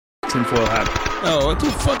tinfoil hat. Oh, what the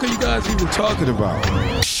fuck are you guys even talking about?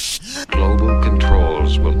 Global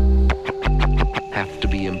controls will have to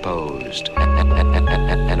be imposed,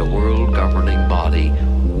 and a world governing body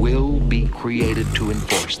will be created to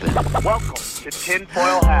enforce them. Welcome to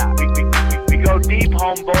Tinfoil Hat. We go deep,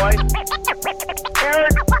 homeboy.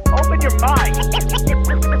 Aaron, open your mind.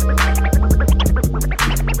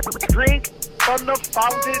 Drink from the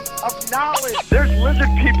fountain of knowledge. There's lizard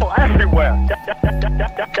people everywhere.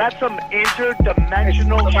 That's some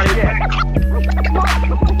interdimensional shit.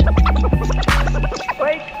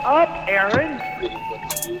 Wake up, Aaron.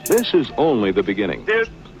 This is only the beginning. Dude,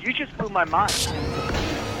 you just blew my mind.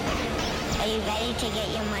 Are you ready to get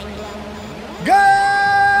your mind blown?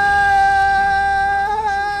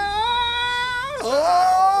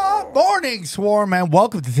 Good morning, Swarm, and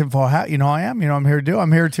welcome to Tinfoil Hat. You know I am. You know I'm here to do.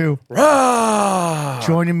 I'm here to.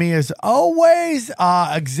 Joining me as always,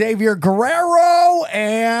 Xavier Guerrero,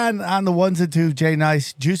 and on the ones and twos, Jay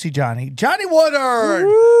Nice, Juicy Johnny Woodard.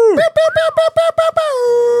 Boop, boop, boop, boop, boop, boop,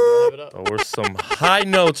 boop. Oh, we're some high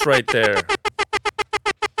notes right there.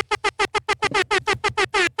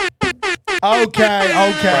 Okay.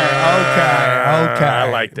 I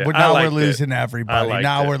liked it. Now I we're liked losing it. everybody.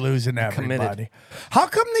 Now it. we're losing everybody. Committed. How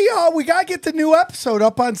come we gotta get the new episode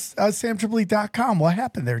up on samtripoli.com? What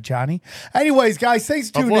happened there, Johnny? Anyways, guys, thanks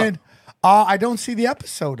for tuning in. I don't see the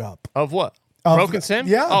episode up. Of what? Broken Sim?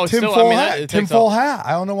 Yeah, Oh, it's Tinfoil still, I mean, Hat. it takes Tinfoil up. Hat.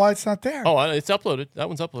 I don't know why it's not there. Oh, it's uploaded. That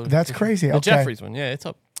one's uploaded. That's crazy. The Okay. Jeffries one. Yeah, it's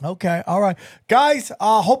up. Okay, all right. Guys,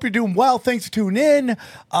 hope you're doing well. Thanks for tuning in.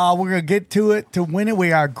 We're going to get to it to win it. We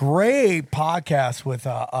got a great podcast with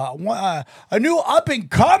a new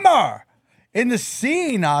up-and-comer in the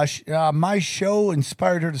scene. My show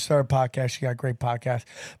inspired her to start a podcast. She got a great podcast.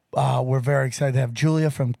 We're very excited to have Julia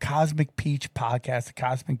from Cosmic Peach Podcast, the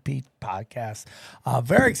Cosmic Peach Podcast.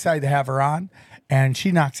 Very excited to have her on, and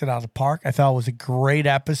she knocks it out of the park. I thought it was a great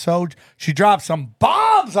episode. She dropped some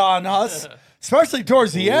bombs on us. Especially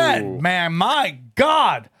towards the end, man. My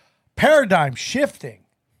God. Paradigm shifting.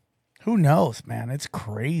 Who knows, man? It's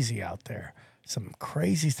crazy out there. Some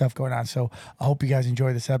crazy stuff going on. So I hope you guys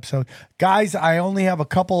enjoy this episode. Guys, I only have a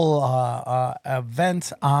couple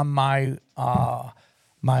events on my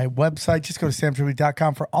my website. Just go to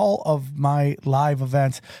samtribute.com for all of my live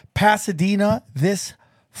events. Pasadena this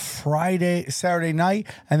Saturday night,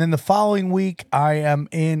 and then the following week I am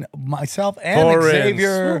in myself and Torrance.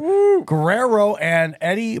 Xavier Guerrero and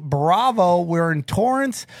Eddie Bravo. We're in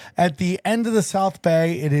Torrance at the end of the South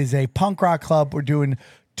Bay. It is a punk rock club. We're doing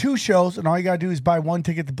 2 shows, and all you gotta do is buy 1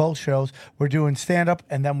 ticket to both shows. We're doing stand up,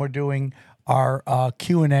 and then we're doing our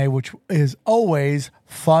Q&A, which is always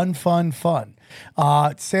fun.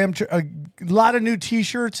 A lot of new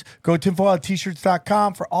t-shirts. Go to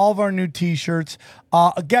tinfoilt-shirts.com for all of our new t-shirts.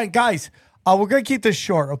 Again, guys, we're going to keep this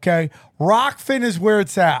short, okay? Rockfin is where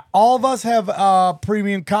it's at. All of us have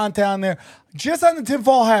premium content on there. Just on the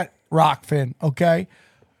Tinfoil Hat Rockfin, okay?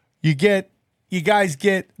 You guys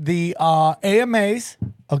get the AMAs.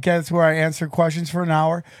 Okay, that's where I answer questions for an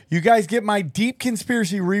hour. You guys get my Deep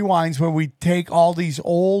Conspiracy Rewinds, where we take all these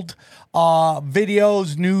old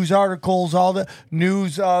videos, news articles, all the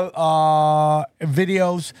news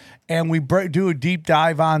videos, and we do a deep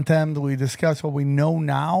dive on them. We discuss what we know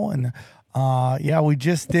now. And we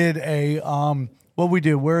just did a what we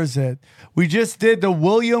did. Where is it? We just did the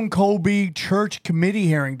William Colby Church Committee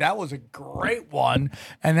hearing. That was a great one,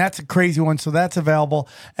 and that's a crazy one. So that's available.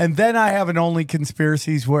 And then I have an Only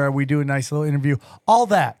Conspiracies where we do a nice little interview. All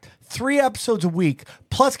that. 3 episodes a week,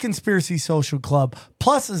 plus Conspiracy Social Club,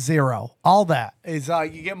 plus a 0. All that is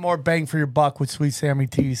you get more bang for your buck with Sweet Sammy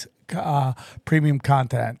T's premium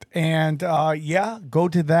content. And go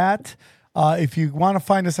to that. If you want to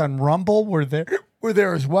find us on Rumble, we're there. We're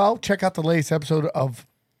there as well. Check out the latest episode of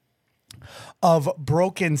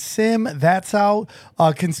Broken Sim. That's out.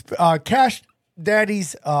 Cash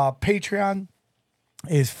Daddy's Patreon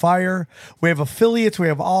is fire. We have affiliates. We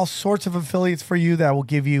have all sorts of affiliates for you that will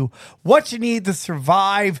give you what you need to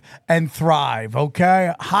survive and thrive,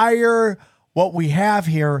 okay? What we have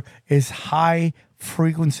here is high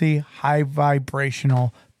frequency, high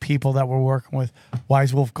vibrational people that we're working with.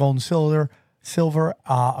 Wise Wolf Golden Silver,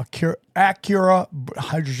 Acura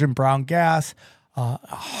hydrogen brown gas,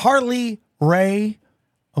 Harley Ray.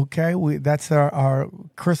 Okay, that's our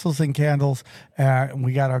crystals and candles.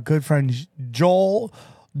 We got our good friend Joel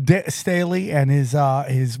Staley and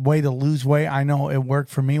his way to lose weight. I know it worked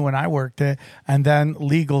for me when I worked it. And then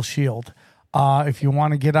Legal Shield. If you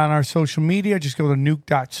want to get on our social media, just go to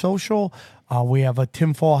nuke.social. We have a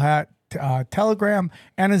tinfoil hat Telegram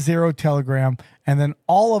and a 0 Telegram. And then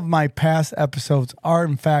all of my past episodes are,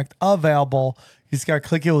 in fact, available. You just got to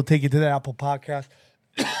click it. We'll take you to the Apple Podcast.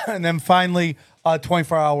 And then finally, a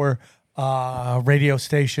 24-hour radio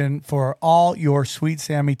station for all your sweet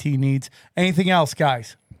Sammy T needs. Anything else,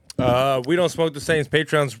 guys? We don't smoke the Saints.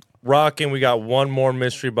 Patreon's rocking. We got one more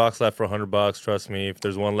mystery box left for $100. Trust me, if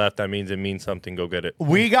there's one left, that means it means something. Go get it.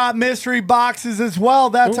 We got mystery boxes as well.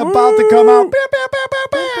 That's about to come out. Pew, pew, pew, pew,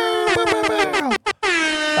 pew, pew, pew.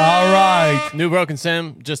 All right. New Broken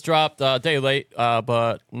Sim just dropped a day late,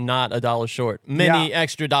 but not $1 short. Many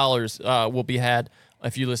extra dollars will be had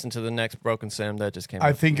if you listen to the next Broken Sim that just came out.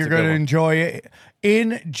 I think you're going to enjoy it.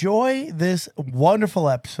 Enjoy this wonderful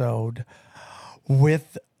episode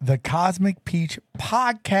with the Cosmic Peach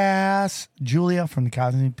Podcast. Julia from the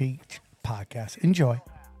Cosmic Peach Podcast. Enjoy.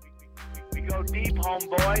 We go deep,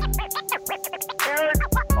 homeboy. Aaron,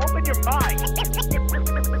 open your mind.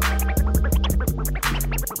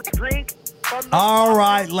 Drink from the All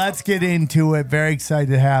right, let's get into it. Very excited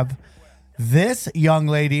to have this young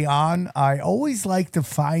lady on. I always like to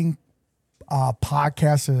find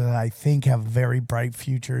podcasters that I think have very bright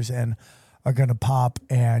futures and are going to pop.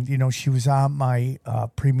 And, you know, she was on my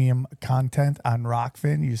premium content on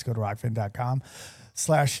Rockfin. You just go to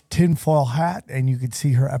rockfin.com/tinfoil hat and you could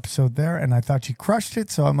see her episode there. And I thought she crushed it.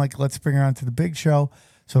 So I'm like, let's bring her on to the big show.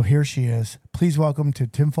 So here she is. Please welcome to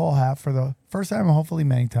Tinfoil Hat for the first time and hopefully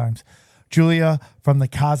many times, Julia from the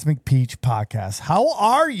Cosmic Peach Podcast. How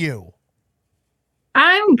are you?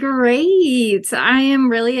 I'm great. I am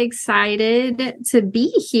really excited to be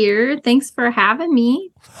here. Thanks for having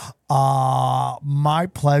me. My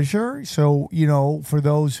pleasure. So, you know, for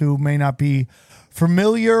those who may not be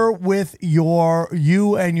familiar with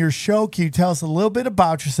you and your show, can you tell us a little bit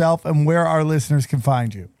about yourself and where our listeners can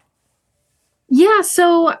find you? Yeah,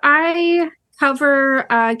 so I cover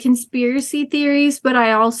conspiracy theories, but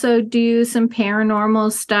I also do some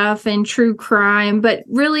paranormal stuff and true crime, but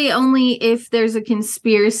really only if there's a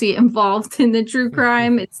conspiracy involved in the true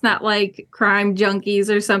crime. It's not like Crime Junkies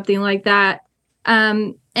or something like that.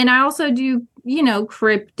 And I also do, you know,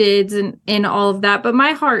 cryptids and all of that, but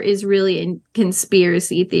my heart is really in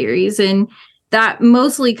conspiracy theories. And that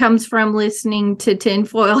mostly comes from listening to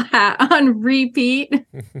Tinfoil Hat on repeat.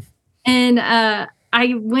 And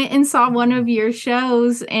I went and saw one of your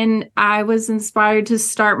shows and I was inspired to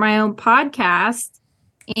start my own podcast.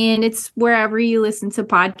 And it's wherever you listen to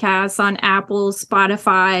podcasts, on Apple,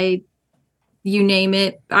 Spotify, you name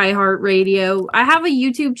it, iHeartRadio. I have a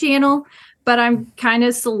YouTube channel, but I'm kind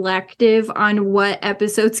of selective on what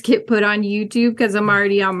episodes get put on YouTube because I'm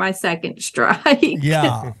already on my second strike.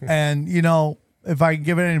 Yeah. And, you know, if I can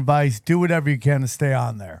give any advice, do whatever you can to stay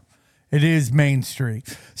on there. It is Main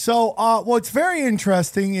Street. So what's very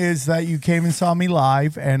interesting is that you came and saw me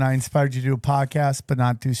live, and I inspired you to do a podcast, but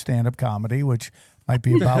not do stand-up comedy, which might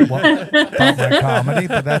be about my comedy,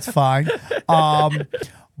 but that's fine.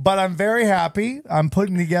 But I'm very happy. I'm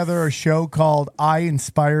putting together a show called I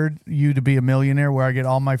Inspired You to Be a Millionaire, where I get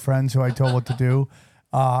all my friends who I told what to do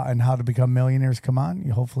and how to become millionaires. Come on.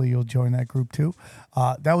 Hopefully you'll join that group too.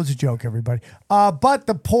 That was a joke, everybody. But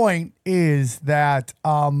the point is that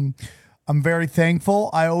I'm very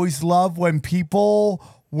thankful. I always love when people,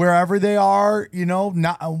 wherever they are, you know,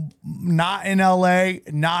 not in LA,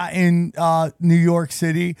 not in New York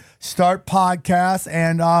City, start podcasts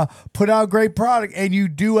and put out a great product. And you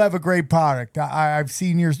do have a great product. I've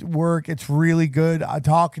seen your work. It's really good.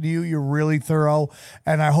 Talking to you, you're really thorough.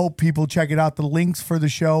 And I hope people check it out. The links for the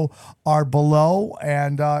show are below.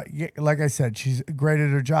 And like I said, she's great at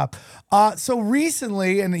her job. So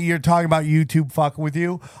recently, and you're talking about YouTube fucking with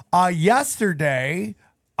you, yesterday,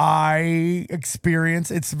 I experience,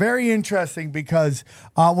 it's very interesting because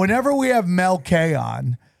whenever we have Mel K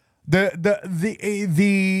on, the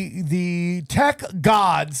tech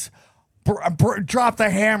gods drop the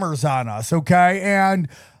hammers on us, okay? And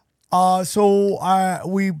so I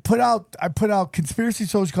put out Conspiracy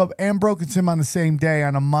Social Club and Broken Sim on the same day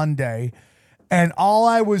on a Monday. And all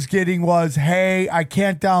I was getting was, hey, I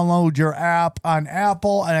can't download your app on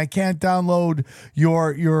Apple and I can't download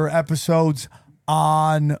your episodes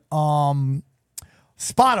on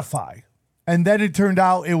Spotify. And then it turned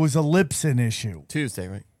out it was a Libsyn issue. Tuesday,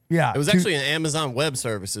 right? Yeah. It was actually an Amazon Web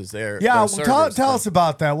Services there. Yeah, tell us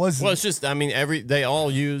about that. Well, it's just, I mean, they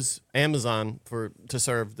all use Amazon to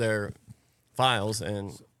serve their files,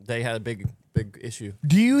 and they had a big issue.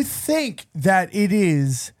 Do you think that it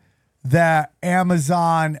is that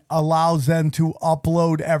Amazon allows them to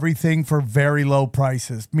upload everything for very low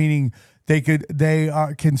prices, meaning they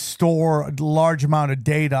can store a large amount of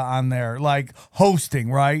data on there, like hosting,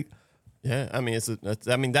 right? Yeah, I mean,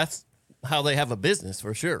 that's how they have a business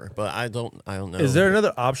for sure. But I don't know. Is there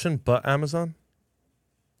another option but Amazon?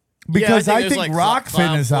 Because I there's, think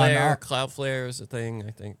Rockfin is on. Cloudflare is a thing.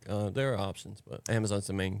 I think there are options, but Amazon's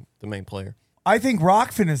the main player. I think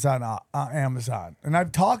Rockfin is on Amazon, and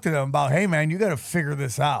I've talked to them about, hey man, you got to figure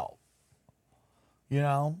this out. You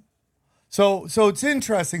know, so it's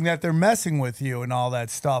interesting that they're messing with you and all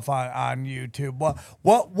that stuff on YouTube.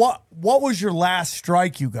 What was your last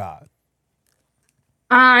strike you got?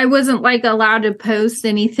 I wasn't like allowed to post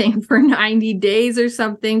anything for 90 days or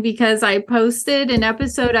something because I posted an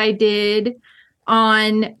episode I did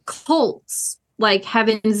on cults, like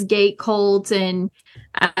Heaven's Gate cult and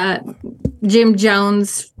Jim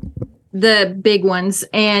Jones, the big ones.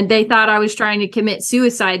 And they thought I was trying to commit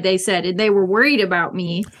suicide, they said, and they were worried about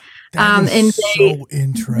me. That is so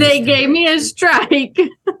interesting. They gave me a strike.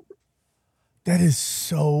 That is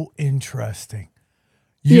so interesting.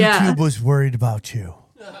 YouTube was worried about you.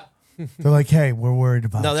 They're like, hey, we're worried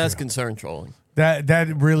about you. No, that's concern trolling. That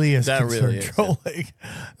really is concern trolling.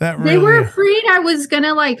 That really they were afraid I was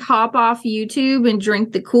gonna like hop off YouTube and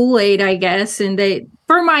drink the Kool-Aid, I guess. And they,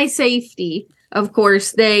 for my safety, of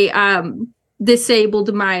course, they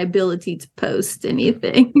disabled my ability to post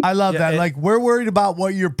anything. I love that. Like, we're worried about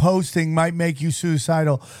what you're posting might make you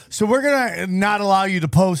suicidal. So we're going to not allow you to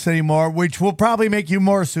post anymore, which will probably make you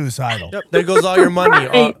more suicidal. Yep, there goes all your money.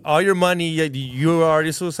 Right. All your money, you were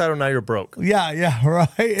already suicidal, now you're broke. Yeah,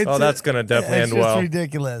 right. That's going to definitely end well. It's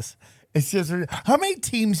ridiculous. It's just how many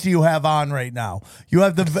teams do you have on right now? You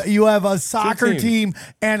have a soccer team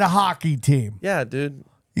and a hockey team. Yeah, dude.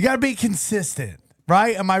 You got to be consistent.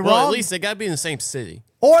 Right? Am I wrong? Well, at least they got to be in the same city.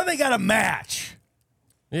 Or they got to match.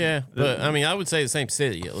 Yeah, but I mean, I would say the same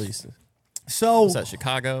city at least. So is that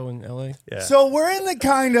Chicago and LA? Yeah. So we're in the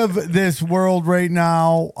kind of this world right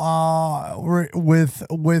now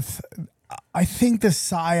with I think the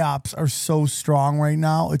psyops are so strong right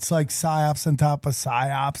now. It's like psyops on top of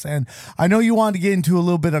psyops. And I know you wanted to get into a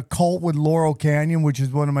little bit of cult with Laurel Canyon, which is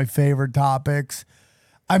one of my favorite topics.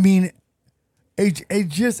 I mean, it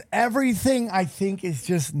just everything I think is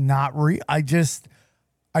just not real.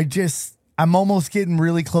 I'm almost getting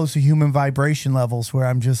really close to human vibration levels where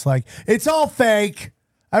I'm just like, it's all fake.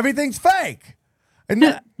 Everything's fake. And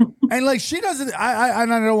and like she doesn't. I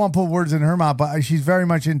don't want to put words in her mouth, but she's very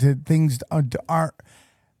much into things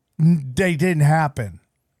they didn't happen.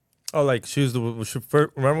 Oh, like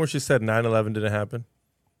remember when she said 9/11 didn't happen?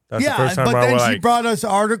 That's the first time but then she brought us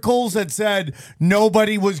articles that said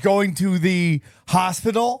nobody was going to the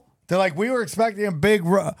hospital. They're like, we were expecting a big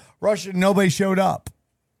rush and nobody showed up.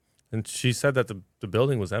 And she said that the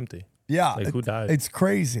building was empty. Yeah. Like, who died? It's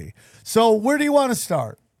crazy. So where do you want to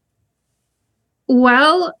start?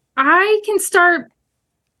 Well, I can start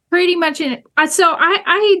pretty much in. So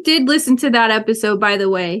I did listen to that episode, by the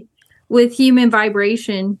way, with Human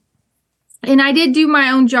Vibration. And I did do my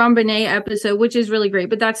own John Bonet episode, which is really great,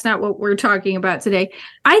 but that's not what we're talking about today.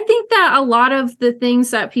 I think that a lot of the things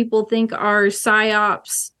that people think are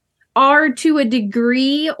psyops are to a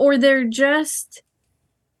degree, or they're just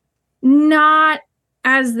not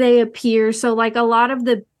as they appear. So like a lot of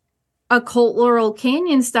the occult Laurel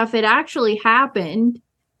Canyon stuff, it actually happened.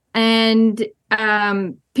 And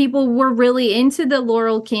people were really into the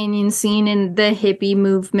Laurel Canyon scene and the hippie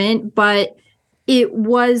movement, but it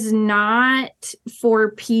was not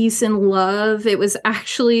for peace and love. It was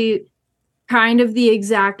actually kind of the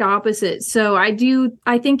exact opposite. So I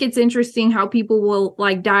think it's interesting how people will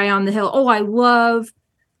like die on the hill. Oh, I love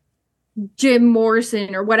Jim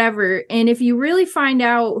Morrison or whatever. And if you really find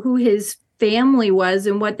out who his family was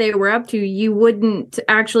and what they were up to, you wouldn't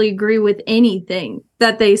actually agree with anything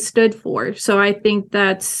that they stood for. So I think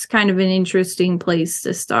that's kind of an interesting place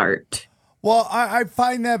to start. Well, I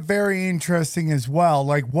find that very interesting as well.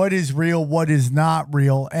 Like, what is real, what is not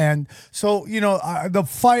real. And so, the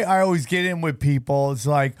fight I always get in with people is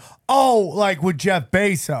like, like with Jeff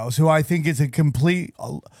Bezos, who I think is a complete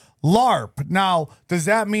LARP. Now, does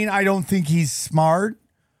that mean I don't think he's smart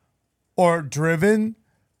or driven?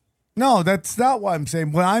 No, that's not what I'm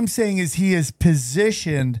saying. What I'm saying is he is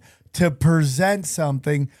positioned to present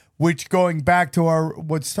something, which going back to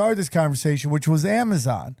what started this conversation, which was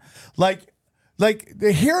Amazon. Like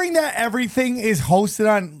hearing that everything is hosted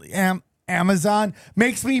on Amazon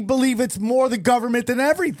makes me believe it's more the government than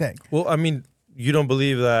everything. Well, I mean, you don't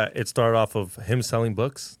believe that it started off of him selling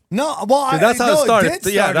books? No, well, that's how it started.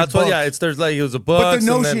 It was a book. But the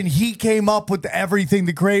notion he came up with everything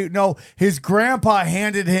to create. No, his grandpa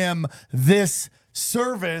handed him this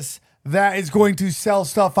service that is going to sell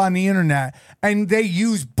stuff on the internet, and they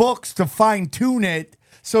use books to fine tune it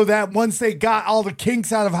so that once they got all the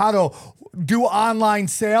kinks out of how to do online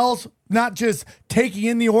sales, not just taking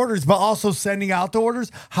in the orders, but also sending out the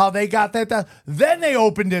orders, how they got that done. Then they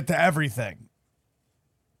opened it to everything.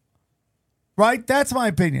 Right? That's my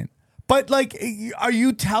opinion. But like, are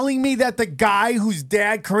you telling me that the guy whose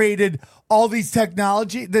dad created all these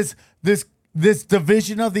technology, this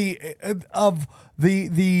division of a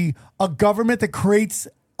government that creates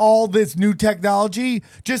all this new technology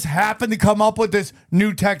just happened to come up with this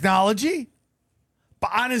new technology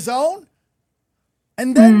on his own?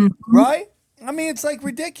 And then, right? I mean, it's like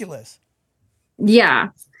ridiculous. Yeah.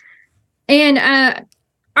 And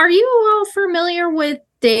are you all familiar with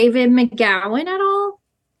David McGowan at all?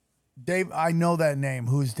 Dave, I know that name.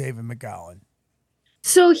 Who's David McGowan?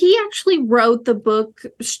 So he actually wrote the book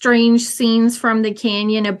Strange Scenes from the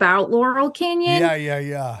Canyon about Laurel Canyon.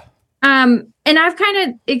 Yeah. And I've kind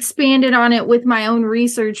of expanded on it with my own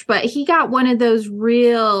research, but he got one of those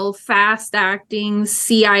real fast acting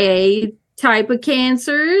CIA type of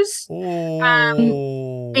cancers.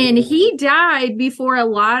 And he died before a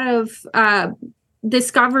lot of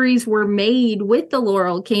discoveries were made with the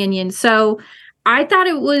Laurel Canyon. So I thought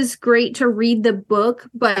it was great to read the book,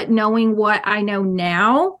 but knowing what I know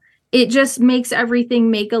now, it just makes everything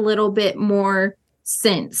make a little bit more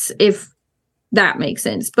sense, if that makes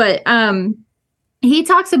sense. But he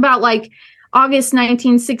talks about like August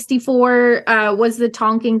 1964 was the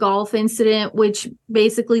Tonkin Gulf incident, which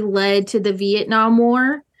basically led to the Vietnam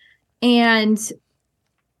War. And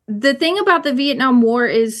the thing about the Vietnam War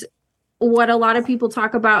is what a lot of people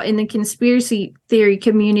talk about in the conspiracy theory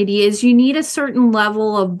community is you need a certain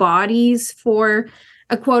level of bodies for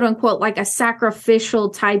a quote unquote, like a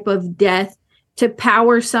sacrificial type of death to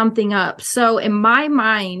power something up. So in my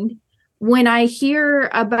mind, when I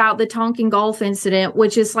hear about the Tonkin Gulf incident,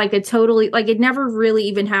 which is like a totally, like it never really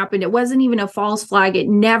even happened. It wasn't even a false flag. It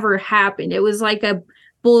never happened. It was like a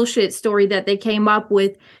bullshit story that they came up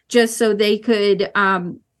with just so they could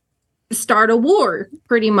start a war,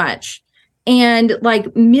 pretty much. And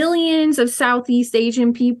like millions of Southeast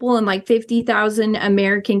Asian people and like 50,000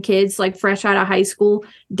 American kids, like fresh out of high school,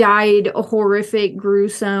 died horrific,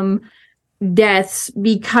 gruesome deaths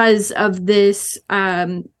because of this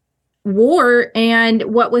war. And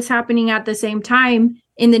what was happening at the same time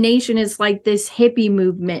in the nation is like this hippie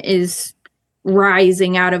movement is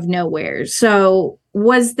rising out of nowhere. So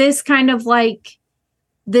was this kind of like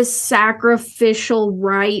this sacrificial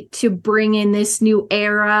right to bring in this new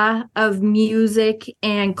era of music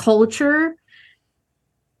and culture?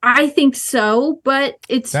 I think so, but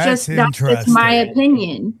that's just my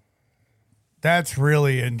opinion. That's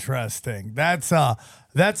really interesting. That's a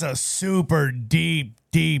super deep.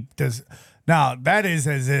 Now that is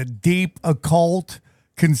as a deep occult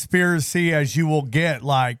conspiracy as you will get.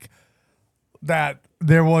 Like that,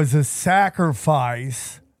 there was a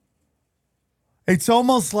sacrifice. It's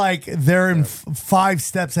almost like they're in 5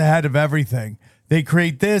 steps ahead of everything. They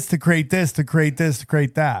create this to create this to create this to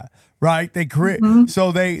create that, right? They create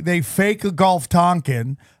so they fake a Gulf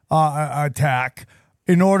Tonkin attack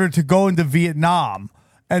in order to go into Vietnam.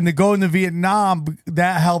 And to go into Vietnam,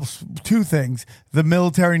 that helps 2 things: the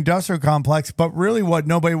military-industrial complex, but really what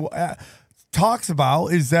nobody talks about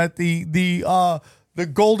is that the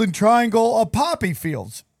Golden Triangle of poppy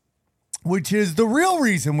fields, which is the real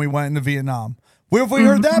reason we went into Vietnam. Where have we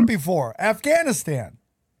heard that before? Afghanistan.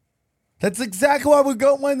 That's exactly why we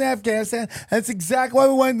went to Afghanistan. That's exactly why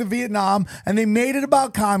we went to Vietnam. And they made it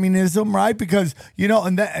about communism, right? Because, you know,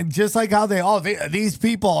 and just like how these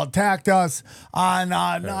people attacked us on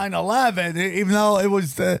 9/11, even though it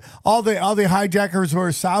was all the hijackers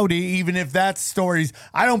were Saudi, even if that's stories.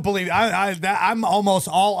 I don't believe I'm almost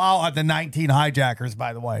all out on the 19 hijackers,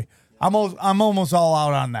 by the way. I'm almost all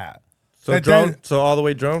out on that. So all the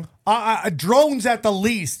way drone? Drones at the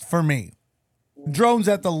least for me. Drones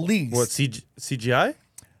at the least. What, CGI?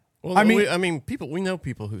 Well, I mean, we know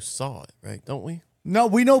people who saw it, right? Don't we? No,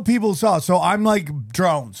 we know people who saw it. So I'm like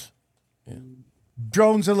drones. Yeah.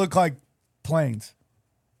 Drones that look like planes.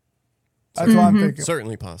 That's what I'm thinking.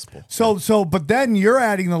 Certainly possible. So, but then you're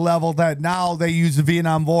adding the level that now they use the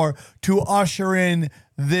Vietnam War to usher in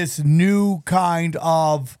this new kind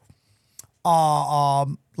of,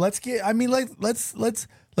 let's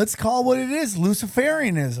call it what it is,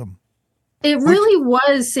 Luciferianism. It really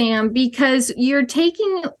was, Sam, because you're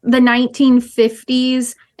taking the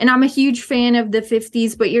 1950s, and I'm a huge fan of the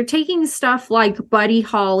 50s, but you're taking stuff like Buddy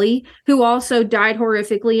Holly, who also died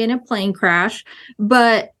horrifically in a plane crash,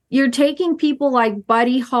 but you're taking people like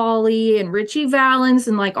Buddy Holly and Richie Valens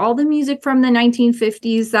and like all the music from the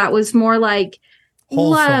 1950s that was more like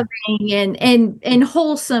Wholesome. loving and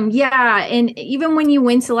wholesome. Yeah. And even when you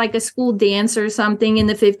went to like a school dance or something in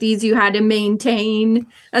the 50s, you had to maintain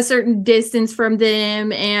a certain distance from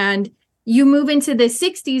them. And you move into the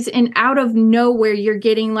 60s and out of nowhere, you're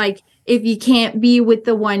getting like, if you can't be with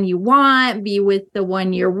the one you want, be with the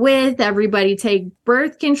one you're with. Everybody take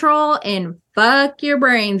birth control and fuck your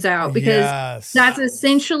brains out, because that's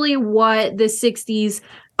essentially what the 60s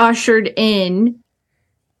ushered in.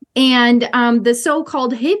 And the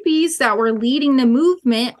so-called hippies that were leading the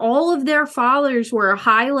movement, all of their fathers were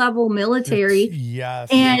high-level military. Yes.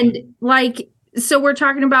 And like, so we're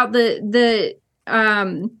talking about the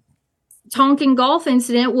Tonkin Gulf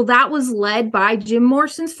incident. Well, that was led by Jim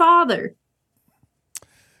Morrison's father.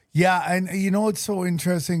 Yeah, and you know it's so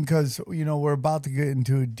interesting because we're about to get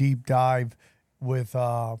into a deep dive with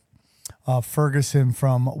Ferguson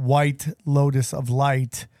from White Lotus of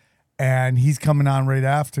Light, and he's coming on right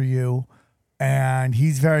after you, and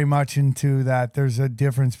he's very much into that. There's a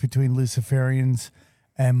difference between Luciferians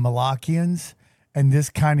and Malachians, and this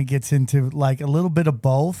kind of gets into like a little bit of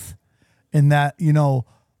both, in that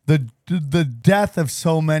the death of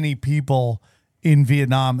so many people in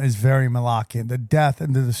Vietnam is very Malachian. The death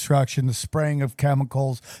and the destruction, the spraying of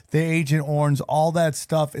chemicals, the Agent Orange, all that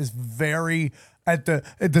stuff is very at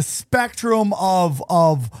the spectrum of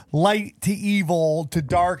light to evil to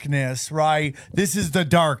darkness, right? This is the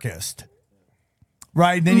darkest,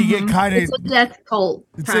 right? And then you get kind of it's a death cult.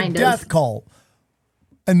 It's a death cult,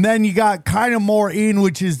 and then you got kind of more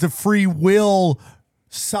which is the free will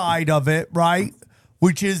side of it, right?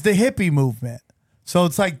 Which is the hippie movement. So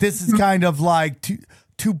it's like this is kind of like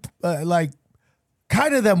two like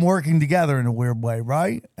kind of them working together in a weird way,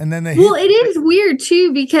 right? And then it is weird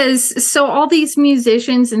too, because so all these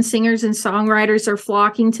musicians and singers and songwriters are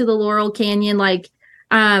flocking to the Laurel Canyon, like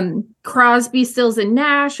Crosby, Stills and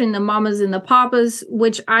Nash and the Mamas and the Papas,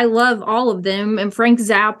 which I love all of them, and Frank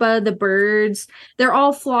Zappa, the Byrds. They're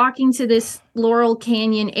all flocking to this Laurel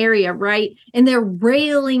Canyon area, right? And they're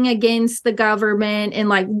railing against the government and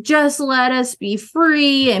like, just let us be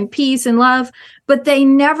free and peace and love. But they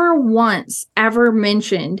never once ever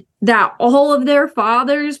mentioned that all of their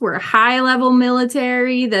fathers were high-level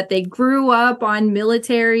military, that they grew up on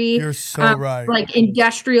military. You're so right. Like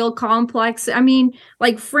industrial complex. I mean,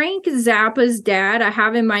 like Frank Zappa's dad, I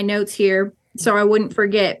have in my notes here so I wouldn't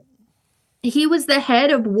forget. He was the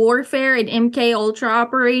head of warfare and MK Ultra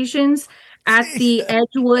operations at the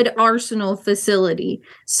Edgewood Arsenal facility.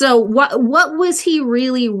 So what was he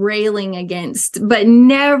really railing against, but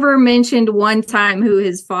never mentioned one time who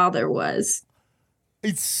his father was?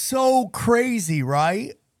 It's so crazy,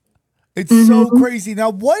 right? It's so crazy.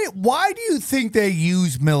 Now, why do you think they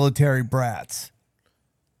use military brats?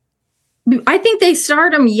 I think they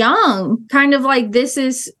start them young, kind of like, this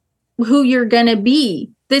is who you're going to be.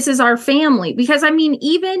 This is our family. Because, I mean,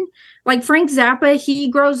 even like Frank Zappa, he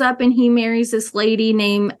grows up and he marries this lady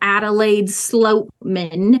named Adelaide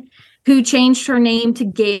Slopeman, who changed her name to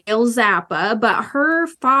Gail Zappa. But her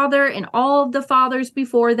father and all of the fathers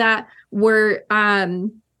before that were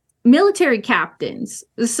military captains.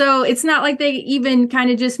 So it's not like they even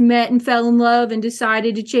kind of just met and fell in love and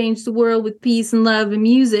decided to change the world with peace and love and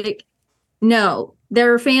music. No,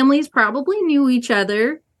 their families probably knew each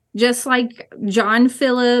other, just like John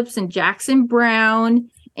Phillips and Jackson Brown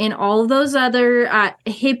and all of those other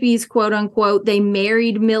hippies, quote unquote. They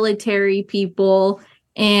married military people,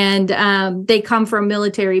 and they come from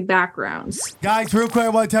military backgrounds. Guys, real quick, I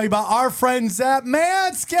want to tell you about our friends at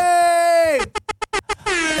Manscaped.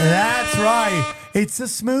 That's right. It's a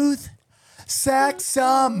smooth sack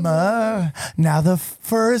summer. Now the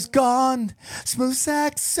fur is gone. Smooth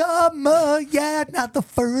sack summer. Yeah, not the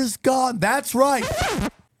fur is gone. That's right.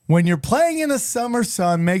 When you're playing in the summer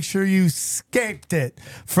sun, make sure you scaped it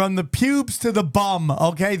from the pubes to the bum,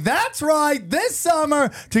 okay? That's right, this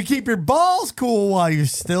summer, to keep your balls cool while you're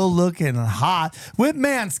still looking hot with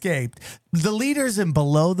Manscaped. The leaders in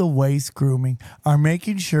below-the-waist grooming are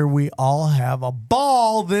making sure we all have a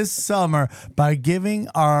ball this summer by giving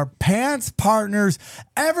our pants partners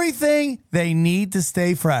everything they need to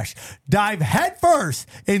stay fresh. Dive headfirst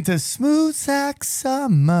into Smooth Sack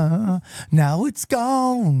Summer. Now it's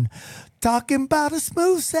gone. Talking about a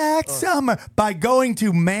smooth sack summer by going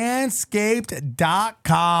to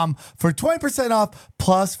manscaped.com for 20% off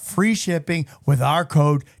plus free shipping with our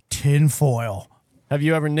code TINFOIL. Have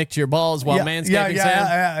you ever nicked your balls while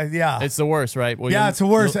manscaping? Yeah. It's the worst, right? Well, it's the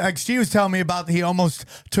worst. She was telling me about he almost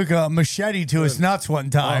took a machete to his nuts one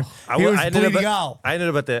time. He was bleeding out. I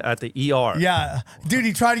ended up at the ER. Yeah, dude,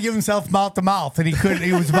 he tried to give himself mouth to mouth, and he couldn't.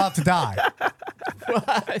 He was about to die.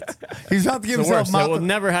 He's about to give The himself worst. That will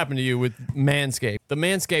never happen to you with Manscaped. The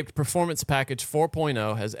Manscaped Performance Package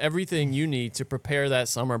 4.0 has everything you need to prepare that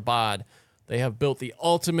summer bod. They have built the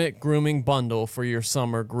ultimate grooming bundle for your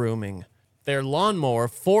summer grooming. Their Lawnmower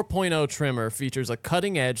 4.0 trimmer features a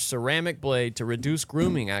cutting-edge ceramic blade to reduce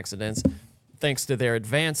grooming accidents thanks to their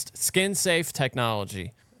advanced skin-safe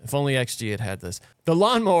technology. If only XG had this. The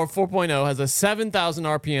Lawnmower 4.0 has a 7,000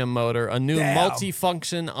 RPM motor, a new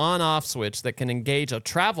multi-function on-off switch that can engage a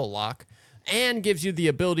travel lock, and gives you the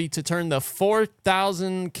ability to turn the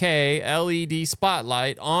 4000K LED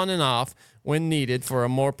spotlight on and off when needed for a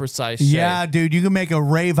more precise shave. Yeah, dude, you can make a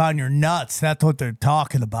rave on your nuts. That's what they're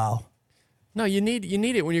talking about. No, you need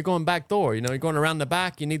it when you're going back door. You know, you're going around the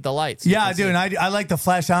back, you need the lights. Yeah, dude, and I like to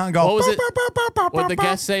flash out and go. What was it? What did the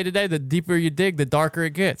guests say today? The deeper you dig, the darker it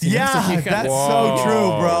gets. You know, Yeah, so you that's gotta- so true,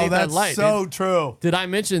 You bro. need that That's light, so dude. true. Did I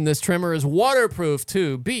mention this trimmer is waterproof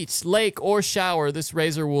too? Beach, lake, or shower, this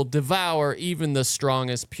razor will devour even the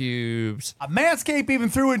strongest pubes. Manscaped even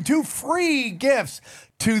threw in 2 free gifts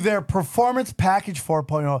to their Performance Package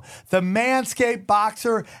 4.0, the Manscaped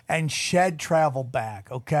Boxer and Shed Travel Bag,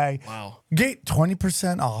 okay? Wow. Get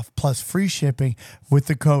 20% off plus free shipping with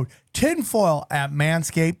the code tinfoil at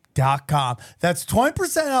manscaped.com. That's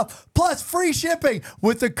 20% off plus free shipping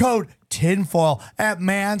with the code tinfoil at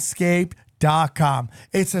manscaped.com.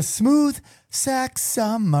 It's a smooth sex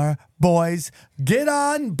summer, boys. Get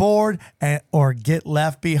on board or get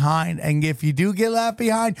left behind. And if you do get left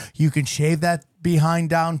behind, you can shave that behind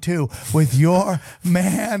down too with your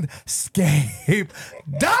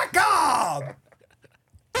manscaped.com.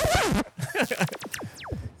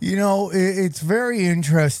 You know, it's very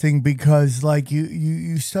interesting because like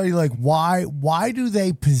you study like why do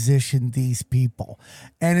they position these people?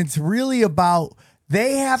 And it's really about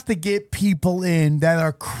they have to get people in that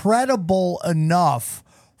are credible enough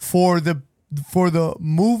for the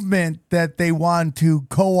movement that they want to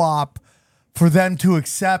co-op for them to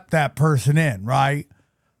accept that person in, right?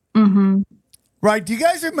 Mm-hmm. Right. Do you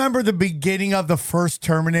guys remember the beginning of the first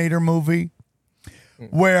Terminator movie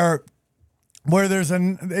where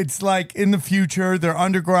it's like in the future, they're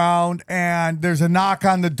underground and there's a knock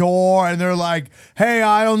on the door and they're like, hey,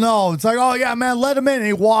 I don't know. It's like, oh yeah, man, let him in. And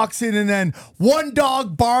he walks in and then one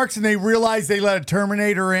dog barks and they realize they let a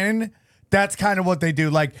Terminator in. That's kind of what they do.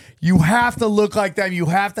 Like, you have to look like them. You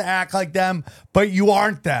have to act like them, but you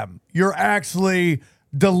aren't them. You're actually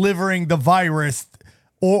delivering the virus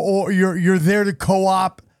or you're there to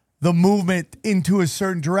co-op the movement into a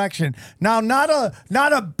certain direction. Now, not a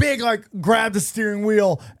big, like, grab the steering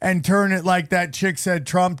wheel and turn it like that chick said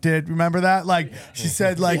Trump did. Remember that? Like, she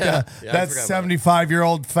said, like, that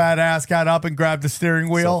 75-year-old fat ass got up and grabbed the steering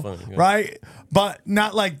wheel, So funny, yeah. right? But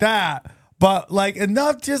not like that. But, like,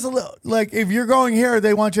 enough just a little, like, if you're going here,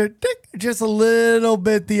 they want you to tick just a little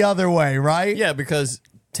bit the other way, right? Yeah, because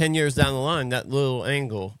 10 years down the line, that little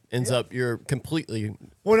angle ends up you're completely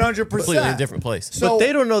 100%. in a different place. So- But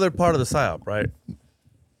they don't know they're part of the psyop, right?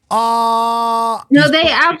 No, they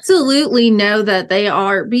absolutely know that they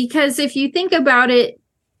are, because if you think about it,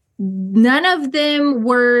 none of them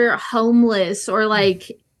were homeless or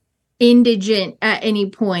like indigent at any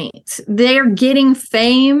point. They're getting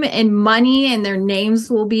fame and money and their names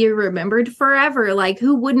will be remembered forever. Like,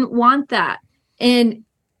 who wouldn't want that? And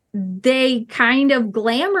they kind of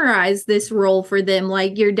glamorize this role for them.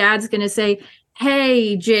 Like, your dad's going to say,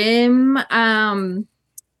 hey, Jim,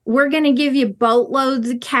 we're going to give you boatloads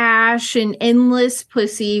of cash and endless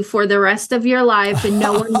pussy for the rest of your life, and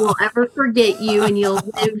no one will ever forget you, and you'll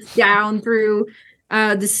live down through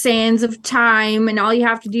the sands of time, and all you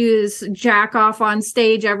have to do is jack off on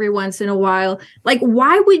stage every once in a while. Like,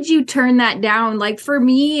 why would you turn that down? Like, for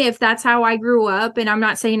me, if that's how I grew up, and I'm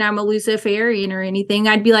not saying I'm a Luciferian or anything,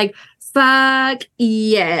 I'd be like, fuck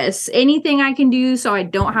yes, anything I can do so I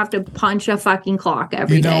don't have to punch a fucking clock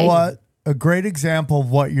every day. You know what? A great example of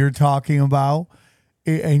what you're talking about,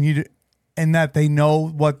 and that they know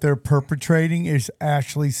what they're perpetrating, is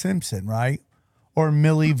Ashley Simpson, right? Or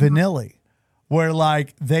Milli Vanilli, where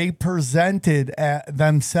like they presented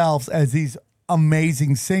themselves as these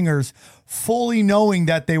amazing singers, fully knowing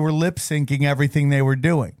that they were lip syncing everything they were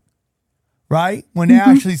doing. Right? When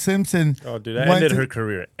Ashley Simpson, Oh, dude, that ended her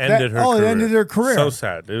career. it ended her career. So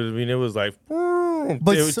sad. It was like,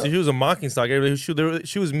 she was a mocking stock.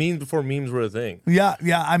 She was memes before memes were a thing. Yeah.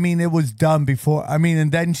 I mean, it was done before. I mean,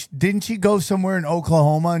 and then didn't she go somewhere in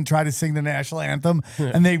Oklahoma and try to sing the national anthem,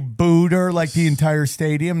 and they booed her like the entire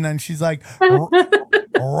stadium? And then she's like,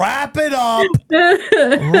 "Wrap it up,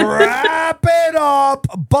 wrap it up."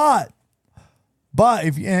 But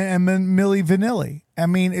if and Milli Vanilli, I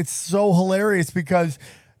mean, it's so hilarious because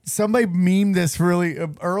somebody memed this really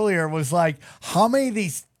earlier, was like, how many of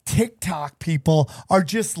these TikTok people are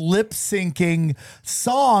just lip syncing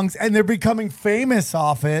songs and they're becoming famous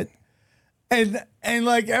off it. And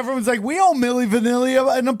like everyone's like, we owe Milli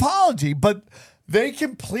Vanilli an apology, but they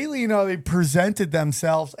completely, they presented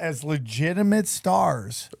themselves as legitimate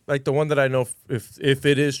stars. Like the one that I know, if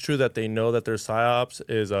it is true that they know that they're psyops,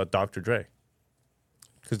 is Dr. Dre.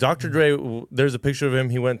 Because Dr. Dre, there's a picture of him.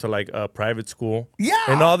 He went to like a private school. Yeah.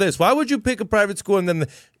 And all this. Why would you pick a private school? And then the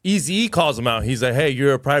Eazy-E calls him out. He's like, hey,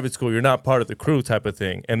 you're a private school. You're not part of the crew type of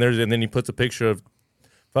thing. And then he puts a picture of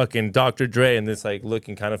fucking Dr. Dre and this like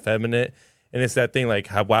looking kind of feminine. And it's that thing like,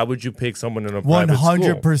 why would you pick someone in a private school?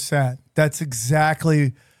 100%. That's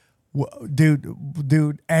exactly, dude,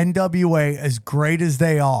 NWA, as great as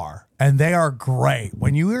they are, and they are great.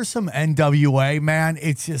 When you hear some NWA, man,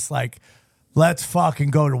 it's just like, let's fucking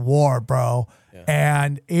go to war, bro. Yeah.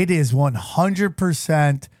 And it is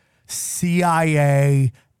 100%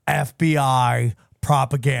 CIA, FBI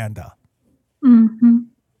propaganda.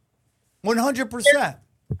 100%.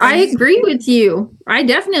 I agree with you. I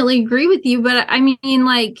definitely agree with you. But I mean,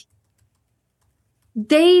 like,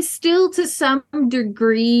 they still to some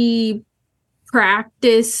degree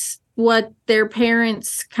practice what their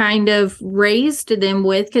parents kind of raised them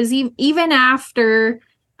with. Because even after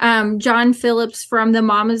John Phillips from the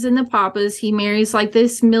Mamas and the Papas, he marries like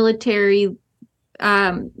this military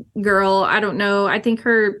girl. I don't know. I think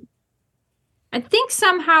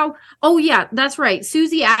somehow. Oh, yeah, that's right.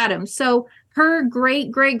 Susie Adams. So her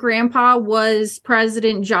great-great-grandpa was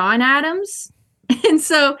President John Adams. And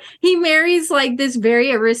so he marries like this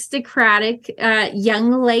very aristocratic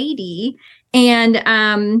young lady.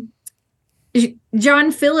 And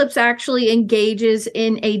John Phillips actually engages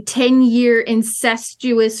in a 10-year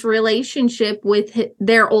incestuous relationship with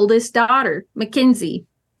their oldest daughter, Mackenzie.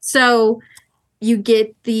 So you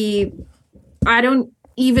get I don't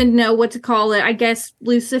even know what to call it. I guess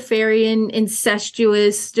Luciferian,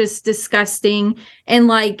 incestuous, just disgusting. And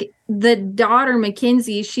like the daughter,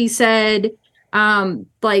 Mackenzie, she said,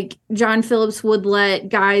 like John Phillips would let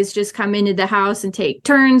guys just come into the house and take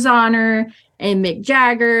turns on her, and Mick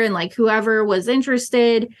Jagger and like whoever was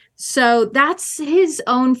interested. So that's his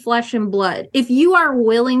own flesh and blood. If you are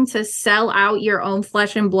willing to sell out your own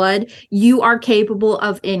flesh and blood, you are capable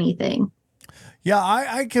of anything. Yeah,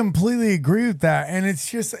 I completely agree with that. And it's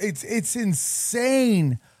just, it's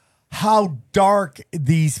insane how dark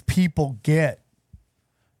these people get.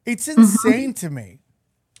 It's insane to me.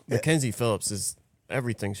 Mackenzie Phillips is,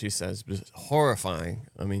 everything she says is horrifying.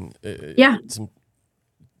 I mean, some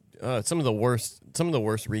of the worst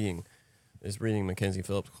reading is reading Mackenzie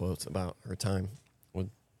Phillips quotes about her time with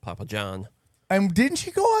Papa John. And didn't she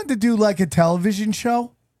go on to do like a television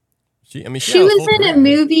show? She was in a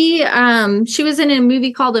movie. She was in a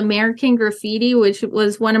movie called American Graffiti, which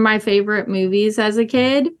was one of my favorite movies as a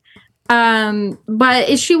kid.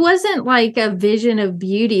 But she wasn't like a vision of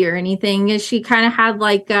beauty or anything. She kind of had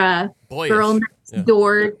like a girl next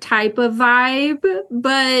door type of vibe.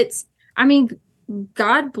 But I mean,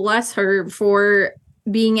 God bless her for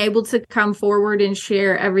being able to come forward and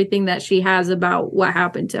share everything that she has about what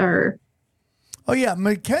happened to her. Oh yeah,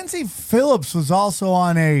 Mackenzie Phillips was also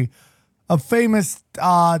on a famous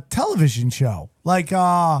television show. Like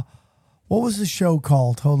what was the show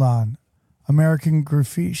called? Hold on. American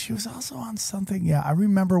Graffiti. She was also on something. Yeah, I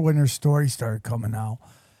remember when her story started coming out.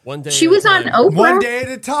 One day she was on Oprah. One Day at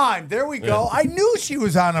a Time. There we go. I knew she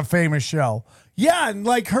was on a famous show. Yeah, and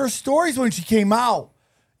like her stories when she came out,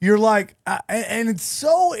 you're like, and it's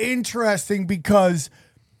so interesting because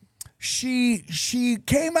she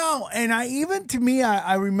came out, and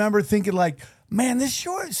I remember thinking like, man, this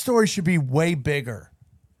short story should be way bigger,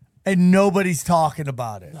 and nobody's talking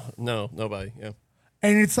about it. No, nobody. Yeah.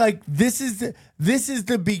 And it's like this is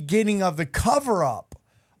the beginning of the cover up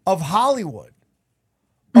of Hollywood,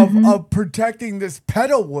 of protecting this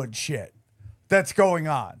pedowood shit that's going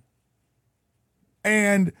on.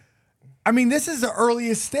 And I mean, this is the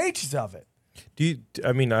earliest stages of it.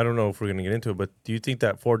 I don't know if we're gonna get into it, but do you think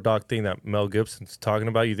that Fort Doc thing that Mel Gibson's talking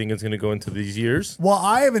about, you think it's gonna go into these years? Well,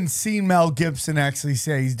 I haven't seen Mel Gibson actually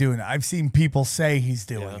say he's doing it. I've seen people say he's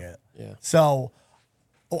doing it. Yeah. So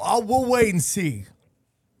we'll wait and see.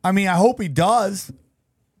 I mean, I hope he does.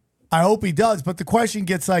 But the question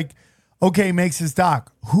gets like, okay, makes his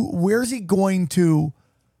doc. Where's he going to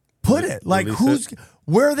put it? Like,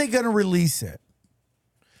 where are they going to release it?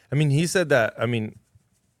 I mean, he said that. I mean,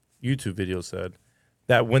 YouTube video said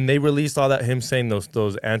that when they released all that, him saying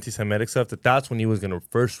those anti-Semitic stuff, that's when he was going to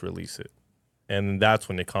first release it, and that's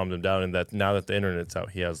when they calmed him down. And that now that the internet's out,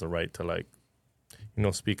 he has the right to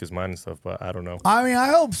speak his mind and stuff. But I don't know. I mean, I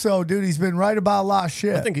hope so, dude. He's been right about a lot of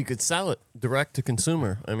shit. I think he could sell it direct to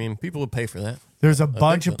consumer. I mean, people would pay for that. There's a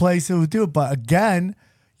bunch of places who do it, but again,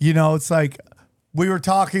 it's like we were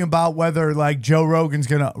talking about whether like Joe Rogan's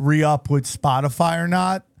gonna re-up with Spotify or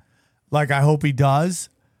not. Like, I hope he does,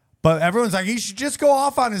 but everyone's like he should just go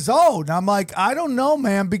off on his own. I'm like, I don't know,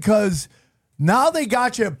 man, because now they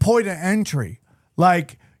got you at point of entry.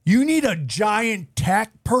 Like, you need a giant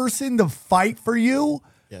tech person to fight for you.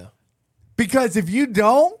 Yeah. Because if you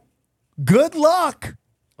don't, good luck.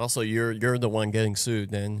 Also, you're the one getting sued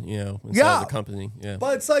then, instead of the company. Yeah.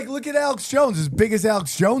 But it's like, look at Alex Jones. As big as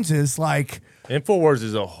Alex Jones is, like, InfoWars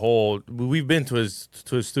is a whole. We've been to his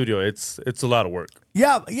studio. It's a lot of work.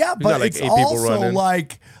 Yeah, but got, like, it's 8 people also running.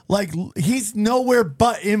 like he's nowhere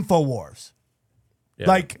but InfoWars. Yeah.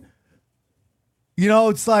 Like,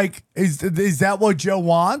 it's like, is that what Joe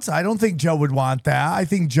wants? I don't think Joe would want that. I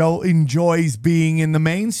think Joe enjoys being in the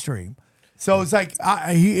mainstream. So it's like,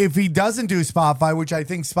 if he doesn't do Spotify, which I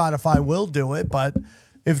think Spotify will do it, but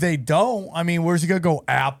if they don't, I mean, where's he going to go?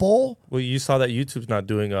 Apple? Well, you saw that YouTube's not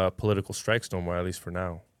doing political strikes no more, at least for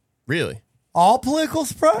now. Really? All political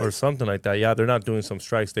strikes? Or something like that. Yeah, they're not doing some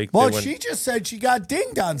strikes. She just said she got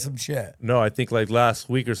dinged on some shit. No, I think like last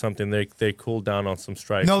week or something, they cooled down on some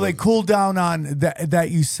strikes. No, they cooled down on that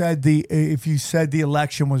you said if you said the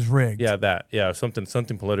election was rigged. Yeah,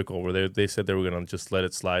 something political where they said they were going to just let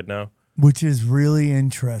it slide now. Which is really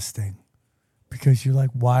interesting because you're like,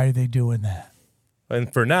 why are they doing that?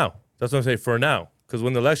 And for now, that's what I'm saying, for now. Because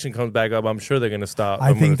when the election comes back up, I'm sure they're going to stop.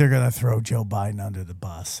 I think they're going to throw Joe Biden under the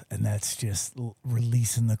bus, and that's just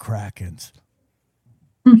releasing the Krakens.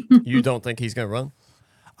 You don't think he's going to run?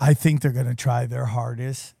 I think they're going to try their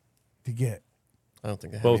hardest to get. I don't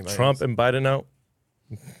think both Trump and Biden out.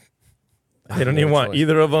 They don't no even want choice.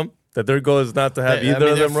 either of them. That their goal is not to have either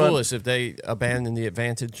of them they're run. foolish if they abandon the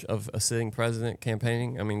advantage of a sitting president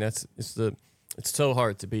campaigning. I mean, it's so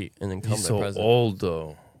hard to beat an incumbent He's so president. old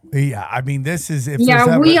though. Yeah, I mean, this is if Yeah,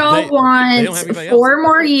 there's we ever, all they don't want have anybody 4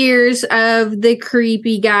 more years of the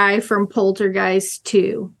creepy guy from Poltergeist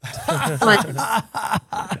 2. Like,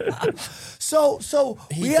 so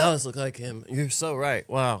He does look like him. You're so right.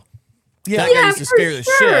 Wow. yeah. That guy used to for scare the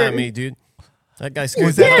shit out of sure. me, dude. That guy scared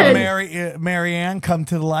Was the that hell out the of me. Mary Ann come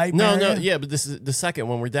to the light? No, Marianne? yeah, but this is the second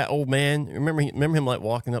one where that old man. Remember him like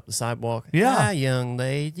walking up the sidewalk. Yeah. Hi, young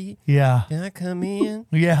lady. Yeah, Can I come in?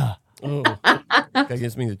 yeah. Oh, that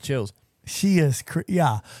gives me the chills. She is,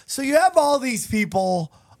 yeah. So you have all these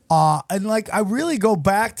people, and like I really go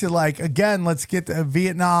back to like again. Let's get to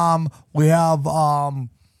Vietnam. We have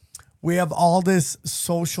all this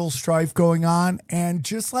social strife going on, and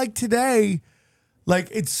just like today, like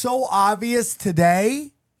it's so obvious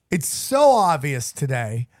today. It's so obvious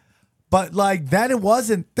today, but like then it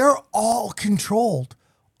wasn't. They're all controlled,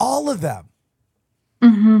 all of them.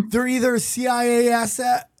 mhm. They're either a CIA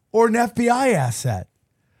asset or an FBI asset.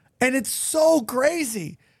 And it's so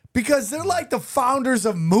crazy because they're like the founders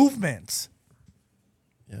of movements.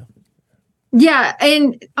 Yeah,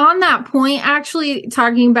 and on that point, actually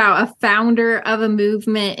talking about a founder of a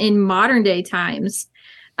movement in modern day times,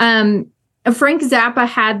 Frank Zappa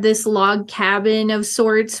had this log cabin of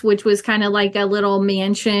sorts, which was kind of like a little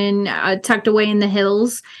mansion tucked away in the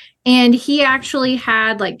hills. And he actually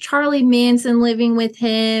had like Charlie Manson living with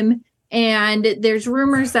him. And there's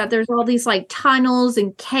rumors that there's all these like tunnels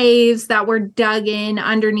and caves that were dug in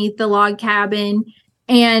underneath the log cabin.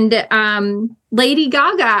 And Lady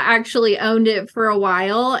Gaga actually owned it for a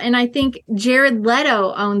while. And I think Jared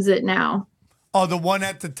Leto owns it now. Oh, the one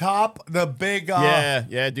at the top, the big.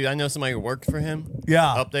 Yeah, dude. I know somebody who worked for him.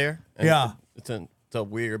 Yeah. Up there. And Yeah. It's a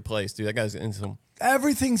weird place, dude. That guy's in some.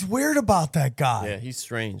 Everything's weird about that guy. Yeah, he's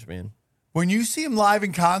strange, man. When you see him live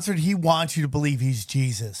in concert, he wants you to believe he's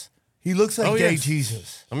Jesus. He looks like gay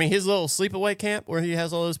Jesus. I mean, his little sleepaway camp where he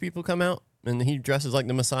has all those people come out and he dresses like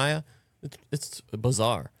the Messiah. It's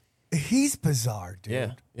bizarre. He's bizarre,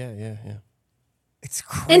 dude. Yeah. It's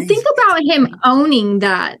crazy. And think about him owning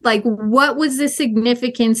that. Like, what was the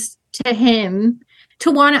significance to him to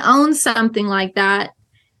want to own something like that?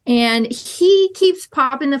 And he keeps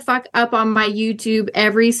popping the fuck up on my YouTube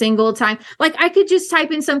every single time. Like, I could just type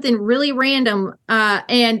in something really random,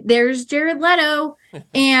 and there's Jared Leto,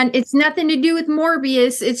 and it's nothing to do with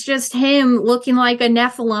Morbius. It's just him looking like a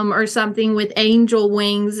Nephilim or something with angel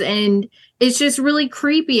wings, and it's just really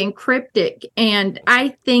creepy and cryptic. And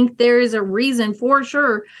I think there is a reason for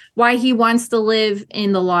sure why he wants to live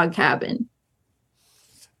in the log cabin.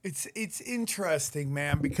 It's interesting,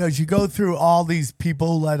 man, because you go through all these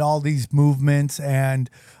people who led all these movements, and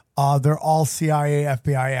They're all CIA,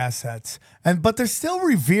 FBI assets, but they're still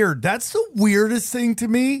revered. That's the weirdest thing to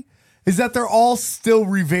me, is that they're all still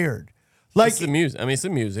revered. Like It's the music. I mean, it's the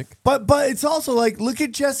music. But it's also like, look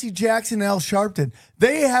at Jesse Jackson and Al Sharpton.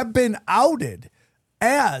 They have been outed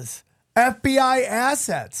as FBI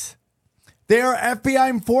assets. They are FBI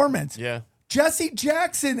informants. Yeah. Jesse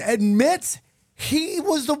Jackson admits he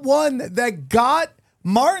was the one that got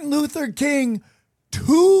Martin Luther King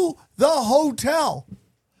to the hotel.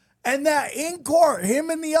 And that in court, him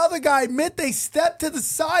and the other guy admit they stepped to the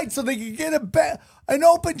side so they could get an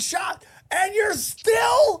open shot. And you're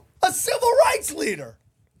still a civil rights leader.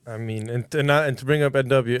 I mean, and to bring up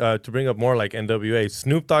to bring up more like NWA,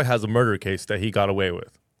 Snoop Dogg has a murder case that he got away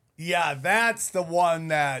with. Yeah, that's the one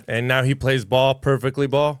that. And now he plays ball perfectly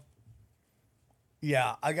ball.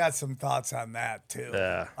 Yeah, I got some thoughts on that too.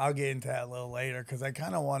 Yeah. I'll get into that a little later because I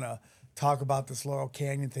kind of want to talk about this Laurel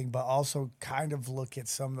Canyon thing, but also kind of look at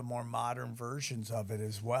some of the more modern versions of it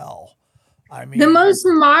as well. I mean, the most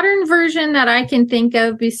modern version that I can think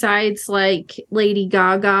of besides like Lady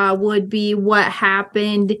Gaga would be what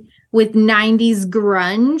happened with 90s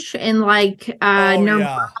grunge and like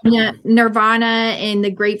Nirvana and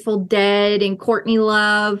the Grateful Dead and Courtney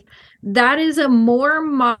Love. That is a more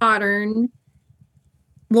modern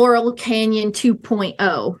Laurel Canyon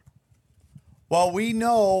 2.0. Well, we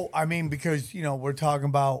know, I mean, because, we're talking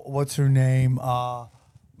about what's her name,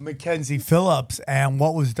 Mackenzie Phillips, and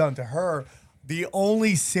what was done to her. The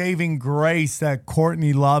only saving grace that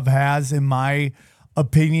Courtney Love has, in my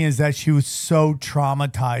opinion, is that she was so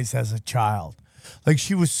traumatized as a child. Like,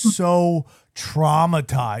 she was so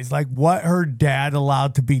traumatized. Like, what her dad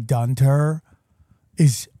allowed to be done to her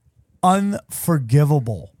is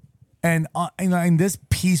unforgivable. And this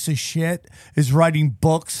piece of shit is writing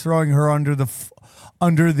books, throwing her under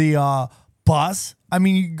the bus. I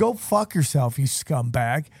mean, you go fuck yourself, you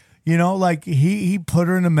scumbag. Like he put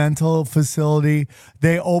her in a mental facility.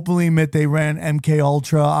 They openly admit they ran MK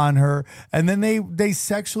Ultra on her, and then they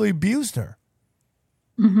sexually abused her.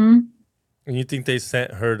 Mm-hmm. And you think they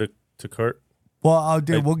sent her to Kurt? Well,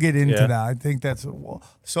 we'll get into that. I think that's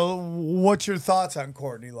so. What's your thoughts on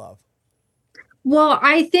Courtney Love? Well,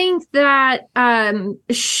 I think that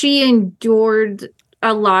she endured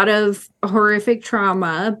a lot of horrific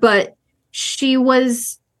trauma, but she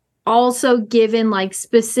was also given like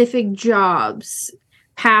specific jobs,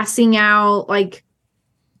 passing out like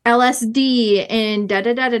LSD and da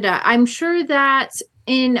da da da da. I'm sure that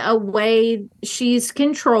in a way she's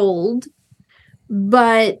controlled,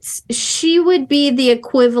 but she would be the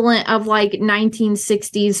equivalent of like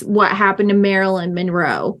 1960s what happened to Marilyn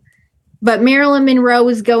Monroe. But Marilyn Monroe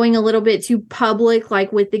was going a little bit too public,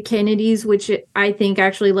 like with the Kennedys, which I think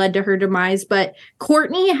actually led to her demise. But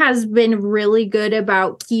Courtney has been really good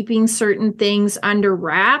about keeping certain things under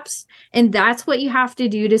wraps. And that's what you have to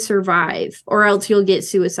do to survive, or else you'll get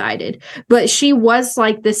suicided. But she was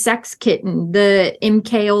like the sex kitten, the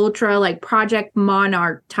MK Ultra, like Project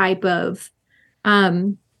Monarch type of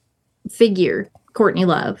figure, Courtney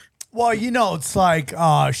Love. Well, it's like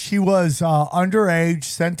she was underage,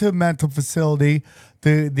 sent to a mental facility.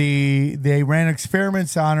 They ran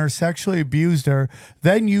experiments on her, sexually abused her,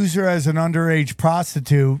 then used her as an underage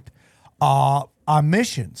prostitute on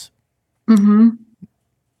missions. Mm-hmm.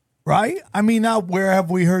 Right? I mean, now where have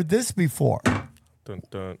we heard this before? Dun,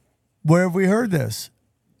 dun. Where have we heard this?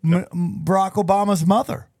 Barack Obama's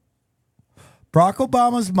mother. Barack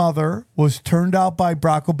Obama's mother was turned out by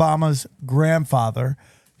Barack Obama's grandfather.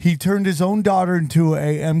 He turned his own daughter into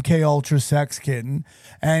a MK Ultra sex kitten,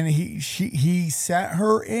 and he set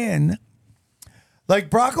her in. Like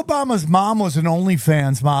Barack Obama's mom was an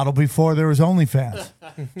OnlyFans model before there was OnlyFans.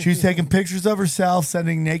 She was taking pictures of herself,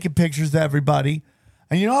 sending naked pictures to everybody.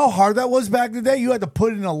 And you know how hard that was back in the day? You had to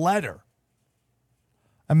put in a letter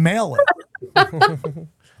and mail it.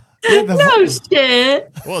 No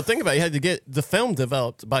shit. Well, think about it. You had to get the film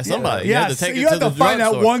developed by somebody. Yeah, you had to find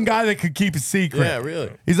out drugstore. one guy that could keep a secret. Yeah,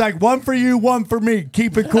 really. He's like, one for you, one for me.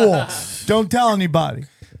 Keep it cool. Don't tell anybody.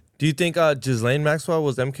 Do you think Ghislaine Maxwell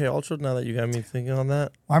was MK Ultra? Now that you got me thinking on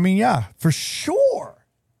that, I mean, yeah, for sure.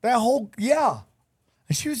 And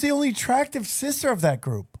she was the only attractive sister of that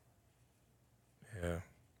group. yeah.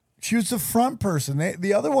 She was the front person.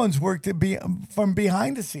 The other ones worked from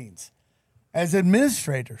behind the scenes as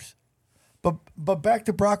administrators. But back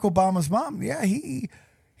to Barack Obama's mom. Yeah, Barack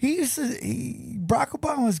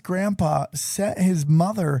Obama's grandpa set his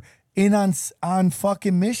mother in on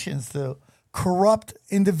fucking missions to corrupt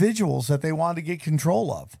individuals that they wanted to get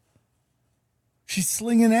control of. She's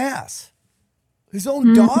slinging ass. His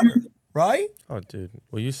own daughter, right? Oh, dude.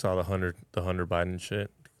 Well, you saw the Hunter Biden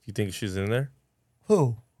shit. You think she's in there?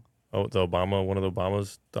 Who? Oh, one of the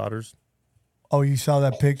Obama's daughters. Oh, you saw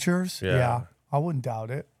that pictures? Yeah. I wouldn't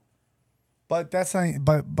doubt it. But that's not,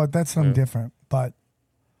 but that's something different. But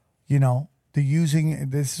you know,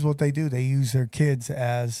 this is what they do. They use their kids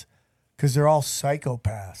because they're all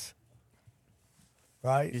psychopaths.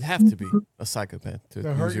 Right? You have to be a psychopath to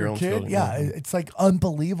hurt use your own kid. children. Yeah, it's like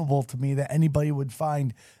unbelievable to me that anybody would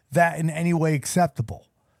find that in any way acceptable.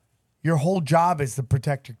 Your whole job is to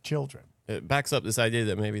protect your children. It backs up this idea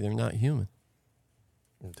that maybe they're not human.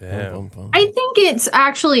 Damn. I think it's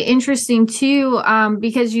actually interesting too,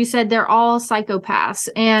 because you said they're all psychopaths.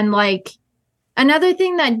 And like another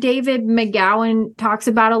thing that David McGowan talks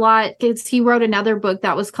about a lot is he wrote another book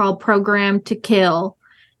that was called Programmed to Kill.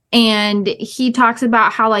 And he talks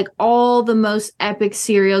about how like all the most epic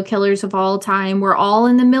serial killers of all time were all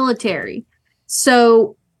in the military.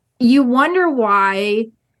 So you wonder why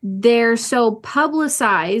they're so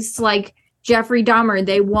publicized, like Jeffrey Dahmer.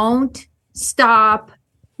 They won't stop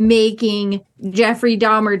making Jeffrey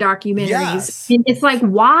Dahmer documentaries. Yes. And it's like,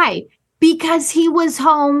 why? Because he was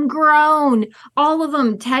homegrown. All of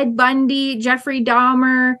them, Ted Bundy, Jeffrey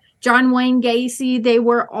Dahmer, John Wayne Gacy, they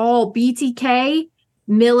were all BTK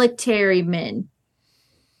military men.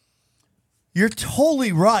 You're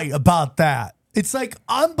totally right about that. It's like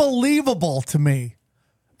unbelievable to me.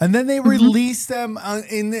 And then they release them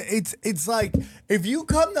it's like if you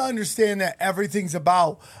come to understand that everything's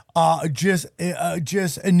about just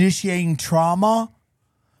initiating trauma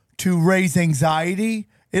to raise anxiety,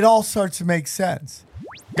 it all starts to make sense.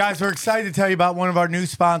 Guys, we're excited to tell you about one of our new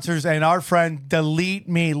sponsors and our friend Delete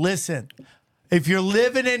Me. Listen, if you're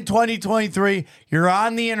living in 2023, you're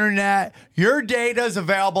on the internet, your data is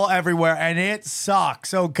available everywhere, and it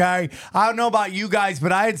sucks, okay? I don't know about you guys,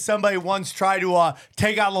 but I had somebody once try to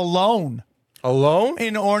take out a loan. Alone?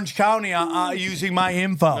 In Orange County using my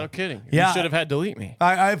info. No kidding. Yeah. You should have had Delete Me.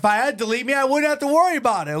 If I had Delete Me, I wouldn't have to worry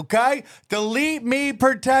about it, okay? Delete Me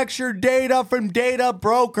protects your data from data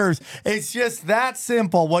brokers. It's just that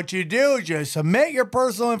simple. What you do is you submit your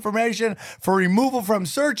personal information for removal from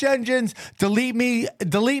search engines. Delete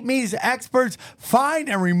Me's experts find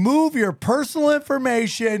and remove your personal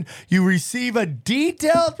information. You receive a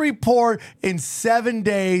detailed report in 7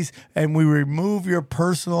 days, and we remove your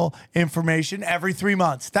personal information every 3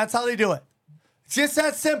 months. That's how they do it. It's just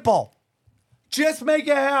that simple. Just make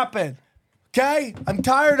it happen. Okay? I'm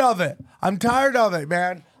tired of it. I'm tired of it,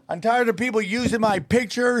 man. I'm tired of people using my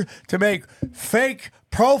picture to make fake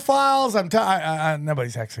profiles.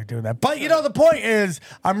 Nobody's actually doing that. But you know, the point is,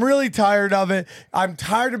 I'm really tired of it. I'm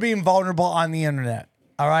tired of being vulnerable on the internet.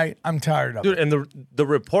 All right? I'm tired of it. Dude, and the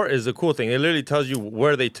report is a cool thing. It literally tells you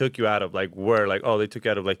where they took you out of. Like, they took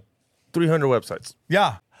you out of like 300 websites.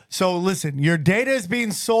 Yeah. So listen, your data is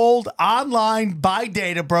being sold online by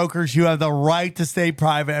data brokers. You have the right to stay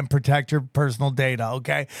private and protect your personal data,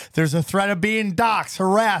 okay? There's a threat of being doxxed,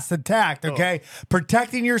 harassed, attacked, okay?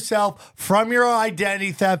 Protecting yourself from your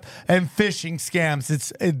identity theft and phishing scams.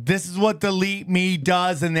 This is what Delete Me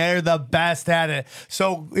does, and they're the best at it.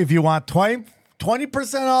 So if you want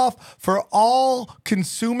 20% off for all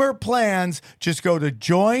consumer plans, just go to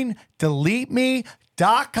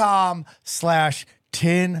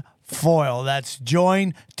joindeleteme.com/tinfoil. That's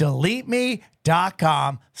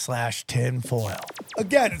joindeleteme.com/tinfoil.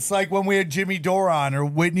 Again, it's like when we had Jimmy Dore on or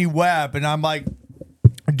Whitney Webb, and I'm like,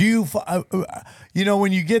 do you,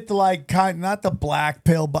 when you get the not the black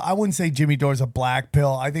pill, but I wouldn't say Jimmy Dore's a black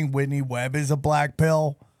pill. I think Whitney Webb is a black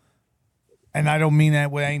pill. And I don't mean that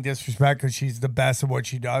with any disrespect because she's the best at what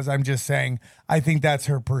she does. I'm just saying I think that's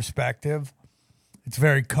her perspective. It's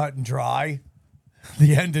very cut and dry.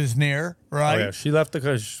 The end is near, right? Oh, yeah. She left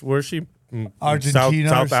where's she? Argentina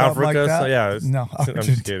South or Africa? like that? So, yeah. No, I'm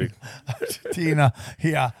just kidding. Argentina.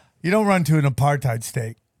 Yeah. You don't run to an apartheid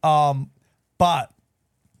state. But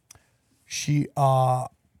she,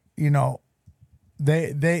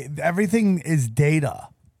 they everything is data,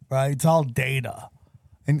 right? It's all data.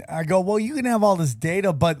 And I go, well, you can have all this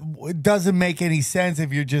data, but it doesn't make any sense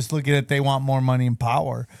if you're just looking at they want more money and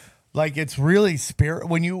power. Like, it's really spirit.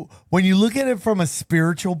 When you look at it from a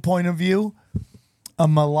spiritual point of view, a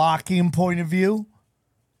Malachian point of view,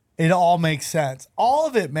 it all makes sense. All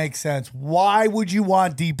of it makes sense. Why would you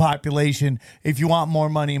want depopulation if you want more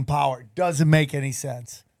money and power? It doesn't make any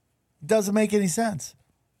sense. It doesn't make any sense.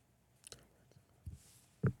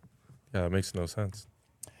 Yeah, it makes no sense.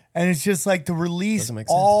 And it's just like to release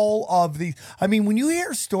all of these. I mean, when you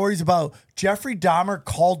hear stories about Jeffrey Dahmer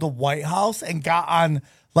called the White House and got on,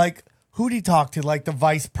 like, who'd he talk to? Like the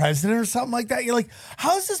vice president or something like that? You're like,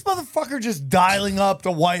 how is this motherfucker just dialing up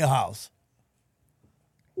the White House?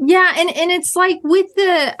 Yeah, and it's like with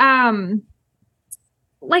the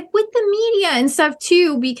like with the media and stuff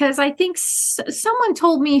too, because I think someone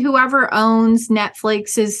told me whoever owns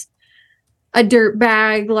Netflix is a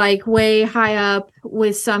dirtbag, like way high up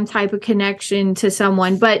with some type of connection to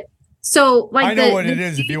someone. But so like I know what it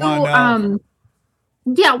is if you want to know.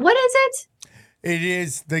 Yeah, what is it? It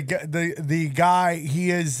is the guy.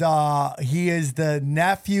 He is the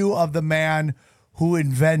nephew of the man who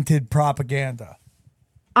invented propaganda.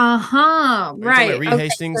 Right. Reed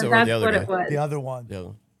Hastings so or that's the other what guy? it was. The other one. The other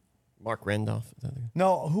one. Mark Randolph. Is that the guy?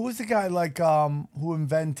 No, who was the guy who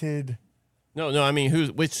invented? No. I mean,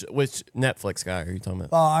 which Netflix guy are you talking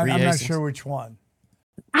about? I'm Reed not Hastings? sure which one.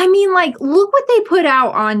 I mean, like, look what they put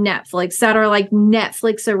out on Netflix that are like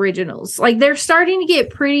Netflix originals. Like, they're starting to get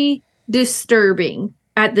pretty disturbing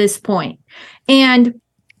at this point. And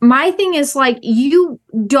my thing is, like, you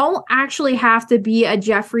don't actually have to be a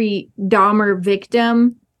Jeffrey Dahmer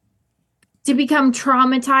victim to become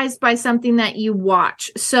traumatized by something that you watch.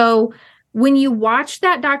 So when you watch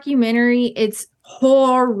that documentary, it's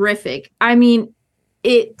horrific. I mean,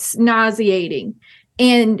 it's nauseating.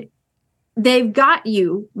 And they've got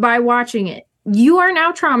you by watching it. You are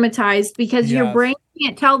now traumatized because your brain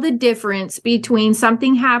can't tell the difference between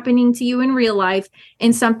something happening to you in real life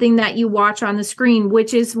and something that you watch on the screen,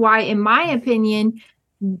 which is why, in my opinion,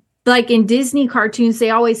 like in Disney cartoons, they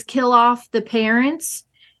always kill off the parents.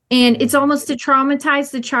 And it's almost to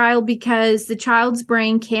traumatize the child because the child's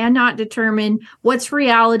brain cannot determine what's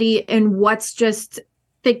reality and what's just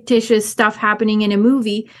fictitious stuff happening in a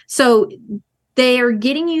movie. So they are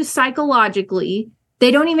getting you psychologically.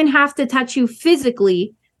 They don't even have to touch you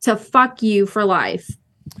physically to fuck you for life.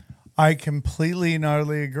 I completely and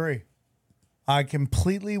utterly agree. I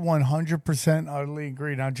completely 100% utterly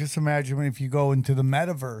agree. Now just imagine if you go into the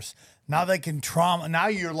metaverse. Now they can trauma. Now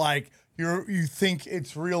you're like, you think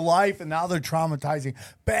it's real life, and now they're traumatizing.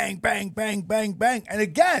 Bang, bang, bang, bang, bang. And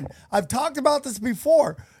again, I've talked about this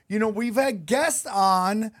before. You know, we've had guests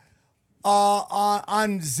on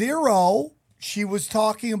Zero. She was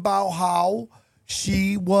talking about how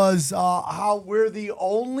she was how we're the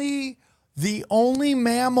only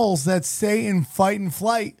mammals that stay in fight and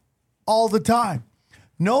flight all the time.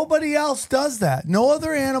 Nobody else does that. No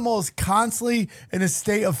other animal is constantly in a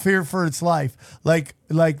state of fear for its life, like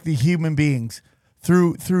the human beings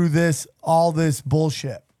through all this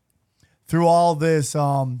bullshit, through all this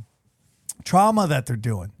trauma that they're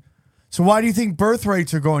doing. So why do you think birth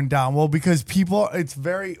rates are going down? Well, because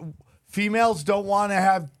females don't want to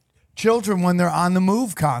have children when they're on the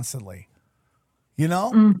move constantly. You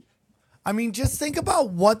know? I mean, just think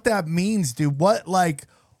about what that means, dude. What, like,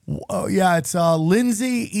 it's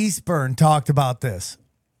Lindsay Eastburn talked about this.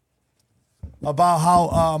 About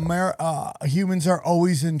how humans are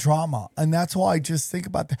always in trauma. And that's why I just think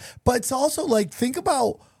about that. But it's also like, think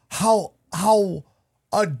about how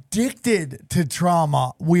addicted to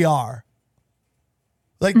trauma we are.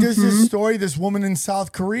 Like there's this story, this woman in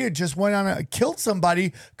South Korea just went on killed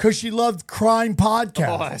somebody because she loved crime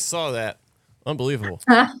podcasts. Oh, I saw that. Unbelievable.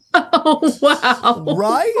 Oh, wow.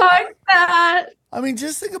 Right? Fuck that. I mean,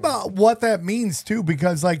 just think about what that means too,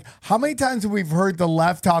 because like how many times have we heard the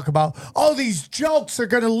left talk about, oh, these jokes are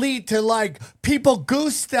going to lead to like people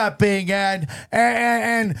goose stepping and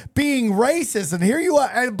being racist. And here you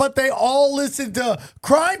are, but they all listen to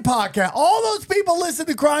crime podcasts. All those people listen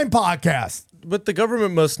to crime podcasts. But the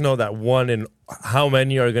government must know that one in how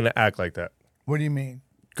many are going to act like that. What do you mean?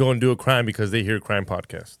 Go and do a crime because they hear crime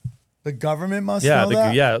podcast. The government must know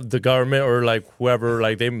that? Yeah, the government or like whoever,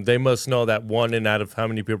 like they must know that one in out of how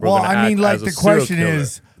many people are going to act like as a the serial question killer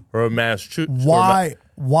is, or a mass shooter.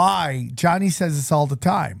 Why? Johnny says this all the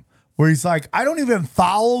time, where he's like, I don't even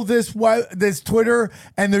follow this Twitter,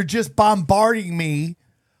 and they're just bombarding me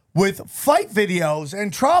with fight videos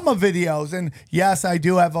and trauma videos. And yes, I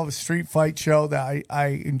do have a street fight show that I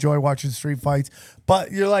enjoy watching street fights.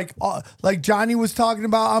 But you're like Johnny was talking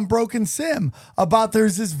about on Broken Sim, about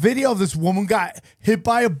there's this video of this woman got hit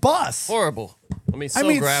by a bus. Horrible. I mean,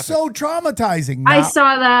 graphic. It's so traumatizing. Now, I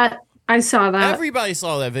saw that. Everybody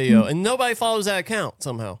saw that video, and nobody follows that account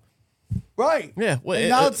somehow. Right. Yeah. Well,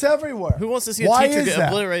 now it's everywhere. Who wants to see a teacher get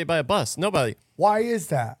obliterated by a bus? Nobody. Why is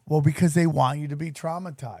that? Well, because they want you to be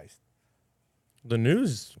traumatized. The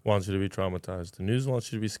news wants you to be traumatized. The news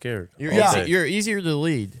wants you to be scared. You're easier to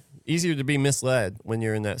lead, easier to be misled when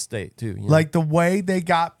you're in that state, too. You know? Like the way they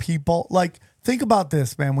got people, like, think about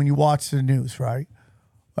this, man, when you watch the news, right?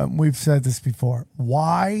 We've said this before.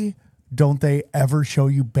 Why don't they ever show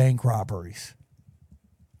you bank robberies?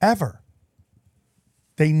 Ever.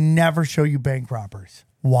 They never show you bank robberies.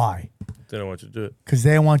 Why? They don't want you to do it. Because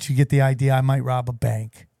they don't want you to get the idea I might rob a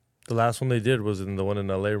bank. The last one they did was in the one in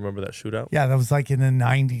LA. Remember that shootout? Yeah, that was like in the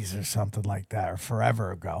 90s or something like that, or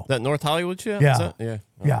forever ago. That North Hollywood shootout? Yeah. Yeah.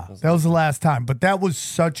 Yeah, that was the last time. But that was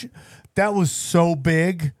so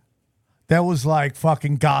big. That was like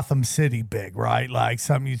fucking Gotham City big, right? Like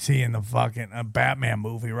something you'd see in the fucking Batman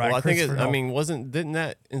movie, right? Well, I think Christopher didn't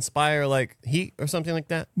that inspire like Heat or something like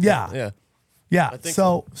that? Yeah. Yeah. Yeah. think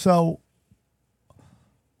So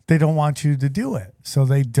they don't want you to do it. So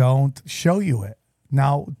they don't show you it.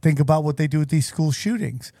 Now think about what they do with these school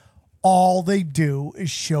shootings. All they do is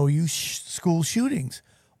show you school shootings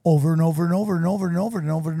over and over and over and over and over and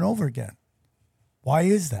over and over again. Why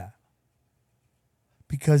is that?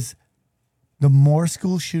 Because the more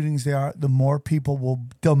school shootings there are, the more people will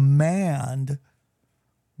demand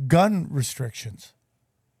gun restrictions.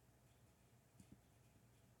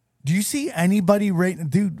 Do you see anybody right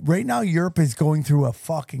now? Europe is going through a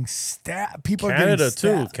fucking stab. People are getting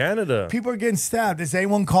stabbed. Canada. People are getting stabbed. Is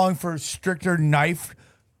anyone calling for stricter knife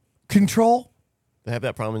control? They have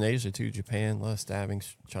that problem in Asia too. Japan, a lot of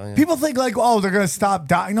stabbings. China. People think like, oh, they're going to stop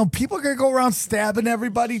dying. No, people are going to go around stabbing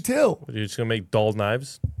everybody too. What, you're just going to make dull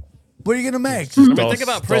knives? What are you going to make? I mean, think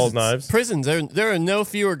about dull prisons. knives. Prisons. There are no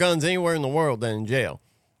fewer guns anywhere in the world than in jail.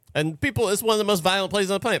 And people, it's one of the most violent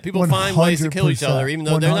places on the planet. People find ways to kill each other, even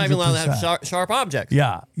though they're not even allowed to have sharp objects.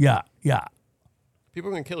 Yeah. People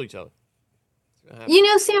are going to kill each other. You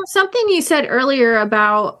know, Sam, something you said earlier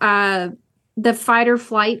about the fight or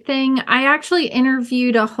flight thing, I actually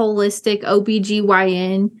interviewed a holistic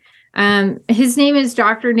OBGYN. His name is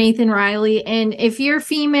Dr. Nathan Riley. And if you're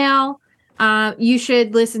female, you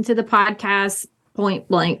should listen to the podcast point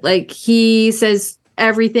blank. Like, he says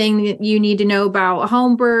everything that you need to know about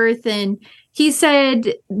home birth. And he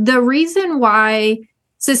said the reason why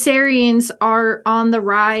cesareans are on the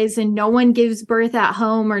rise and no one gives birth at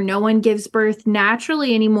home or no one gives birth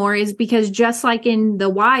naturally anymore is because, just like in the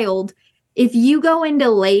wild, if you go into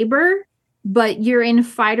labor but you're in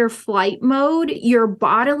fight or flight mode, your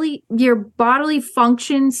bodily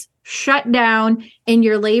functions shut down and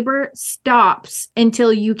your labor stops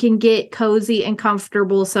until you can get cozy and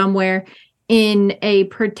comfortable somewhere in a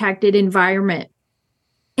protected environment.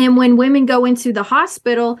 And when women go into the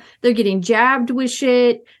hospital, they're getting jabbed with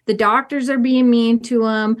shit. The doctors are being mean to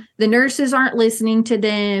them. The nurses aren't listening to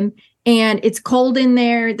them. And it's cold in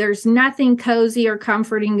there. There's nothing cozy or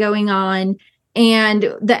comforting going on. And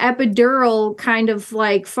the epidural kind of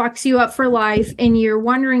like fucks you up for life. And you're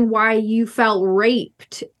wondering why you felt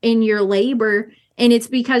raped in your labor. And it's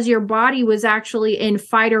because your body was actually in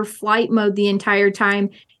fight or flight mode the entire time.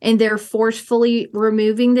 And they're forcefully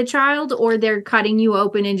removing the child, or they're cutting you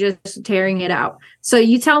open and just tearing it out. So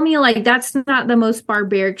you tell me, like, that's not the most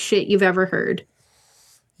barbaric shit you've ever heard.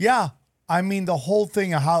 Yeah. I mean, the whole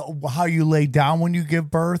thing of how you lay down when you give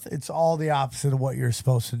birth, it's all the opposite of what you're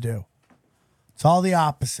supposed to do. It's all the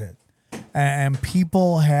opposite. And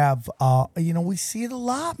people have, we see it a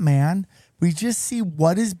lot, man. We just see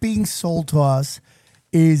what is being sold to us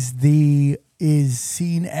is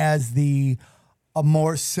seen as a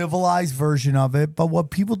more civilized version of it. But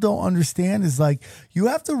what people don't understand is, like, you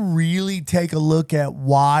have to really take a look at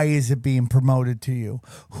why is it being promoted to you?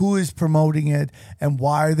 Who is promoting it, and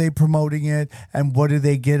why are they promoting it, and what do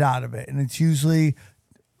they get out of it? And it's usually,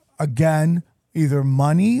 again, either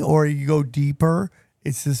money, or you go deeper,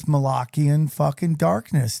 it's this Malachian fucking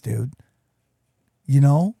darkness, dude. You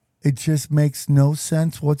know? It just makes no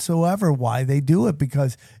sense whatsoever why they do it,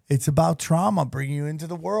 because it's about trauma, bringing you into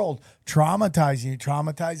the world, traumatizing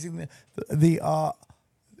the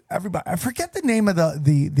everybody. I forget the name of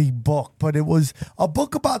the book, but it was a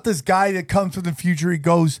book about this guy that comes from the future. He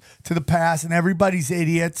goes to the past, and everybody's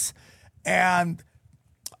idiots, and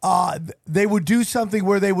they would do something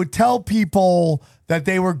where they would tell people that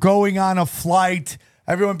they were going on a flight.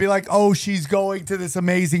 Everyone would be like, oh, she's going to this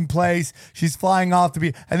amazing place. She's flying off to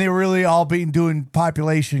be, and they were really all doing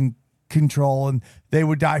population control, and they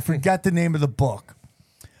would die. I forget the name of the book.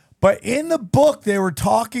 But in the book, they were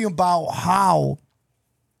talking about how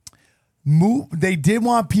they did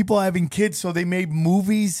want people having kids, so they made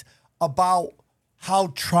movies about how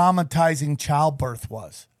traumatizing childbirth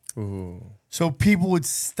was. Ooh. So people would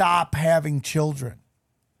stop having children.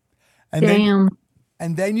 And Damn.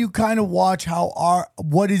 Then you kind of watch how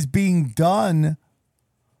what is being done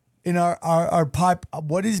in our pop,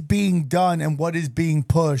 what is being done and what is being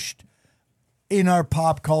pushed in our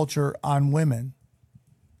pop culture on women,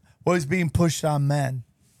 what is being pushed on men.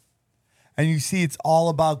 And you see it's all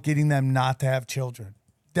about getting them not to have children.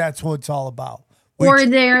 That's what it's all about. Or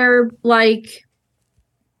they're like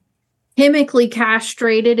chemically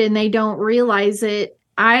castrated and they don't realize it.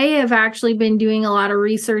 I have actually been doing a lot of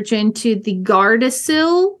research into the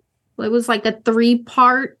Gardasil it was like a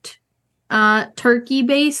 3-part turkey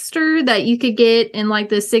baster that you could get in like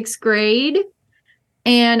the 6th grade.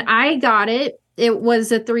 And I got it. It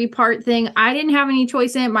was a 3-part thing. I didn't have any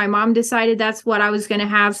choice in it. My mom decided that's what I was going to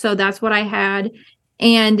have. So that's what I had.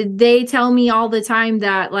 And they tell me all the time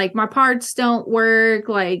that like my parts don't work.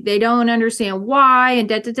 Like they don't understand why and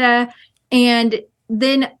da-da-da. And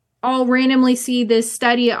then I'll randomly see this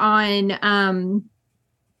study on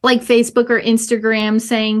like Facebook or Instagram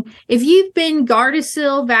saying, if you've been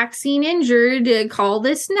Gardasil vaccine injured, call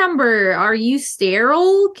this number. Are you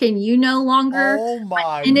sterile? Can you no longer? Oh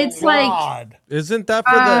my and it's God. Isn't that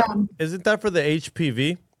for the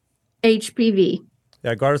HPV? HPV.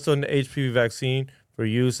 Yeah, Gardasil and the HPV vaccine for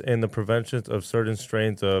use in the prevention of certain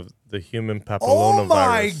strains of the human papillomavirus. Oh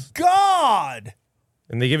my God.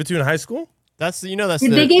 And they give it to you in high school? That's They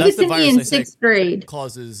gave it to me in 6th grade.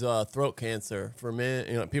 Causes throat cancer for men.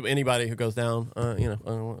 You know, people, anybody who goes down.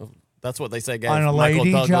 That's what they say. Gave On a Michael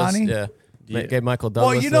lady, Douglas, Johnny? Yeah. Gave Michael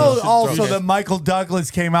Douglas. Well, you know also throat that Michael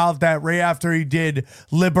Douglas came out that right after he did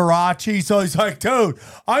Liberace. So he's like, dude,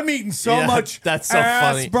 I'm eating so much that's so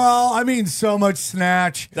ass, funny. bro. I'm eating so much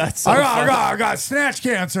snatch. That's so I got snatch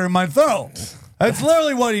cancer in my throat. That's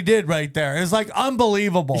literally what he did right there. It's like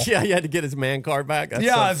unbelievable. Yeah, he had to get his man card back. That's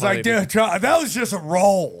Yeah, so it's funny, like, dude, that was just a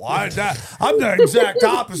roll. I'm the exact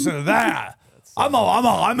opposite of that.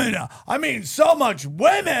 I'm eating so much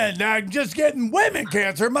women that I'm just getting women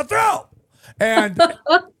cancer in my throat. And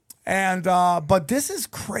but this is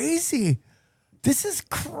crazy. This is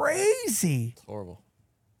crazy. It's horrible.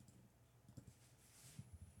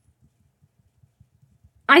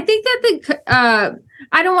 I think that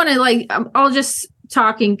I don't want to like, I'll just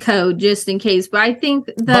talk in code just in case, but I think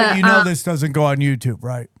But you know this doesn't go on YouTube,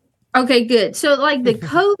 right? Okay, good. So like the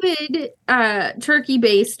COVID turkey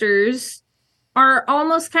basters are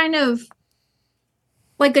almost kind of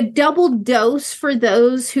like a double dose for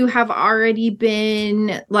those who have already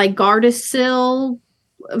been like Gardasil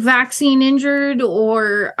vaccine injured,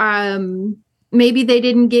 or maybe they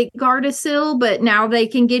didn't get Gardasil, but now they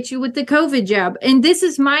can get you with the COVID jab. And this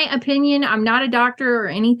is my opinion. I'm not a doctor or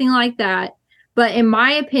anything like that. But in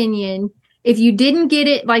my opinion, if you didn't get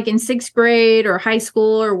it like in 6th grade or high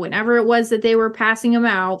school or whenever it was that they were passing them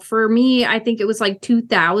out, for me, I think it was like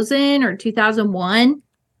 2000 or 2001.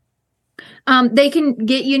 They can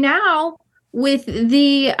get you now with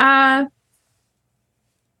the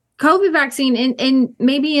COVID vaccine. And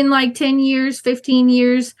maybe in like 10 years, 15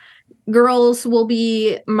 years, girls will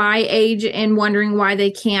be my age and wondering why they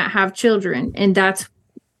can't have children. And that's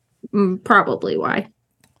probably why.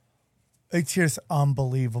 It's just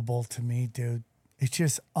unbelievable to me, dude. It's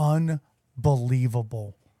just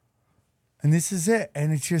unbelievable. And this is it.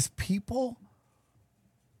 And it's just people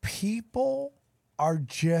are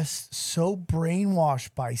just so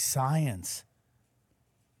brainwashed by science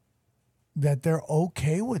that they're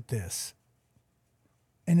okay with this.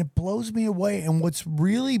 And it blows me away. And what's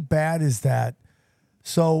really bad is that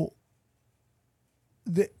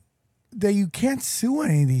that you can't sue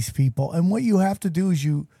any of these people. And what you have to do is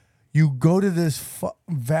you go to this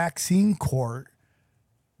vaccine court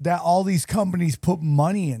that all these companies put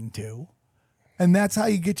money into, and that's how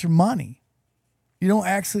you get your money. You don't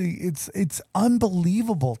actually, it's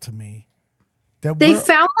unbelievable to me that they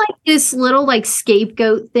found like this little like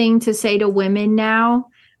scapegoat thing to say to women now,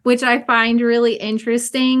 which I find really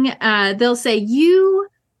interesting. They'll say, you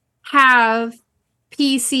have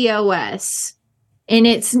PCOS. And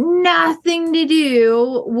it's nothing to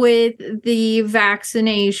do with the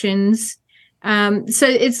vaccinations. So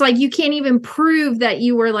it's like you can't even prove that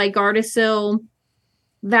you were like Gardasil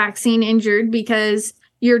vaccine injured because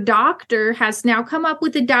your doctor has now come up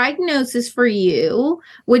with a diagnosis for you,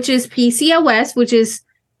 which is PCOS, which is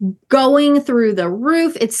going through the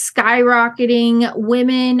roof. It's skyrocketing.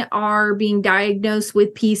 Women are being diagnosed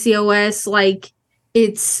with PCOS like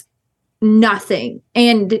it's nothing.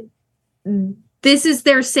 And this is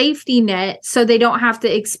their safety net, so they don't have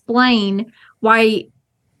to explain why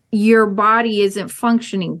your body isn't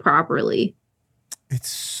functioning properly.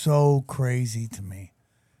 It's so crazy to me.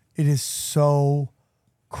 It is so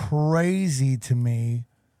crazy to me.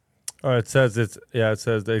 Oh, it says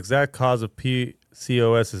the exact cause of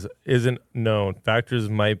PCOS isn't known. Factors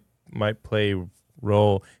might play a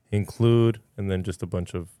role, include, and then just a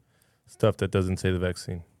bunch of stuff that doesn't say the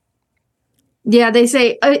vaccine. Yeah, they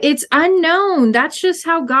say it's unknown. That's just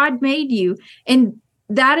how God made you. And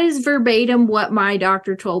that is verbatim what my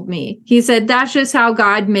doctor told me. He said, that's just how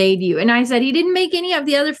God made you. And I said, he didn't make any of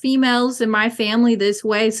the other females in my family this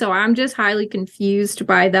way. So I'm just highly confused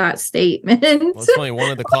by that statement. Well, it's funny.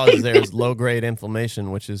 One of the causes there is low-grade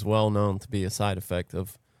inflammation, which is well known to be a side effect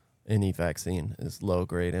of any vaccine is low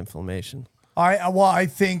grade inflammation. I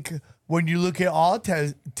think when you look at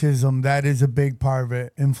autism, that is a big part of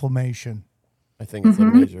it, inflammation. I think it's a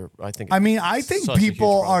major. I think think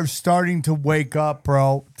people are starting to wake up,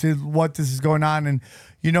 bro, to what this is going on. And,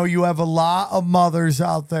 you have a lot of mothers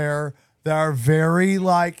out there that are very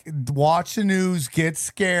like, watch the news, get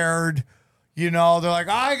scared. They're like,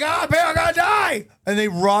 I gotta die. And they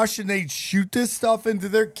rush and they shoot this stuff into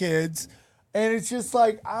their kids. And it's just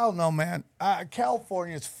like, I don't know, man.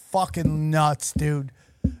 California is fucking nuts, dude.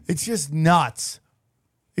 It's just nuts.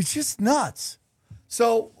 It's just nuts.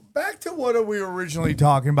 So back to what we were originally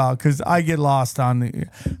talking about, because I get lost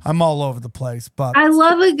I'm all over the place. But I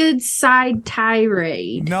love a good side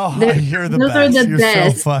tirade. No, you're the best. Are the you're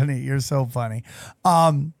best. so funny. You're so funny.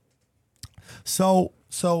 So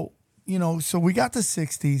we got the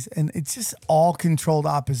 60s, and it's just all controlled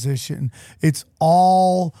opposition. It's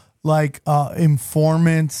all like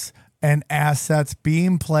informants and assets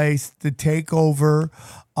being placed to take over.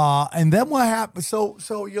 And then what happens? So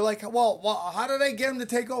you're like, well, how do they get them to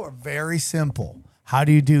take over? Very simple. How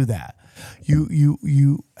do you do that?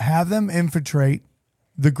 You have them infiltrate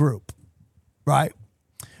the group, right?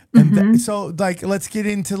 And so let's get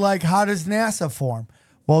into how does NASA form?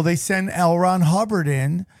 Well, they send L. Ron Hubbard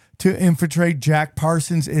in to infiltrate Jack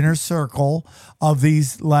Parsons' inner circle of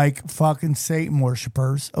these fucking Satan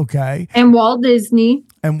worshipers, okay? And Walt Disney.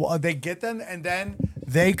 And they get them, and then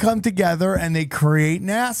they come together and they create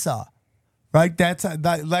NASA, right? That's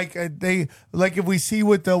if we see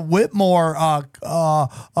with the Whitmore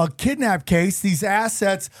kidnap case, these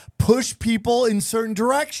assets push people in certain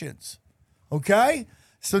directions, okay?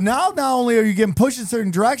 So now not only are you getting pushed in a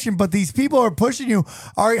certain direction, but these people who are pushing you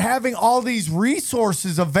are having all these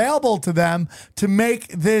resources available to them to make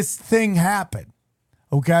this thing happen.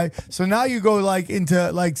 Okay? So now you go into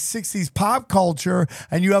 60s pop culture,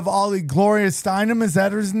 and you have all the Gloria Steinem, is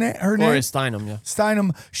that her name? Gloria Steinem, yeah.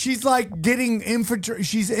 Steinem. She's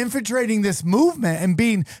she's infiltrating this movement and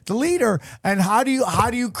being the leader. And how do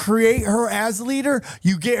you create her as leader?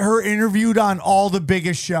 You get her interviewed on all the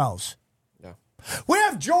biggest shows. We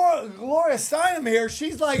have Gloria Steinem here.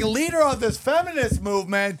 She's a leader of this feminist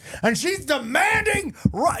movement, and she's demanding,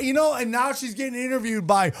 and now she's getting interviewed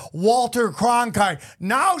by Walter Cronkite.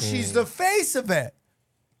 Now she's the face of it.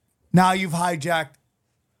 Now you've hijacked.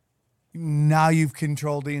 Now you've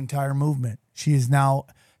controlled the entire movement. She is now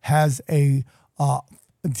has street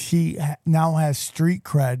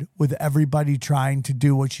cred with everybody trying to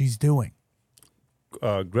do what she's doing.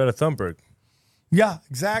 Greta Thunberg. Yeah,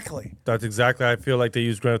 exactly. That's exactly. I feel like they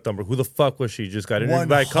used Greta Thunberg. Who the fuck was she? Just got interviewed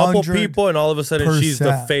by a couple people, and all of a sudden she's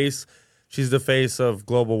the face. She's the face of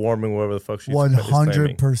global warming, whatever the fuck she's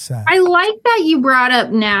 100%. I like that you brought up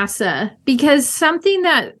NASA, because something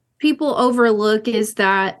that people overlook is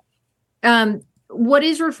that what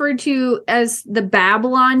is referred to as the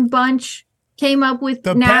Babylon Bunch came up with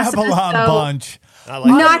the NASA. Babylon Bunch.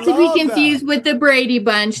 Not to be confused with the Brady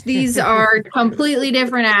Bunch. These are completely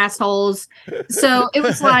different assholes. So it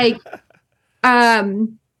was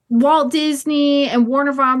Walt Disney and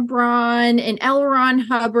Warner von Braun and L. Ron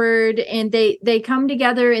Hubbard, and they come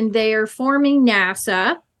together and they are forming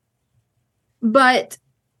NASA. But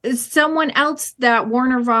someone else that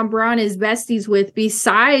Warner von Braun is besties with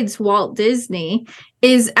besides Walt Disney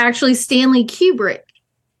is actually Stanley Kubrick.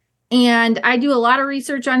 And I do a lot of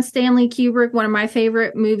research on Stanley Kubrick. One of my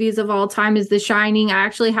favorite movies of all time is The Shining. I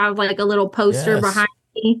actually have a little poster behind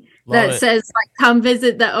me that says come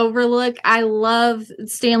visit the Overlook. I love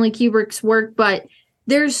Stanley Kubrick's work, but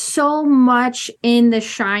there's so much in The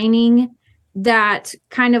Shining that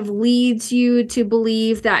kind of leads you to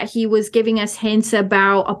believe that he was giving us hints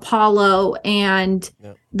about Apollo and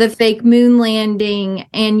the fake moon landing.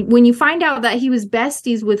 And when you find out that he was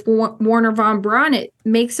besties with Warner von Braun, it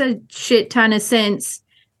makes a shit ton of sense.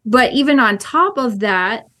 But even on top of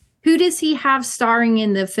that, who does he have starring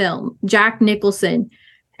in the film? Jack Nicholson,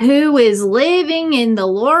 who is living in the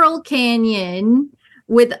Laurel Canyon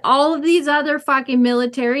with all of these other fucking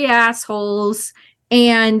military assholes.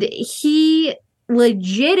 And he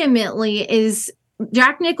legitimately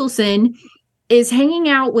Jack Nicholson is hanging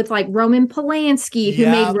out with Roman Polanski, who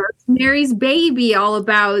made Rosemary's Baby all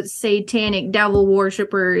about satanic devil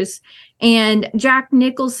worshippers. And Jack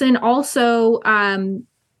Nicholson also,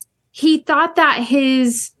 he thought that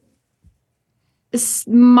his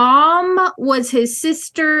mom was his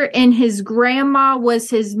sister and his grandma was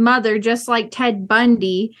his mother, just like Ted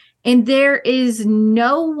Bundy. And there is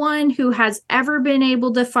no one who has ever been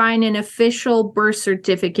able to find an official birth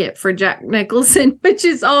certificate for Jack Nicholson, which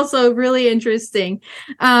is also really interesting.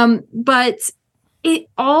 But it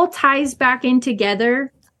all ties back in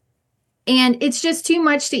together And it's just too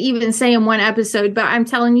much to even say in one episode. But I'm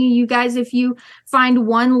telling you, you guys, if you find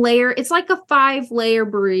one layer, it's like a 5-layer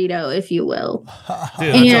burrito, if you will. Dude, I'm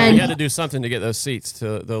telling you, you had to do something to get those seats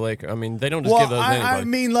to the lake. I mean, they don't just give those to anybody. I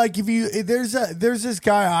mean, like there's this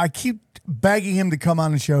guy, I keep begging him to come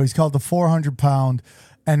on the show. He's called the 400-pound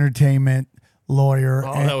entertainment lawyer.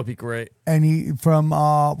 Oh, that would be great. And he from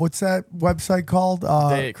what's that website called?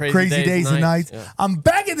 Crazy Days and Nights. Yeah. I'm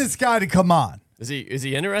begging this guy to come on. Is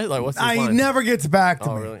he interested? Like, what's his He line? never gets back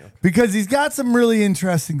to me really? Okay. because he's got some really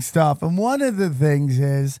interesting stuff. And one of the things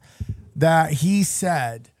is that he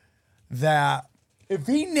said that if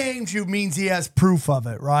he names you means he has proof of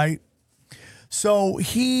it, right? So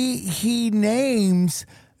he names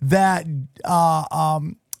that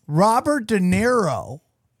Robert De Niro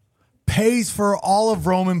pays for all of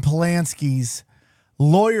Roman Polanski's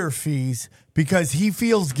lawyer fees because he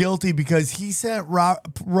feels guilty because he sent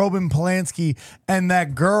Roman Polanski and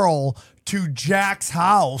that girl to Jack's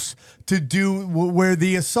house to do where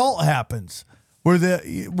the assault happens,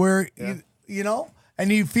 you know,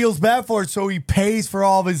 and he feels bad for it, so he pays for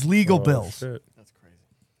all of his legal bills. Shit. That's crazy.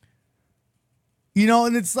 You know,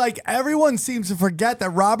 and it's like everyone seems to forget that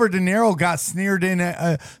Robert De Niro got sneered in,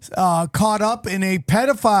 caught up in a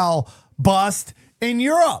pedophile bust in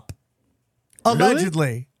Europe,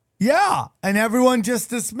 allegedly. Yeah, and everyone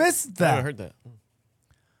just dismissed that. I heard that.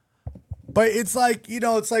 But it's like, you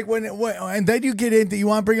know, it's like when and then you get into, you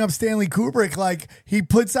want to bring up Stanley Kubrick, like he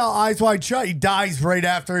puts out Eyes Wide Shut, he dies right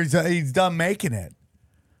after he's done making it.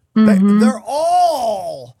 They're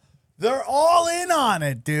all in on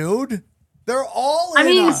it, dude. They're all in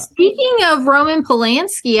on it. Speaking of Roman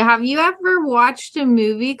Polanski, have you ever watched a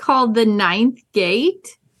movie called The Ninth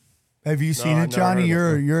Gate? Have you seen I've it, never Johnny?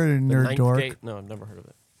 heard of You're a The nerd Ninth dork. Gate? No, I've never heard of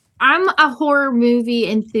it. I'm a horror movie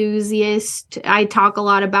enthusiast. I talk a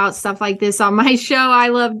lot about stuff like this on my show. I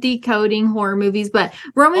love decoding horror movies, but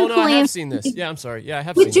Roman Polanski. I have seen this. Yeah, I'm sorry. Yeah, I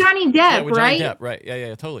have with seen Johnny this. Depp, Yeah, with right? Johnny Depp, right?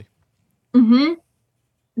 Yeah, totally. Mm-hmm.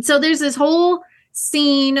 So there's this whole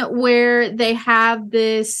scene where they have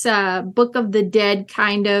this Book of the Dead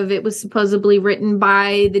kind of. It was supposedly written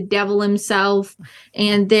by the devil himself,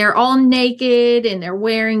 and they're all naked and they're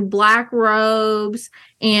wearing black robes,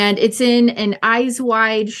 and it's in an Eyes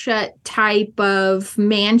Wide Shut type of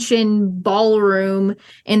mansion ballroom,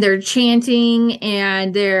 and they're chanting,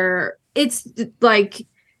 and it's like,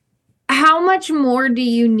 how much more do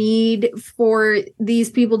you need for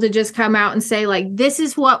these people to just come out and say, like, this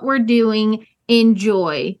is what we're doing,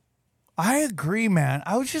 enjoy? I agree, man.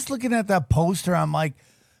 I was just looking at that poster. I'm like,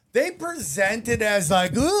 they present it as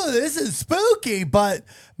like, ooh, this is spooky. But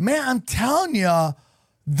man, I'm telling you,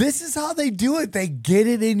 this is how they do it. They get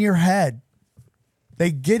it in your head.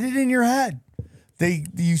 You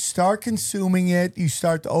start consuming it. You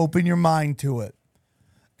start to open your mind to it.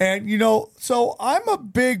 And, you know, so I'm a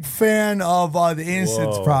big fan of the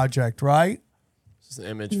Innocence Project, right? Just an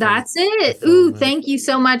image. That's it. Ooh, thank you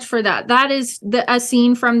so much for that. That is a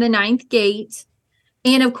scene from The Ninth Gate.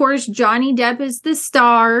 And of course, Johnny Depp is the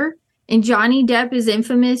star. And Johnny Depp is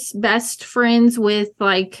infamous best friends with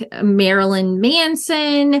like Marilyn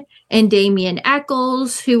Manson and Damien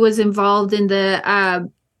Eccles, who was involved in the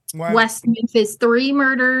West Memphis 3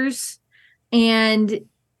 murders. And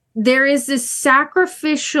there is this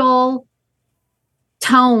sacrificial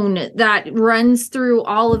tone that runs through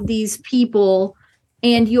all of these people.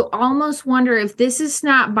 And you almost wonder if this is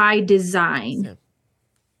not by design.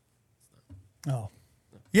 Yeah. Oh.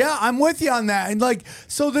 Yeah, I'm with you on that. And like,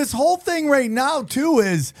 so this whole thing right now too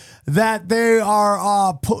is that they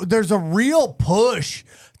are there's a real push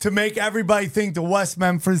to make everybody think the West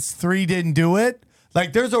Memphis 3 didn't do it.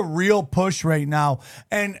 Like, there's a real push right now,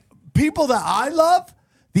 and people that I love,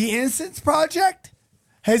 the Innocence Project,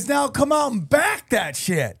 has now come out and backed that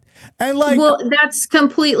shit. And like, well, that's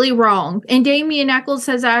completely wrong. And Damien Eccles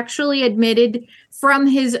has actually admitted from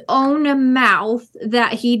his own mouth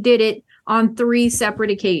that he did it on 3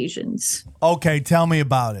 separate occasions. Okay, tell me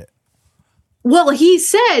about it. Well, he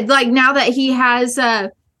said, like, now that he has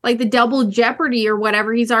like the double jeopardy or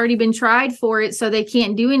whatever, he's already been tried for it, so they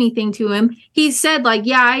can't do anything to him. He said, like,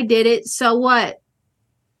 yeah, I did it, so what?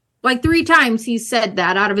 Like 3 times he said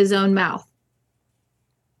that out of his own mouth.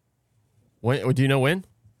 When, do you know when?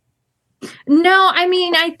 No, I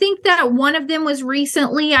mean, I think that one of them was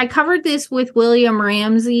recently. I covered this with William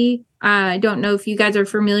Ramsey. I don't know if you guys are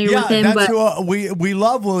familiar with him, but we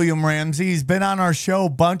love William Ramsey. He's been on our show a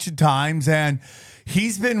bunch of times, and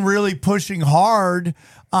he's been really pushing hard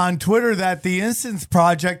on Twitter that the Innocence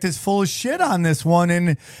Project is full of shit on this one,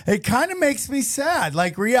 and it kind of makes me sad.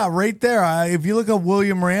 Like, yeah, right there. If you look at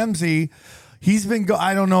William Ramsey, he's been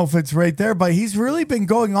I don't know if it's right there, but he's really been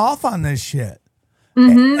going off on this shit.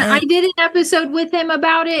 I did an episode with him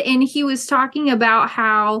about it, and he was talking about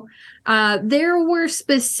how there were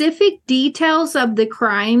specific details of the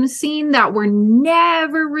crime scene that were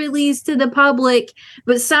never released to the public,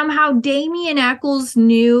 but somehow Damien Eccles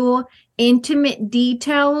knew intimate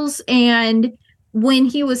details, and when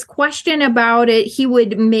he was questioned about it, he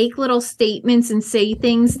would make little statements and say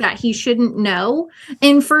things that he shouldn't know.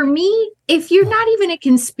 And for me, if you're not even a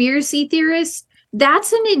conspiracy theorist,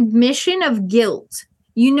 that's an admission of guilt.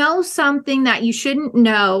 You know something that you shouldn't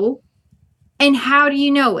know. And how do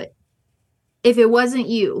you know it if it wasn't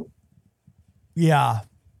you? Yeah.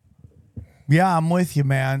 Yeah, I'm with you,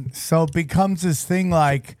 man. So it becomes this thing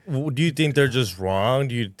like... Do you think they're just wrong?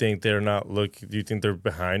 Do you think they're not looking? Do you think they're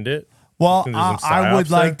behind it? Well, I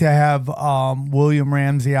would like to have William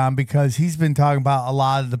Ramsey on because he's been talking about a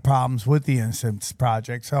lot of the problems with the Innocence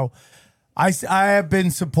Project. So I have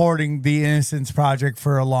been supporting the Innocence Project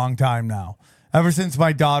for a long time now. Ever since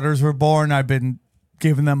my daughters were born, I've been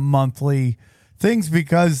giving them monthly things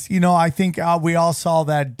because, you know, I think we all saw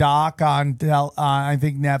that doc on, I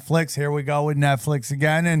think, Netflix. Here we go with Netflix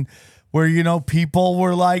again. And where, you know, people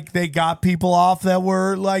were like, they got people off that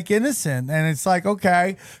were like innocent. And it's like,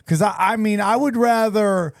 okay, because I mean, I would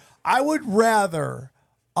rather a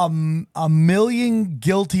million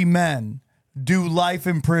guilty men do life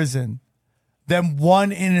in prison than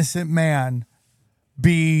one innocent man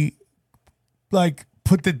be like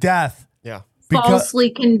put to death. Yeah. Falsely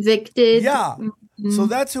convicted. Yeah. So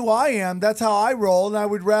that's who I am. That's how I roll. And I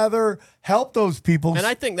would rather help those people. And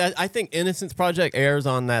I think Innocence Project airs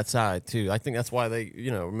on that side too. I think that's why they,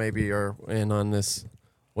 you know, maybe are in on this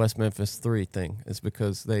West Memphis 3 thing. Is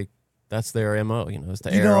because that's their MO, you know, is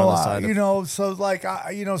to air on the side. You know, so like,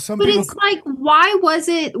 you know, some but people. But it's like, why was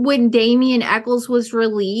it when Damien Eccles was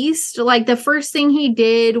released? Like the first thing he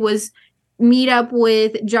did was meet up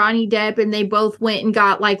with Johnny Depp, and they both went and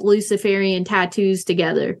got like Luciferian tattoos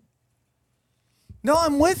together. No,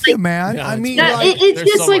 I'm with you, man. Yeah, I mean, it's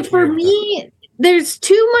just so like for me, there's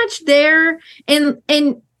too much there,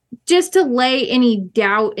 and just to lay any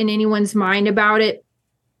doubt in anyone's mind about it,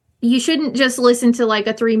 you shouldn't just listen to like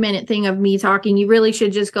a 3-minute thing of me talking. You really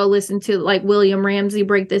should just go listen to like William Ramsey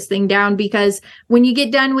break this thing down, because when you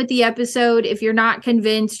get done with the episode, if you're not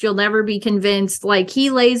convinced, you'll never be convinced. Like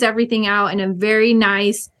he lays everything out in a very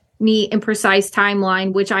nice, neat, and precise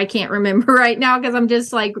timeline, which I can't remember right now because I'm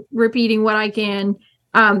just like repeating what I can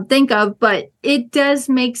think of. But it does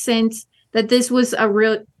make sense that this was a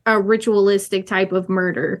ritualistic type of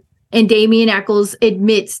murder. And Damien Eccles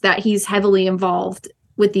admits that he's heavily involved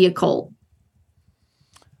with the occult.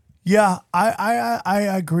 Yeah, I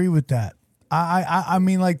agree with that. I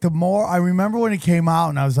mean, like, the more I remember when it came out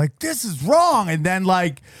and I was like, this is wrong. And then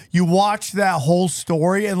like you watch that whole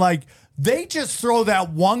story and like they just throw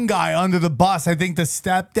that one guy under the bus. I think the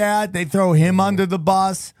stepdad, they throw him under the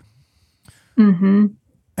bus. Mm-hmm.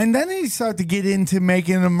 And then they start to get into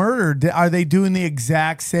making a murder. Are they doing the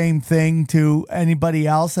exact same thing to anybody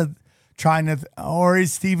else or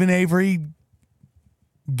is Stephen Avery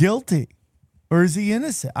guilty, or is he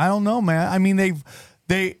innocent? I don't know, man. I mean,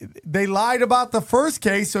 they lied about the first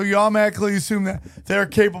case, so you automatically assume that they're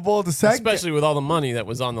capable of the second. Especially with all the money that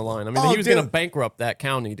was on the line. I mean, he was going to bankrupt that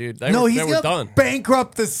county, dude. They were done.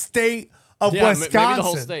 Bankrupt the state of Wisconsin. Maybe the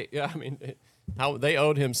whole state. Yeah, I mean, how they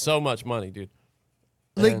owed him so much money, dude.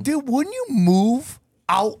 Like, dude, wouldn't you move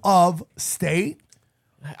out of state?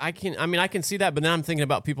 I can see that, but then I'm thinking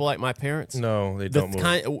about people like my parents. No, they don't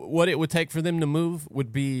move. What it would take for them to move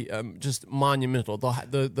would be just monumental.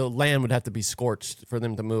 The land would have to be scorched for